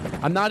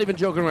 Stop. I'm not even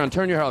joking around.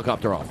 Turn your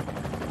helicopter off.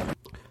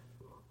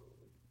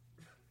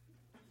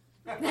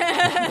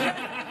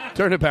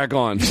 Turn it back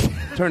on.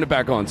 Turn it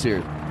back on,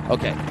 seriously.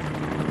 Okay.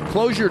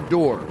 Close your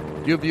door.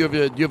 Do you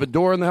have a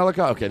door in the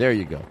helicopter? Okay, there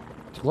you go.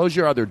 Close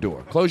your other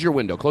door. Close your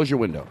window. Close your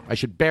window. I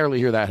should barely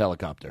hear that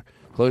helicopter.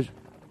 Close.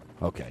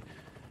 Okay.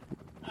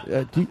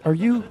 Are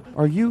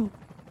you?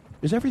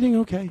 Is everything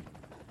okay?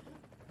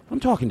 I'm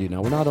talking to you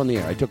now. We're not on the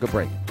air. I took a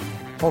break.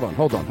 Hold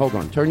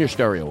on. Turn your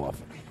stereo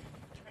off.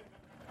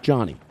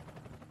 Johnny,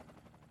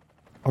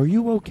 are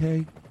you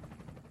okay?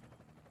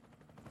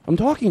 I'm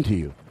talking to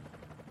you.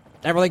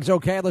 Everything's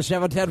okay on the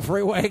 710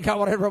 freeway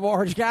coming in from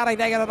Orange County.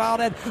 Taking it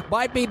all in.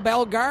 Might be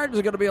Bell Gardens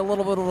is going to be a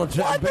little bit of a what?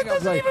 That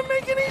doesn't even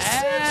make any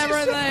sense.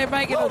 Everything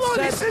making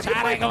sense.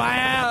 Todd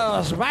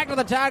Glass. Back to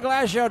the Todd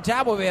Glass Show.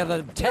 Todd will be at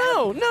the 10.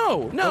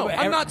 No.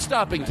 I'm not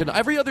stopping tonight.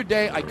 Every other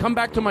day, I come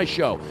back to my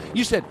show.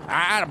 You said,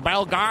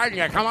 Bell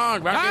Gardens, come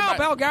on.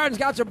 Bell Gardens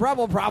got some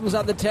problems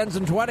on the 10s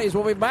and 20s.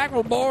 We'll be back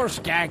with more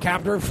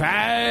Skycopter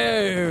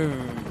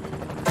 5.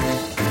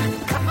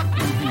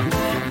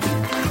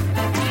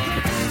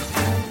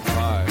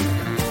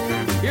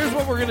 Here's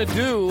what we're going to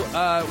do.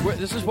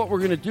 This is what we're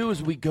going to do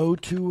is we go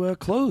to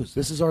close.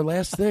 This is our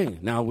last thing.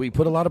 Now, we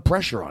put a lot of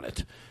pressure on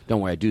it. Don't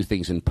worry, I do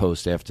things in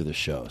post after the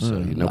show, so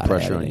no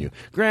pressure on you.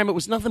 Graham, it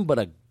was nothing but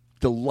a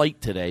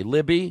delight today.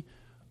 Libby,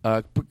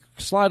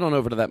 slide on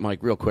over to that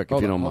mic real quick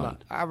if you don't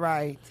mind. All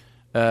right.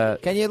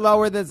 Can you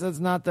lower this? It's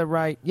not the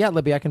right. Yeah,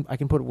 Libby, I can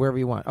put it wherever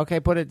you want. Okay,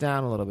 put it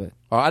down a little bit.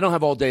 I don't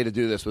have all day to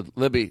do this with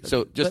Libby,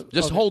 so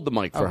just hold the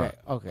mic for her.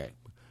 Okay.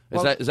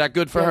 Is that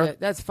good for her?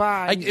 That's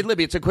fine.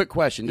 Libby, it's a quick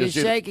question. You're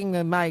shaking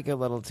the mic a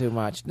little too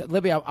much.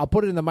 Libby, I'll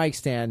put it in the mic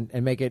stand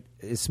and make it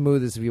as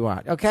smooth as you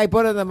want. Okay,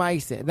 put it in the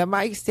mic stand. The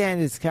mic stand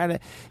is kind of,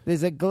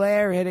 there's a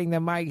glare hitting the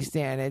mic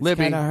stand. It's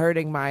kind of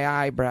hurting my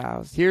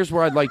eyebrows. Here's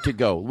where I'd like to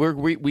go.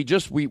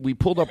 We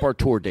pulled up our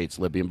tour dates,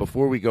 Libby, and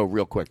before we go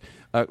real quick,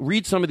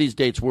 read some of these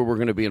dates where we're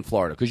going to be in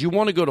Florida. Because you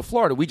want to go to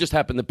Florida. We just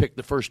happen to pick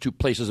the first two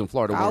places in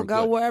Florida. I'll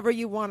go wherever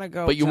you want to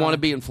go. But you want to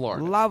be in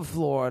Florida. Love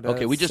Florida.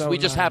 Okay, we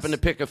just happen to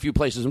pick a few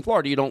places in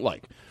Florida you don't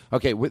like.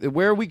 Okay,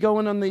 where are we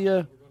going on the... We're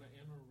going to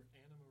Anna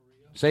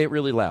Maria. Say it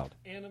really loud.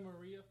 Anna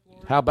Maria,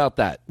 Florida. How about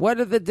that? What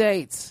are the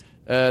dates?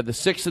 The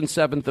 6th and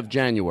 7th of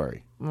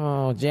January.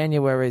 Oh,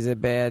 January's a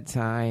bad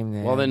time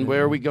then. Well, then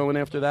where are we going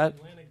after that?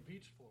 Atlantic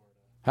Beach, Florida.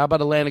 How about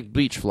Atlantic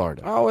Beach,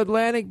 Florida? Oh,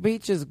 Atlantic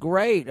Beach is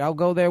great. I'll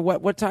go there.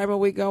 What time are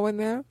we going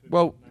there?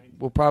 Well,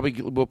 we'll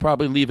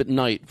probably leave at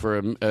night for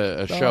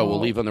a show. We'll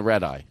leave on the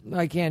red eye.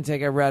 I can't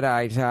take a red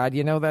eye, Todd.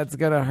 You know that's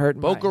going to hurt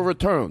Boca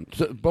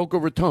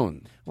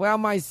Raton. Well,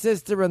 my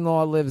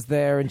sister-in-law lives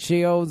there, and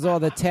she owns all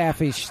the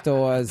taffy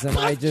stores, and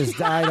I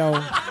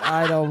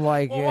don't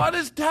like it. What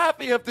does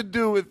taffy have to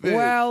do with it?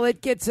 Well,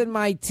 it gets in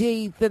my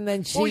teeth, and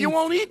then she... Well, you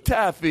won't eat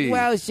taffy.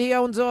 Well, she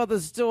owns all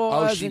the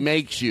stores. Oh, she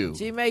makes you.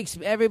 She makes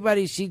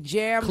everybody. She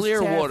jams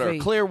taffy.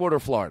 Clearwater,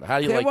 Florida. How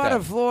do you like that?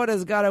 Clearwater,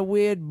 Florida's got a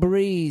weird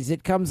breeze.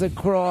 It comes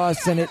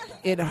across, and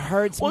it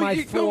hurts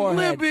my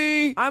forehead.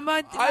 Libby, I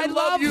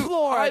love you.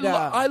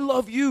 Florida. I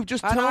love you.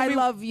 Just tell me. I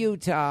love you,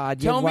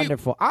 Todd. You're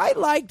wonderful. I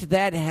liked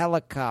that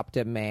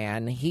helicopter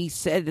man. He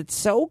said it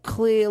so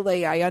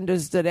clearly. I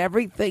understood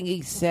everything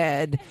he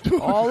said.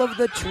 All of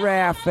the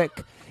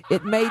traffic.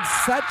 It made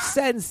such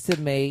sense to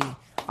me.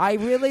 I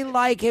really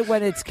like it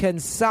when it's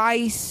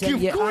concise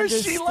and you understand. Of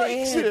course she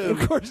likes it.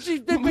 Of course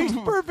it makes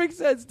perfect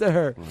sense to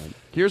her. Right.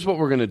 Here's what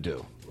we're going to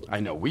do. I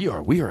know we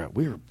are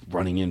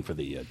running in for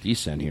the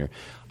descent here.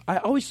 I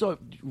always thought,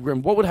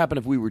 what would happen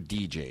if we were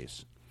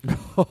DJs?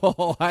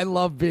 Oh, I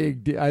love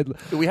being.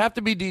 We have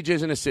to be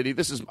DJs in a city.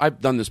 I've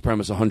done this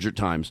premise 100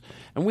 times,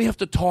 and we have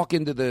to talk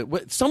into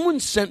the. Someone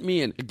sent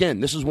me in.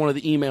 Again, this is one of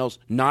the emails.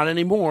 Not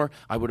anymore.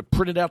 I would have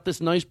printed out this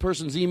nice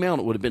person's email,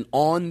 and it would have been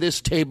on this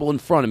table in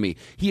front of me.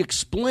 He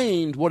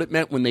explained what it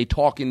meant when they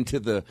talk into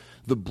the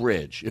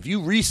bridge. If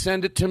you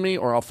resend it to me,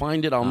 or I'll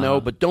find it, I'll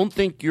know. But don't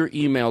think your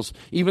emails,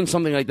 even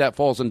something like that,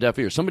 falls on deaf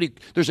ears.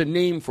 There's a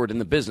name for it in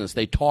the business.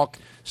 They talk.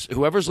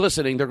 Whoever's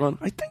listening, they're going,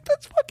 I think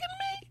that's fucking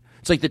me.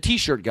 It's like the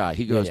T-shirt guy.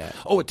 He goes,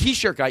 a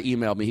T-shirt guy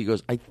emailed me. He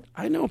goes,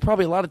 I know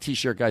probably a lot of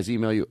T-shirt guys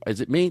email you.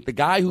 Is it me? The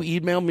guy who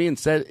emailed me and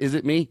said, is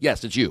it me?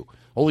 Yes, it's you.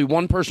 Only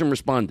one person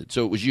responded,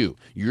 so it was you.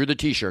 You're the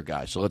T-shirt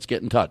guy, so let's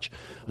get in touch.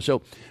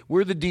 So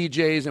we're the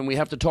DJs, and we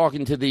have to talk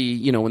into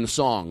the, in the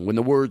song, when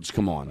the words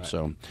come on. Right.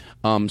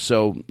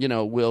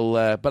 We'll,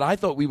 but I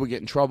thought we would get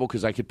in trouble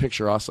because I could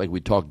picture us, like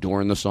we'd talk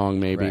during the song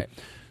maybe. Right.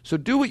 So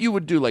do what you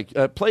would do, like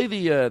play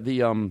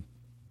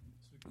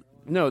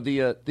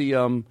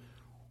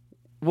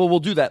well,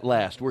 we'll do that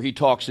last, where he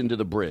talks into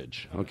the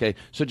bridge. Okay,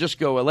 so just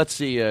go. Let's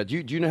see.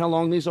 Do you know how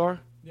long these are?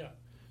 Yeah.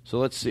 So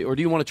let's see. Or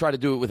do you want to try to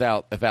do it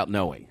without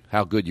knowing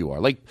how good you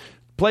are? Like,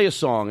 play a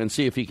song and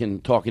see if he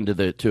can talk into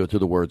to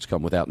the words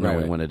come without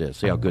knowing when it is.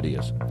 See how good he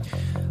is.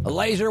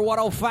 Laser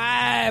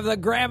 105, the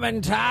Graham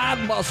and Todd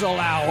Muscle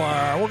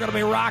Hour. We're going to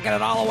be rocking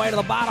it all the way to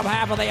the bottom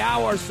half of the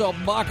hour, so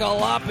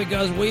buckle up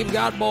because we've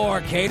got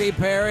more. Katy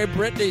Perry,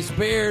 Britney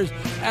Spears,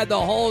 and the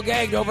whole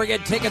gang. Don't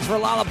forget tickets for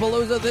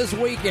Lollapalooza this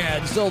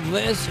weekend. So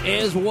this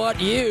is what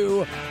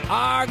you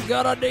are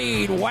going to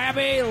need.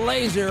 Whammy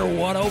Laser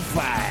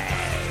 105.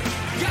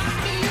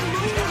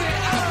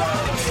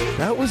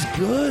 That was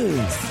good.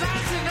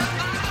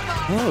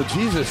 Oh,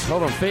 Jesus.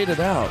 Hold on. Fade it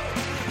out.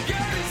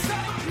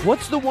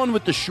 What's the one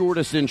with the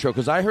shortest intro?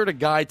 Because I heard a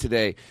guy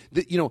today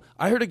that,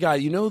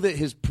 that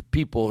his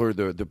people or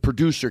the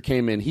producer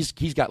came in.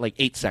 He's got like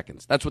 8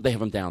 seconds. That's what they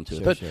have him down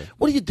to. But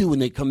what do you do when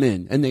they come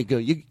in and they go,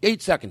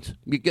 8 seconds?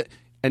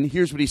 And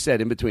here's what he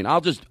said in between.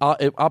 I'll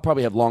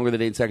probably have longer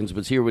than 8 seconds,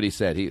 but here's what he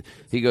said.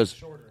 He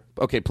goes,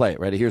 okay, play it.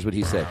 Ready? Here's what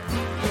he said.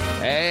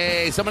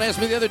 Hey, someone asked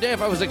me the other day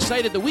if I was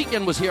excited the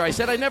weekend was here. I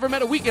said I never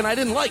met a weekend I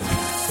didn't like.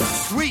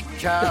 Sweet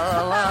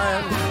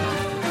Caroline.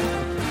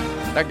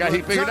 That guy,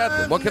 he figured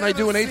out, what can I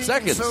do in 8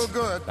 seconds? So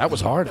good. That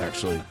was hard,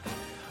 actually.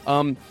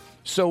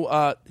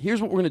 So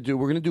here's what we're going to do.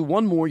 We're going to do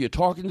one more. You're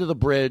talking to the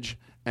bridge,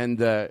 and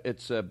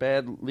it's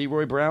Bad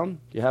Leroy Brown.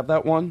 Do you have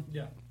that one?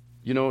 Yeah.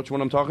 You know which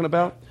one I'm talking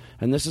about?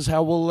 And this is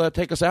how we'll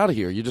take us out of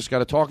here. You just got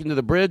to talk into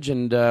the bridge,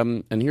 and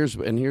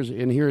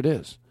here it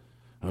is.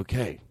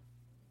 Okay.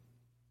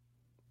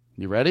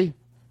 You ready?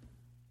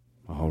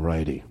 All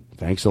righty.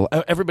 Thanks a lot.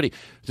 Everybody,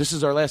 this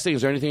is our last thing.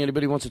 Is there anything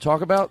anybody wants to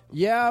talk about?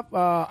 Yeah,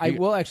 I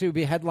will actually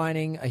be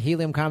headlining a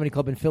Helium Comedy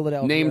Club in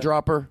Philadelphia. Name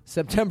dropper.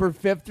 September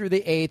 5th through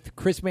the 8th.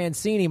 Chris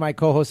Mancini, my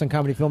co-host on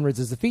Comedy Film Nerds,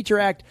 is the feature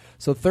act.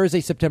 So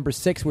Thursday, September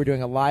 6th, we're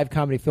doing a live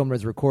Comedy Film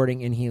Nerds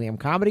recording in Helium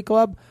Comedy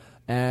Club.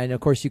 And, of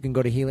course, you can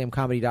go to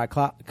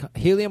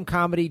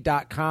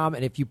heliumcomedy.com,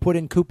 and if you put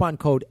in coupon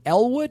code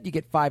Elwood, you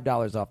get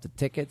 $5 off the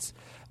tickets.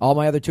 All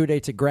my other tour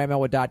dates at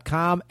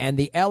GrahamElwood.com, and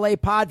the LA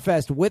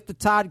Podfest with the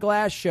Todd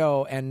Glass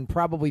Show and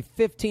probably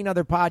 15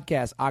 other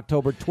podcasts,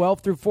 October 12th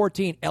through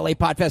 14th,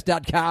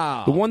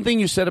 LAPodfest.com. The one thing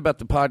you said about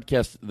the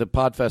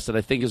Podfest that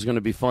I think is going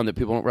to be fun that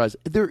people don't realize,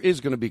 there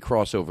is going to be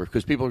crossover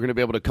because people are going to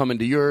be able to come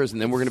into yours,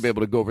 and then we're going to be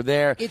able to go over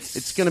there.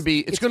 It's going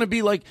to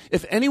be like,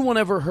 if anyone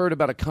ever heard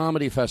about a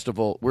comedy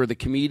festival where the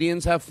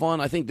comedians have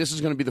fun, I think this is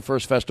going to be the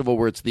first festival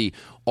where it's the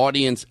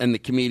audience and the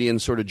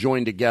comedians sort of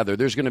join together.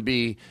 There's going to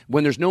be,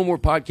 when there's no more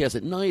podcasts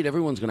at night,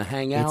 everyone's going to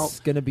hang out. It's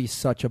going to be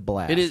such a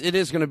blast. It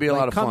is going to be a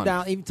lot of fun. Come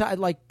down, even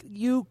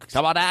you. How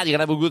about that? You're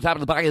going to have a good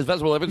time at the podcast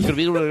festival. Everything's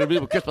going to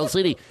be Crystal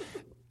City.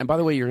 And by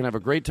the way, you're going to have a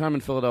great time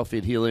in Philadelphia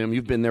at Helium.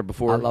 You've been there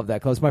before. I love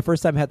that. It's my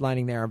first time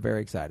headlining there. I'm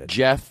very excited.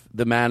 Jeff,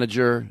 the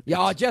manager.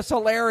 Yeah, Jeff's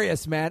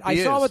hilarious, man. I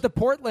saw him at the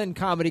Portland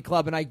Comedy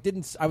Club, and I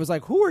was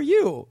like, who are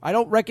you? I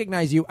don't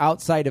recognize you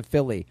outside of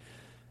Philly.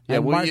 Yeah,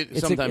 Mark,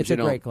 sometimes it's a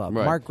great club.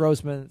 Right. Mark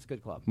Grossman, it's a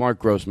good club. Mark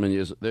Grossman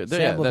is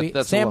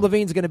Sam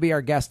Levine's going to be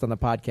our guest on the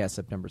podcast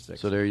September 6th.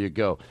 So there you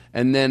go.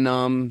 And then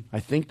I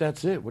think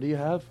that's it. What do you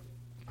have,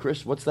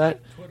 Chris? What's that?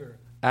 Twitter.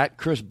 At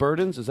Chris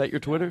Burdens. Is that your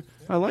Twitter?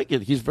 I like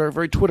it. He's very,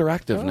 very Twitter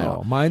active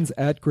now. Mine's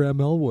at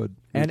Graham Elwood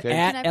and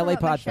at LA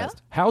Podfest.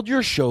 How'd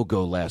your show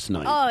go last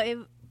night? Oh,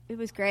 it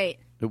was great.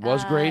 It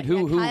was great.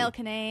 Who? Kyle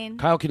Kinane.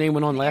 Kyle Kinane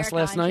went on last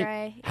Andre.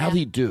 night. How'd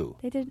he do?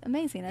 They did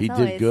amazing. As he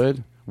always. did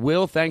good.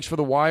 Will, thanks for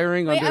the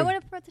wiring. Wait, I want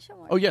to promote the show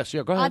more. Oh yes,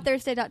 yeah. Go ahead.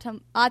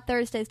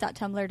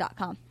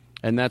 oddthursdays.tumblr.com.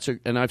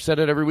 And I've said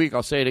it every week.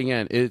 I'll say it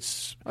again.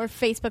 Or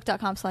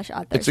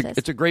facebook.com/oddthursdays.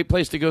 It's a great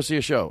place to go see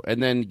a show,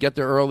 and then get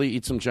there early,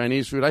 eat some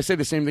Chinese food. I say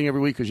the same thing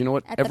every week because you know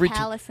what? At the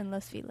Palace in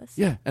Los Feliz.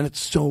 Yeah, and it's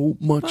so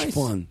much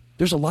fun.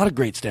 There's a lot of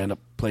great stand-up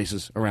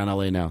places around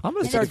LA now. I'm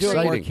going to start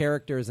doing more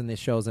characters in these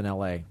shows in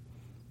LA.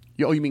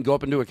 Oh, you mean go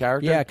up and do a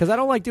character? Yeah, because I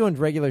don't like doing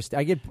regular.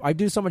 I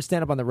do so much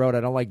stand up on the road. I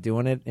don't like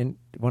doing it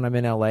when I'm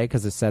in LA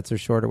because the sets are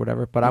short or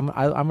whatever. But I'm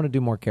going to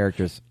do more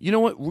characters. You know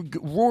what?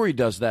 Rory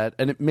does that,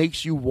 and it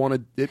makes you want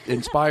to. It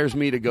inspires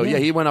me to go. Yeah,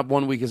 he went up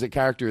one week as a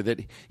character that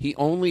he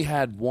only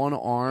had one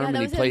arm, and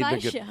he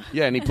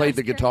played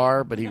the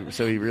guitar, but he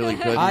really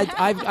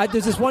couldn't.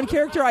 There's this one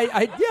character.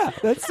 Yeah,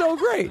 that's so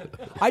great.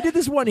 I did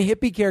this one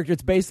hippie character.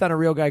 It's based on a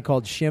real guy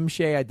called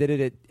Shimshay. I did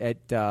it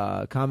at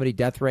Comedy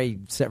Death Ray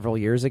several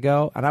years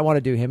ago, and I want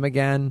to do him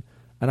again.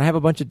 And I have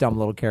a bunch of dumb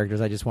little characters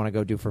I just want to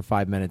go do for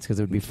 5 minutes because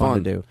it would be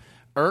fun to do.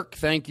 Irk,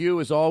 thank you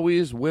as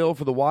always. Will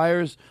for the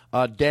wires.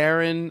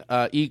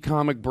 Darren,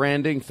 e-comic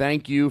branding,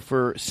 thank you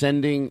for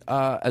sending.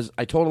 As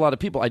I told a lot of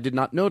people, I did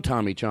not know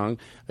Tommy Chong.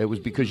 It was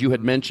because you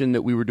had mentioned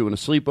that we were doing a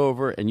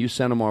sleepover and you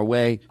sent him our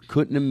way.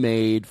 Couldn't have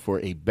made for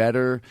a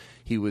better.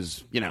 He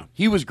was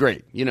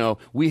great.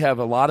 We have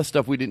a lot of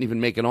stuff we didn't even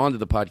make it onto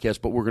the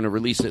podcast, but we're going to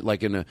release it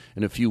like in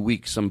a few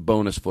weeks, some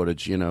bonus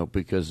footage,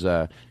 because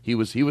he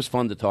was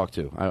fun to talk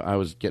to. I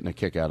was getting a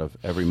kick out of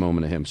every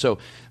moment of him. So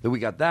we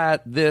got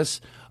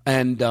this,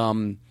 and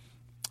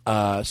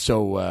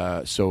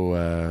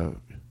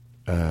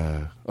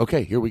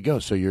okay, here we go.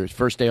 So your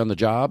first day on the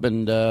job,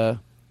 and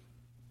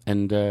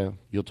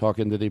you'll talk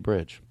into the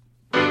bridge.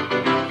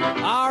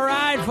 All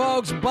right. right,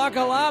 folks,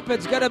 buckle up.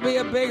 It's going to be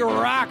a big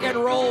rock and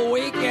roll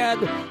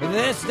weekend.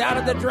 This down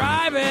at the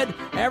drive-in.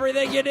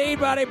 Everything you need,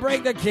 buddy.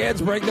 Bring the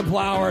kids, bring the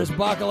flowers.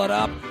 Buckle it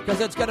up,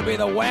 because it's going to be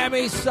the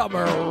Whammy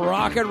Summer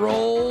Rock and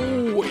Roll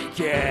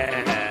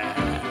Weekend.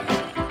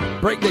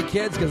 Bring the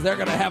kids, because they're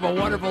going to have a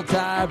wonderful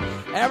time.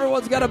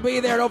 Everyone's going to be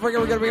there. Don't forget,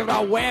 we're going to be giving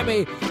out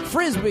Whammy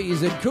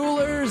Frisbees and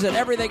coolers and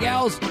everything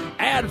else.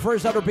 And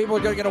first 100 people are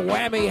going to get a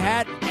Whammy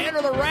hat.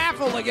 Enter the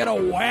raffle to get a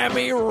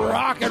Whammy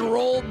Rock and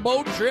Roll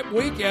boat trip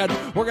weekend.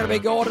 We're going to be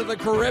going to the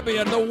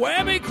Caribbean, the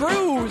Whammy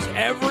Cruise,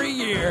 every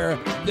year.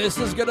 This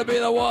is going to be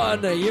the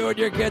one that you and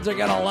your kids are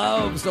going to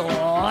love. So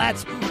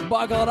let's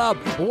buckle it up.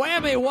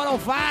 Whammy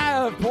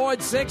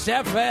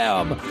 105.6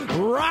 FM.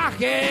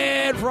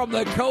 Rocking from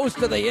the coast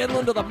to the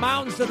inland to the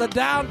mountains to the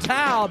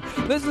downtown.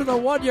 This is the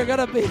one you're going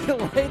to be,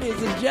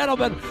 ladies and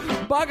gentlemen.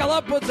 Buckle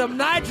up, put some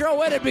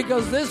nitro in it,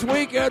 because this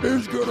weekend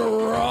is going to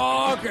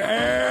rock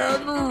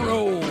and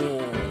roll.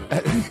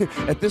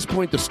 At this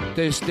point,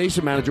 the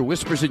station manager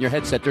whispers in your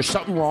headset, "There's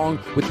something wrong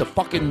with the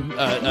fucking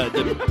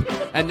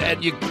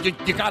and you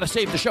got to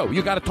save the show.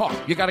 You got to talk.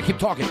 You got to keep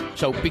talking.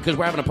 So because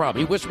we're having a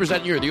problem." He whispers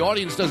that in your ear. The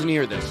audience doesn't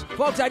hear this.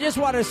 Folks, I just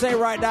want to say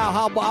right now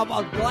how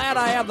glad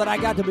I am that I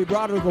got to be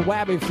brought into the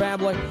Whammy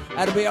family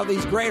and to be on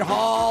these great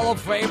Hall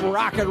of Fame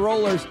rock and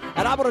rollers.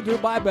 And I'm going to do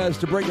my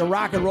best to bring the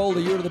rock and roll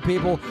to you, to the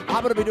people.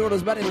 I'm going to be doing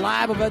as many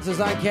live events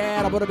as I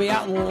can. I'm going to be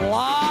out in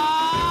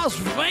Las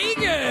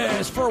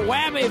Vegas for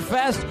Whammy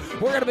Fest.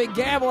 We're going to be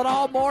gambling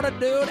all morning,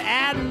 noon,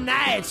 and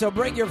night. So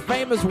bring your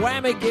famous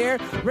Whammy gear.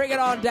 Bring it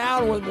on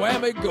down when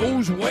Whammy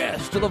goes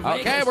west to the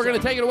Vegas. Okay, we're going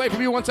to take it away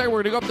from you 1 second.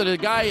 We're going to go up to the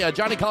guy,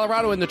 Johnny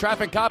Colorado, in the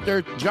traffic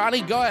copter.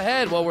 Johnny, go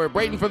ahead while we're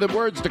waiting for the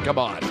words to come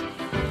on.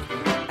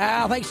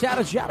 Thanks,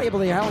 Johnny. Johnny,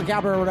 the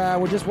helicopter.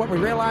 We're just what we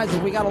realized is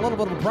we got a little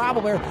bit of a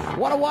problem here.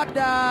 What?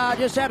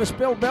 Just had a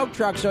spilled milk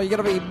truck, so you're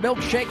going to be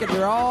milkshaking.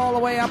 You're all the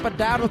way up and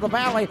down to the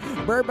valley.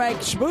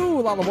 Burbank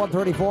smooth on the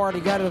 134, and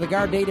you got to the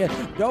Gardenia.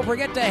 Don't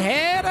forget to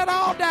head it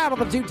all down to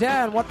the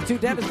 210. What the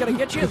 210 is going to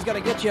get you is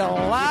going to get you a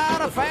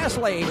lot of fast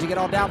lanes. You get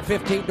on down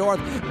 15 north,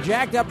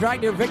 jacked up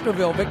right near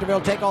Victorville.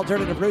 Victorville, take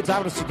alternative routes. I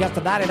would suggest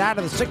the 99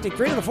 to the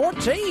 63 to the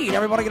 14.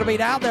 Everybody going to be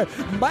down there.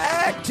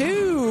 Back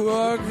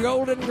to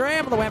Golden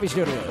Graham of the Whammy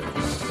Studios.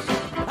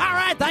 All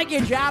right, thank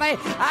you, Johnny.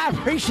 I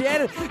appreciate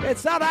it.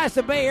 It's so nice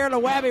to be here in the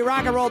Whammy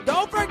Rock and Roll.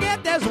 Don't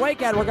forget, this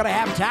weekend we're going to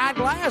have Todd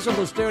Glass in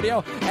the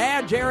studio,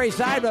 and Jerry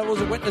Seidman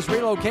was a witness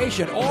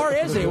relocation. Or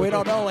is he? We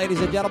don't know,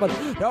 ladies and gentlemen.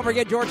 Don't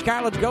forget, George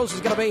Carlin's Ghost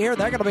is going to be here.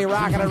 They're going to be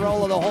rocking and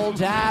rolling the whole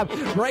time.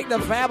 Bring the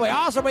family.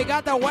 Also, we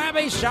got the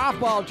Whammy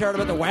softball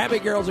tournament. The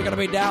Whammy girls are going to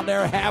be down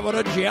there having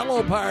a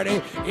Jello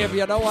party, if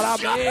you know what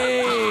I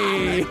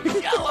mean.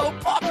 Jello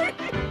party.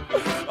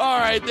 All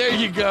right, there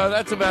you go.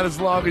 That's about as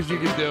long as you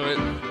can do it.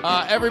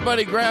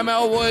 Everybody, Graham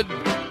Elwood,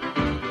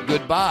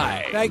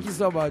 goodbye. Thank you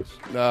so much.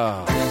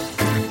 Oh.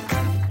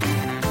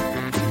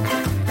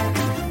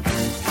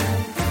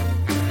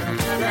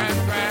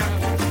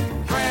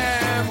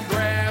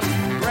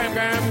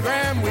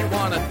 Graham, we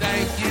want to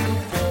thank you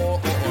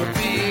for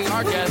being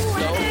our guest.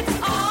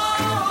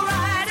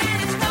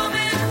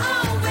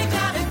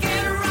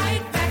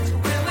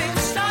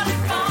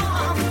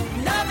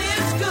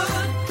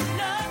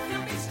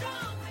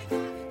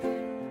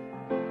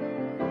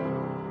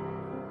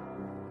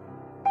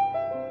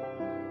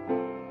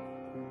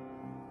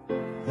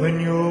 When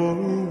you're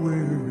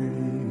weary,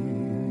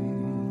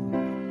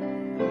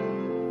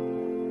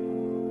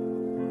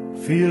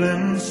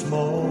 feeling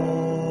small,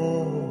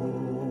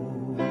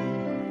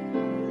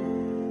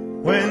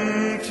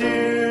 when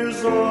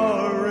tears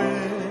are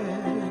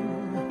in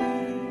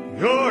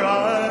your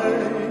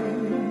eyes,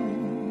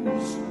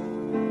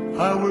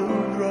 I will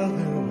dry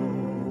them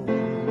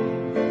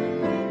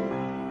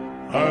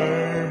all.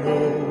 I'm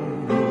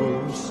on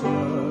your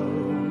side.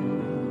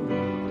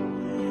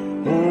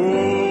 Oh,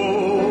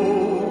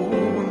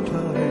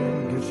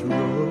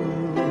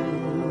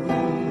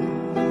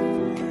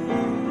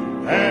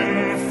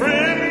 and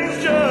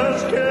friends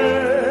just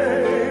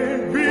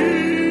can't be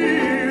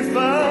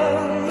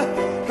found,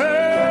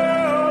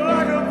 held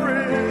like a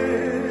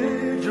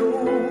bridge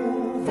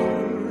over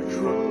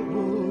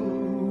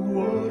troubled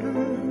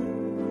water.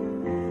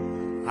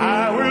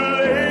 I will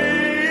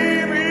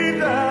lay me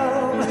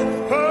down,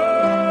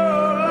 held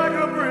like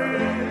a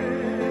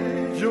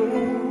bridge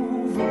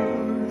over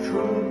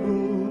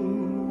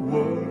troubled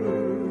water.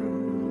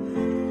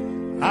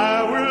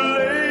 I will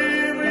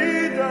lay me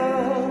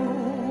down.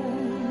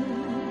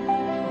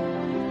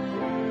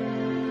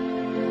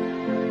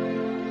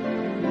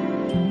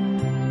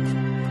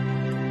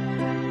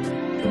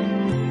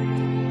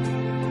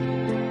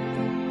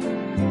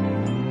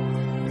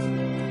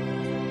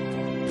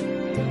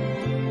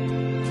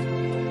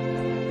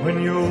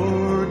 When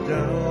you're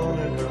down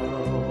and out,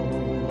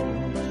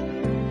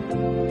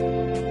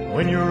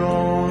 when you're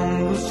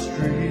on the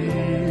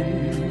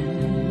street,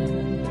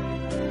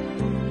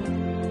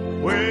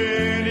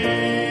 when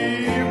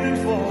evening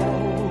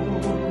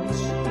falls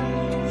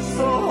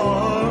so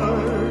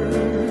hard,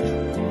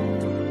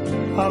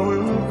 I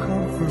will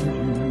comfort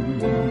you.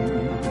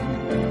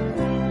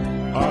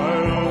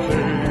 I'll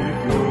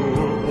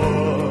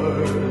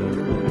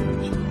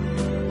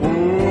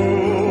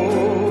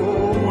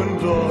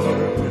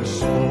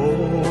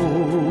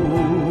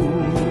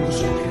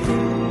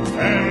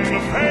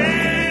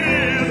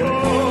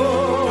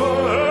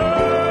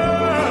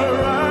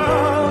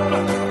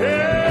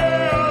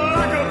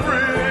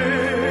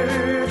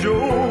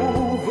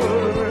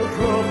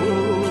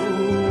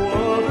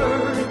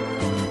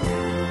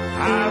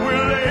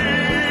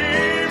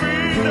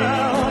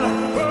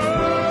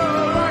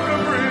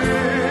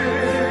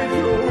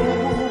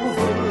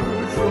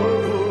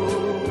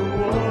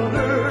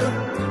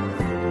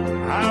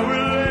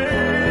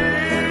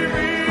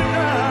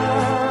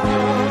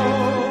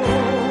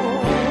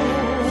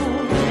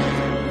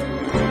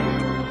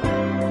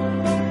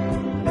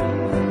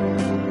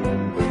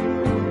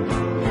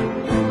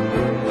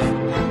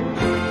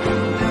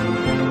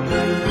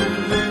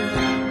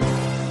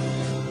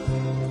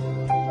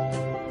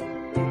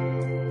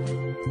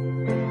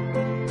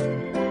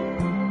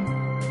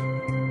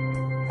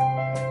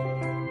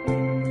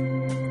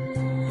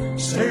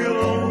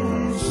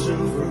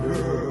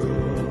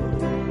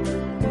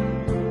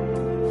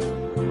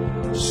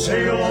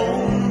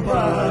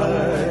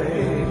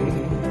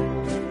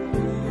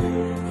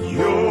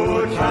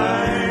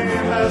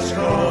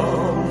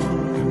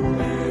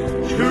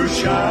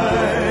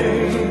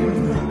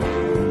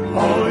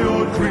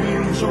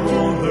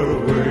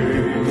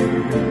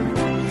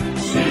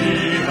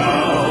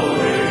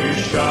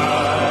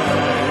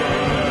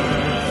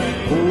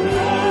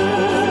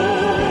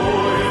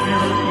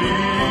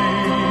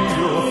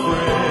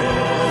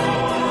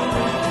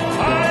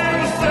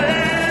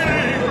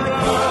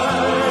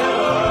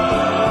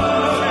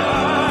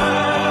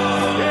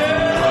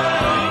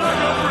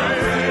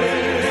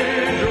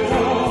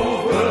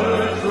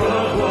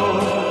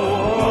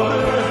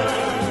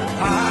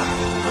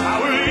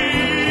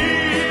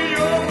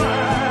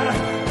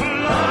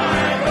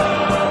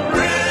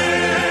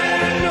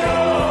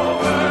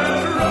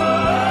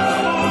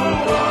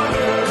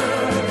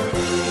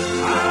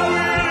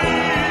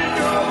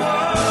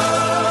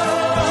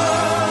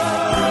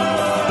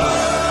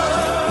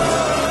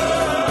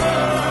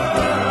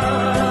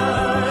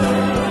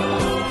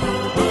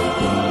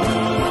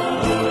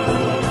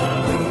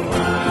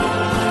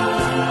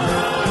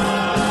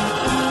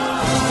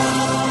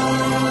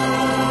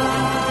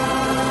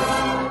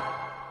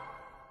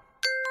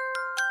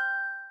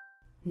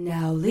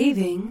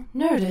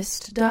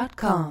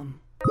Nerdist.com.